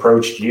have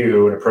approached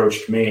you and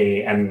approached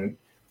me and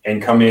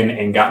come in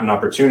and gotten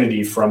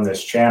opportunity from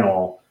this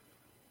channel,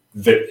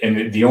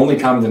 and the only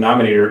common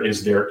denominator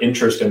is their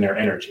interest and their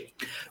energy.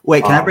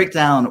 Wait, can I break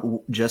down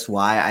just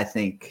why I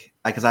think,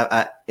 because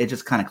it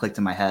just kind of clicked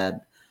in my head.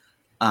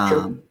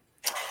 Sure.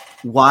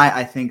 Why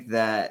I think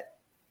that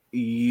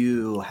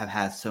you have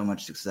had so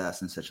much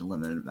success in such a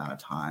limited amount of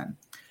time.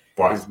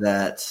 Why? Is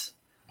that,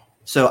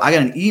 so I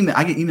get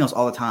emails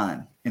all the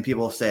time, and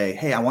people say,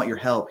 hey, I want your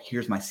help.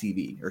 Here's my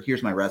CV, or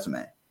here's my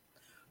resume.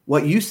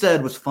 What you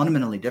said was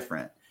fundamentally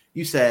different.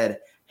 You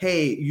said,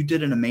 hey, you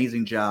did an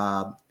amazing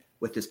job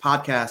with this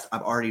podcast.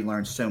 I've already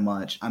learned so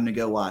much. I'm going to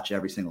go watch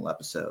every single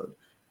episode.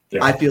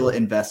 Yeah. I feel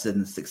invested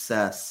in the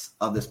success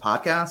of this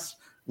podcast.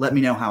 Let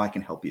me know how I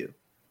can help you.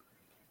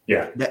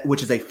 Yeah.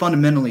 Which is a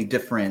fundamentally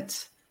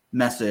different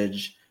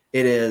message.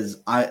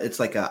 It's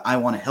like I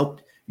want to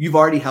help. You've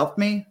already helped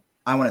me.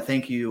 I want to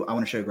thank you. I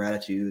want to show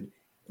gratitude.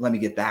 Let me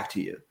get back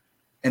to you.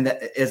 And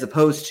that, as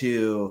opposed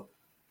to,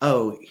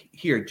 oh,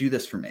 here, do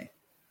this for me.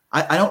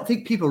 I don't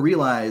think people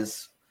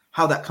realize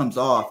how that comes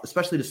off,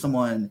 especially to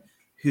someone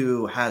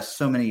who has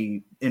so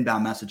many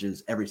inbound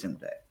messages every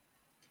single day.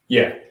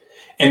 Yeah.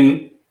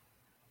 And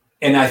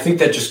I think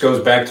that just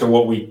goes back to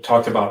what we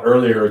talked about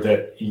earlier,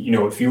 that,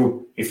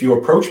 if you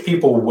approach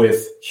people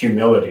with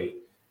humility,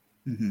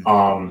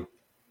 mm-hmm.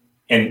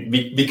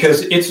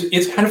 Because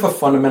it's kind of a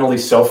fundamentally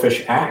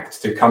selfish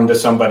act to come to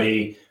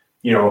somebody,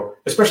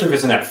 especially if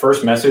it's in that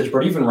first message,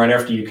 but even right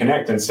after you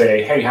connect and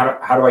say, hey,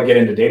 how do I get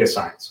into data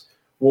science?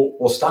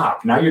 Well,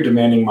 stop. Now you're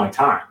demanding my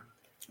time.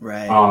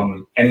 Right.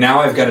 And now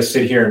I've got to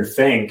sit here and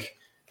think,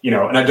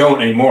 and I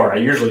don't anymore. I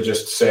usually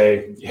just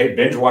say, hey,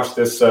 binge watch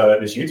this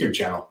YouTube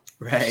channel.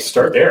 Right.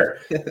 Start there.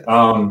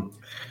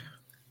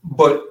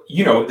 But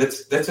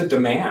that's a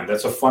demand.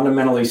 That's a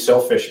fundamentally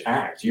selfish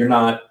act. You're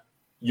not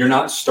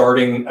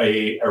starting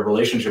a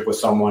relationship with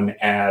someone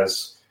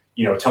as,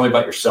 tell me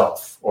about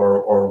yourself,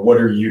 or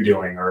what are you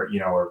doing,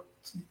 or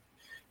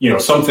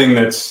something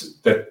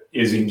that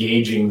is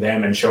engaging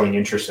them and showing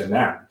interest in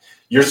them.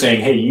 You're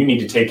saying, hey, you need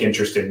to take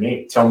interest in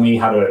me. Tell me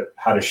how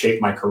to shape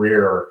my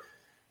career, or,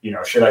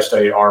 should I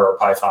study R or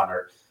Python,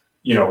 or,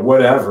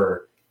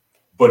 whatever.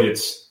 But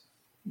it's,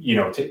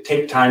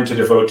 take time to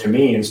devote to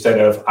me instead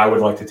of I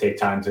would like to take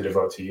time to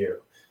devote to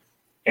you.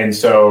 And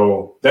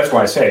so that's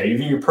why I say,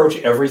 if you approach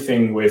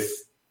everything with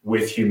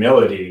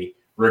humility,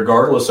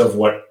 regardless of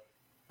what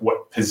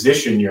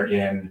position you're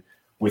in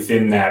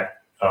within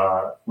that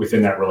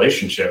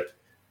relationship,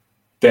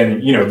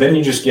 then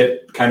you just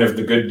get kind of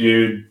the good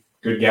dude,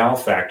 good gal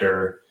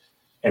factor,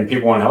 and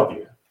people want to help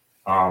you.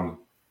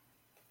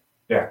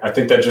 I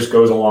think that just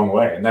goes a long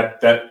way, and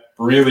that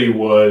really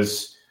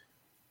was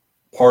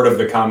part of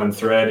the common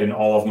thread in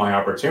all of my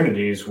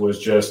opportunities. Was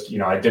just,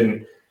 I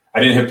didn't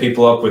hit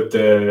people up with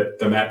the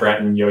Matt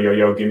Bratton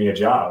yo give me a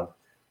job.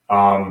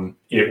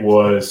 It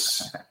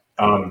was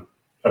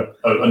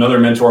another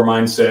mentor of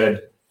mine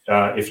said,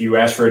 if you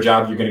ask for a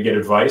job, you're going to get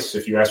advice.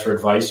 If you ask for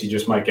advice, you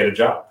just might get a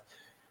job.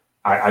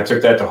 I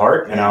took that to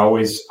heart, and I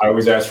always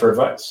ask for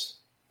advice.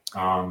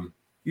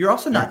 You're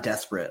also not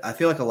desperate. I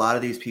feel like a lot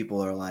of these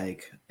people are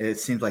like, it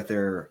seems like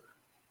they're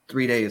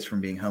 3 days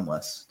from being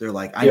homeless. They're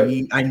like,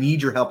 I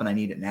need your help, and I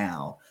need it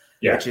now.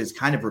 Yeah. Which is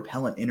kind of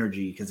repellent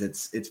energy, because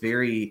it's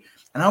very,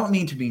 and I don't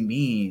mean to be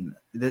mean.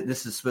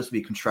 This is supposed to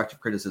be constructive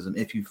criticism.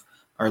 If you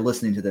are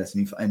listening to this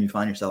and you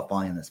find yourself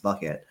falling in this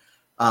bucket,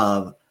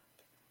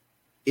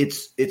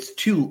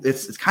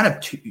 it's kind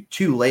of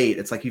too late.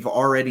 It's like you've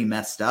already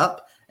messed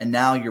up, and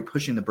now you're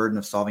pushing the burden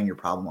of solving your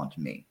problem onto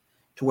me.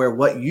 To where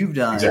what you've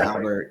done, exactly,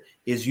 Albert,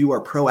 is you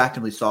are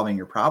proactively solving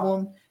your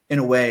problem in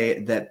a way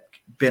that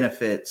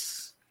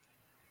benefits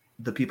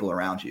the people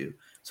around you.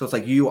 So it's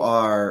like you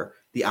are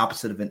the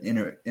opposite of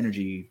an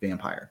energy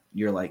vampire.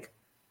 You're like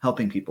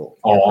helping people.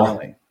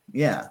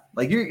 Yeah.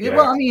 Like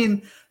well, I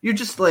mean, you're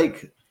just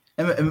like,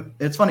 and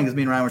it's funny because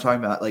me and Ryan were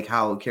talking about like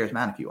how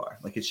charismatic you are.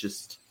 Like, it's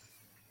just,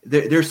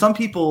 there's some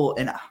people,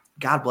 and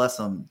God bless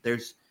them,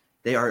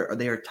 they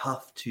are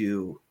tough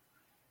to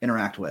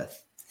interact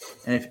with.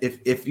 And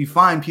if you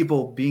find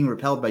people being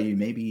repelled by you,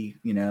 maybe,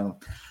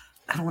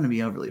 I don't want to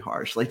be overly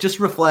harsh. Like, just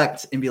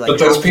reflect and be like. But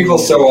those people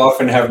so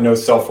often have no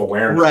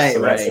self-awareness. Right,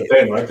 so that's the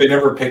thing. Like, they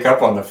never pick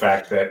up on the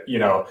fact that,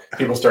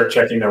 people start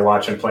checking their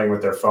watch and playing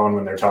with their phone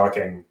when they're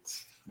talking.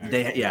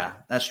 Yeah,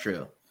 that's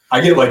true.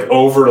 I get like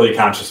overly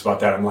conscious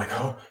about that. I'm like,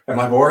 oh, am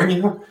I boring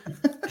you?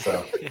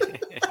 So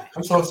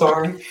I'm so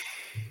sorry.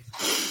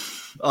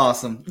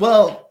 Awesome.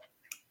 Well,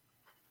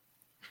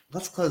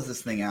 let's close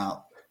this thing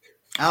out.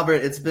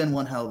 Albert, it's been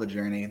one hell of a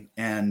journey,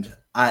 and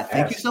I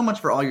thank you so much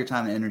for all your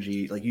time and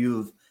energy. Like,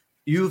 you've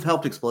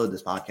helped explode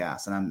this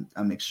podcast, and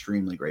I'm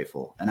extremely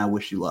grateful, and I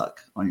wish you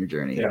luck on your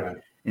journey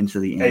into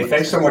the end. Hey,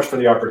 thanks so much for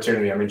the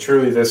opportunity. I mean,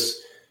 truly,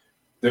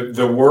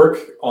 the work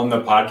on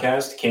the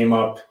podcast came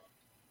up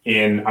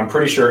in, I'm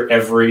pretty sure,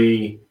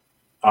 every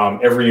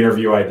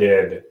interview I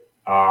did.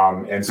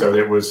 And so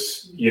it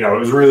was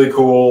really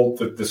cool.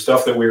 The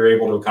stuff that we were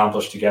able to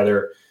accomplish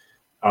together.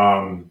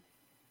 I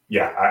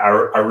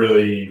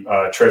really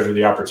treasure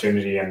the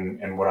opportunity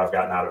and what I've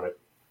gotten out of it.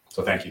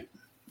 So thank you.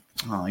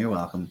 Oh, you're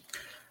welcome,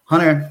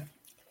 Hunter.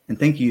 And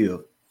thank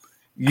you.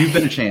 You've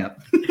been a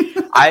champ.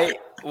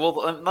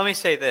 Let me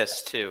say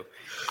this too.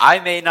 I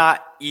may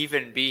not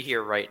even be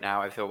here right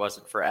now if it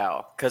wasn't for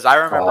Al, because I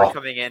remember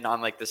coming in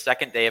on like the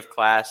second day of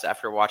class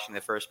after watching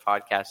the first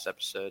podcast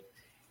episode,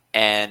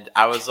 and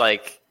I was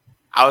like,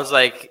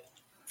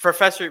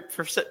 Professor.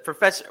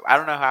 I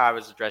don't know how I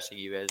was addressing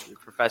you as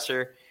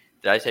Professor.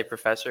 Did I say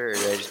Professor, or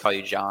did I just call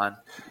you John?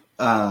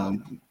 How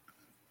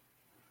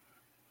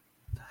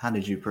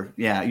did you?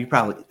 You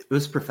probably, it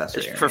was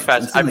Professor.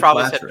 Professor. I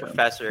probably said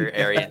Professor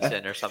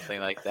Arianson or something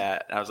like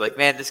that. And I was like,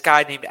 man, this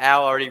guy named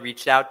Al already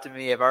reached out to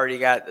me. I've already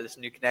got this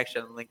new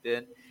connection on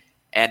LinkedIn,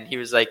 and he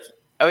was like,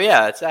 oh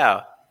yeah, it's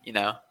Al.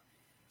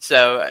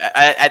 So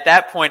at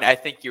that point, I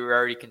think you were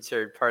already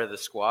considered part of the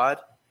squad,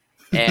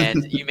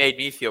 and you made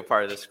me feel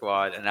part of the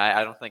squad. And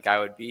I don't think I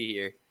would be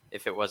here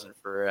if it wasn't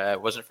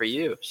for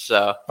you.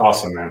 So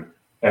awesome, man.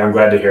 And I'm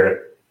glad to hear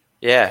it.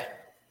 Yeah.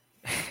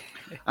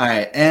 All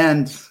right.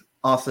 And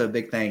also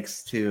big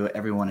thanks to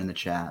everyone in the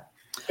chat.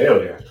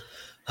 Hell yeah.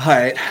 All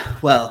right.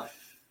 Well,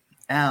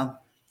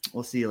 Al,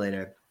 we'll see you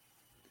later.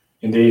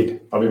 Indeed.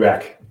 I'll be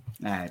back.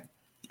 All right.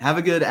 Have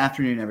a good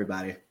afternoon,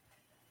 everybody.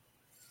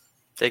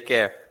 Take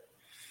care.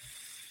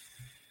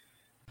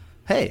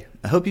 Hey,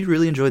 I hope you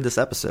really enjoyed this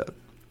episode.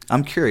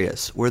 I'm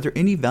curious, were there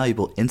any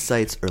valuable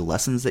insights or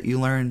lessons that you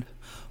learned?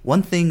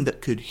 One thing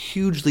that could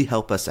hugely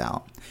help us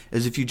out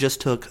is if you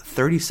just took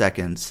 30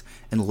 seconds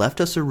and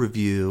left us a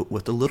review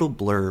with a little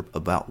blurb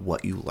about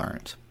what you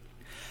learned.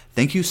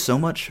 Thank you so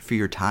much for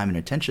your time and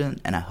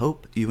attention, and I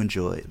hope you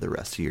enjoy the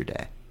rest of your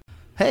day.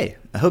 Hey,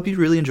 I hope you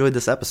really enjoyed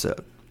this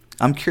episode.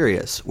 I'm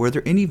curious, were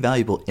there any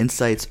valuable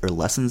insights or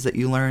lessons that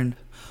you learned?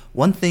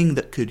 One thing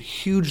that could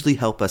hugely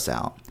help us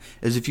out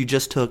is if you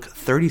just took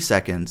 30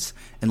 seconds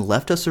and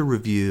left us a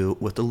review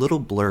with a little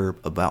blurb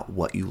about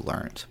what you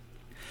learned.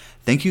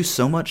 Thank you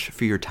so much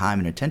for your time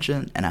and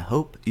attention, and I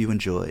hope you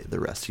enjoy the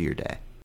rest of your day.